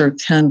gazer,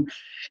 can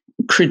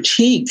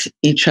critique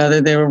each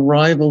other. There are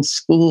rival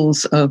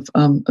schools of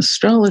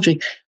astrology,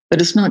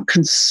 but it's not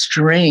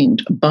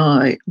constrained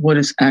by what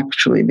is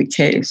actually the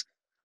case.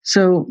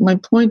 So my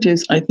point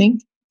is, I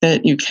think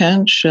that you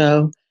can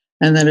show,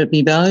 and that it'd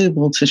be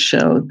valuable to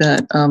show,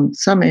 that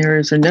some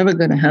areas are never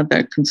going to have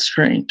that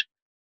constraint.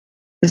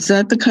 Is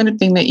that the kind of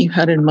thing that you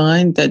had in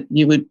mind, that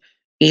you would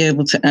be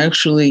able to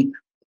actually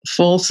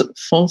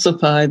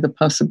falsify the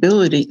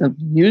possibility of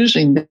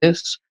using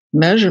this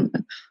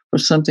measurement for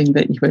something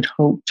that you had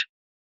hoped?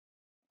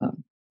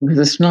 Because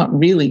it's not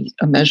really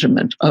a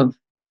measurement of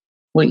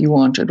what you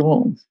want at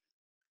all.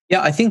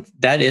 Yeah, I think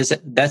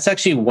that's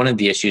actually one of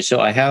the issues. So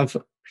I have,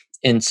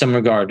 in some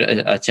regard,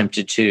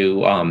 attempted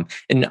to,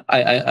 and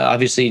I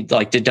obviously,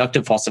 like,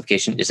 deductive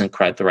falsification isn't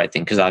quite the right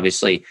thing, because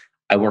obviously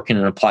I work in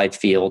an applied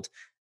field.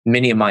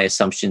 Many of my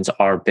assumptions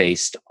are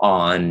based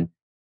on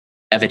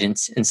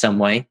evidence in some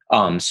way.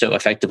 So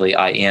effectively,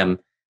 I am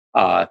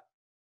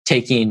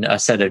taking a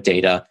set of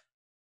data,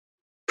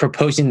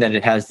 proposing that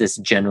it has this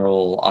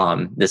general,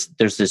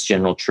 there's this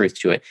general truth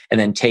to it, and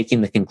then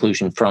taking the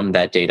conclusion from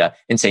that data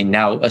and saying,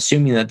 now,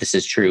 assuming that this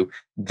is true,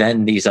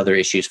 then these other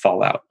issues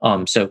fall out.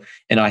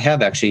 And I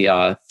have actually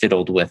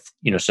fiddled with,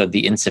 so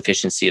the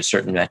insufficiency of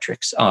certain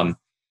metrics.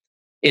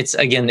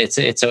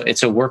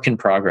 It's a work in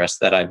progress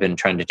that I've been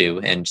trying to do,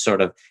 and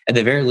sort of, at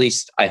the very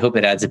least, I hope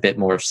it adds a bit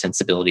more of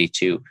sensibility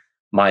to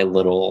my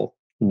little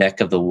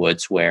neck of the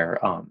woods, where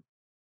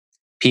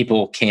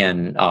people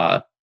can.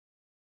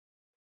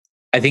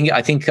 I think.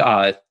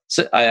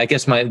 So I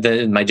guess my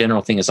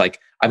general thing is, like,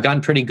 I've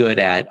gotten pretty good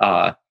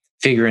at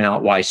figuring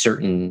out why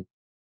certain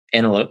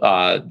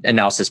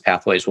analysis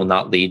pathways will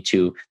not lead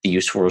to the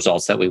useful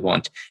results that we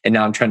want, and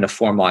now I'm trying to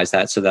formalize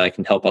that so that I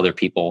can help other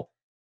people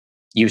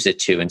use it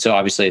too. And so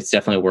obviously it's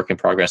definitely a work in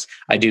progress.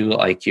 I do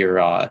like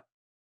your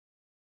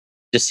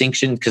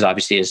distinction, because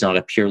obviously it's not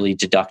a purely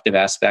deductive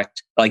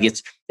aspect. Like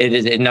it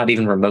is not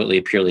even remotely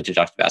a purely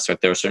deductive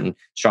aspect. There are certain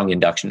strong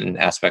induction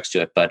aspects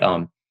to it, but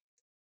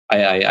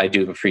I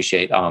do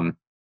appreciate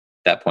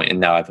that point.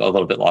 And now I've a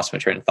little bit lost my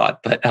train of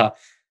thought, but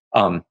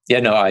I'd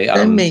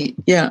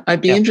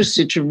be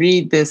interested to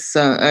read this.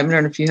 I don't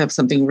know if you have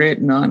something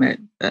written on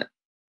it. I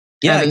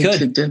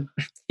could.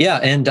 Yeah,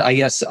 and I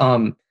guess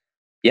a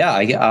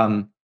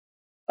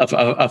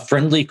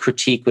friendly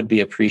critique would be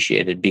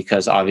appreciated,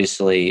 because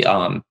obviously,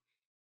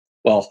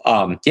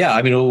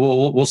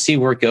 we'll see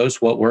where it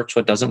goes, what works,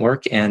 what doesn't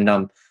work, and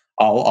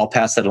I'll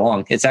pass that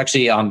along. It's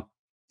actually, and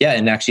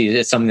actually,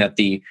 it's something that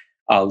the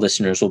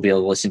listeners will be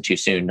able to listen to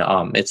soon.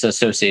 It's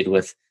associated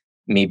with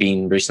me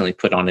being recently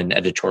put on an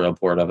editorial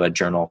board of a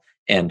journal,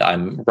 and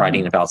I'm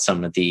writing about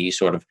some of the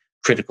sort of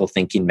critical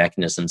thinking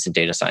mechanisms in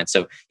data science.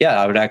 So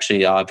yeah, I would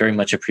actually very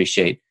much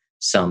appreciate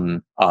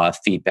some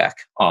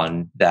feedback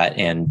on that,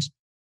 and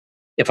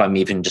if I'm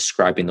even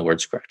describing the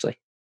words correctly.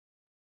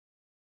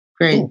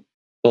 Great. Cool.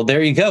 Well,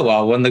 there you go.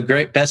 One of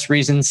the best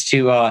reasons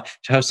to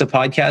host a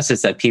podcast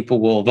is that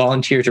people will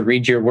volunteer to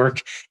read your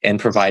work and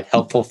provide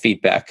helpful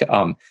feedback.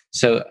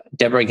 So,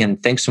 Deborah, again,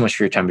 thanks so much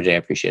for your time today. I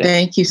appreciate it.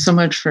 Thank you so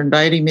much for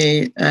inviting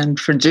me and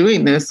for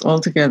doing this all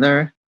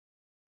together.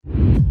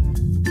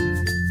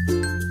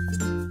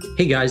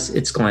 Hey guys,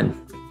 it's Glenn.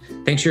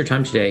 Thanks for your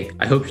time today.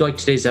 I hope you liked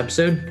today's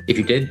episode. If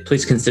you did,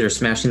 please consider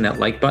smashing that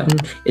like button.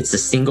 It's the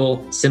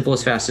single,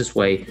 simplest, fastest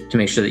way to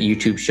make sure that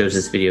YouTube shows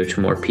this video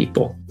to more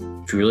people.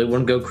 If you really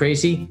want to go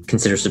crazy,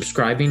 consider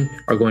subscribing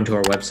or going to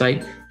our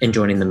website and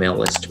joining the mail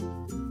list. If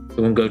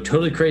you want to go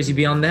totally crazy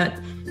beyond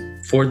that,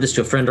 forward this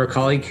to a friend or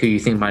colleague who you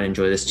think might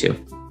enjoy this too.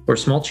 We're a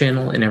small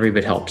channel and every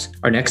bit helps.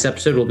 Our next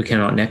episode will be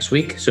coming out next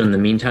week, so in the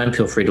meantime,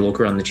 feel free to look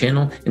around the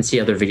channel and see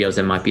other videos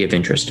that might be of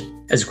interest.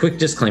 As a quick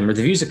disclaimer,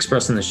 the views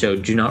expressed in the show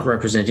do not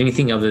represent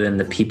anything other than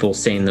the people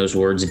saying those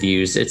words,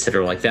 views,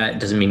 etc. like that. It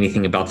doesn't mean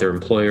anything about their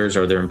employers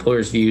or their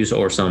employers' views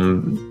or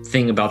some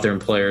thing about their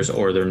employers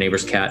or their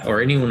neighbor's cat or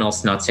anyone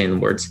else not saying the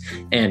words.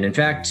 And in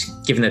fact,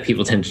 given that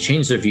people tend to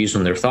change their views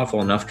when they're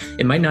thoughtful enough,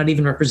 it might not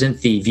even represent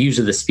the views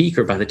of the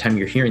speaker by the time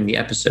you're hearing the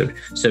episode.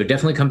 So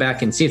definitely come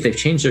back and see if they've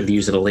changed their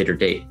views at a later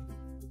date.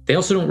 They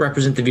also don't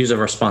represent the views of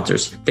our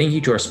sponsors. Thank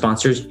you to our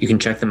sponsors. You can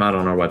check them out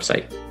on our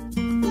website.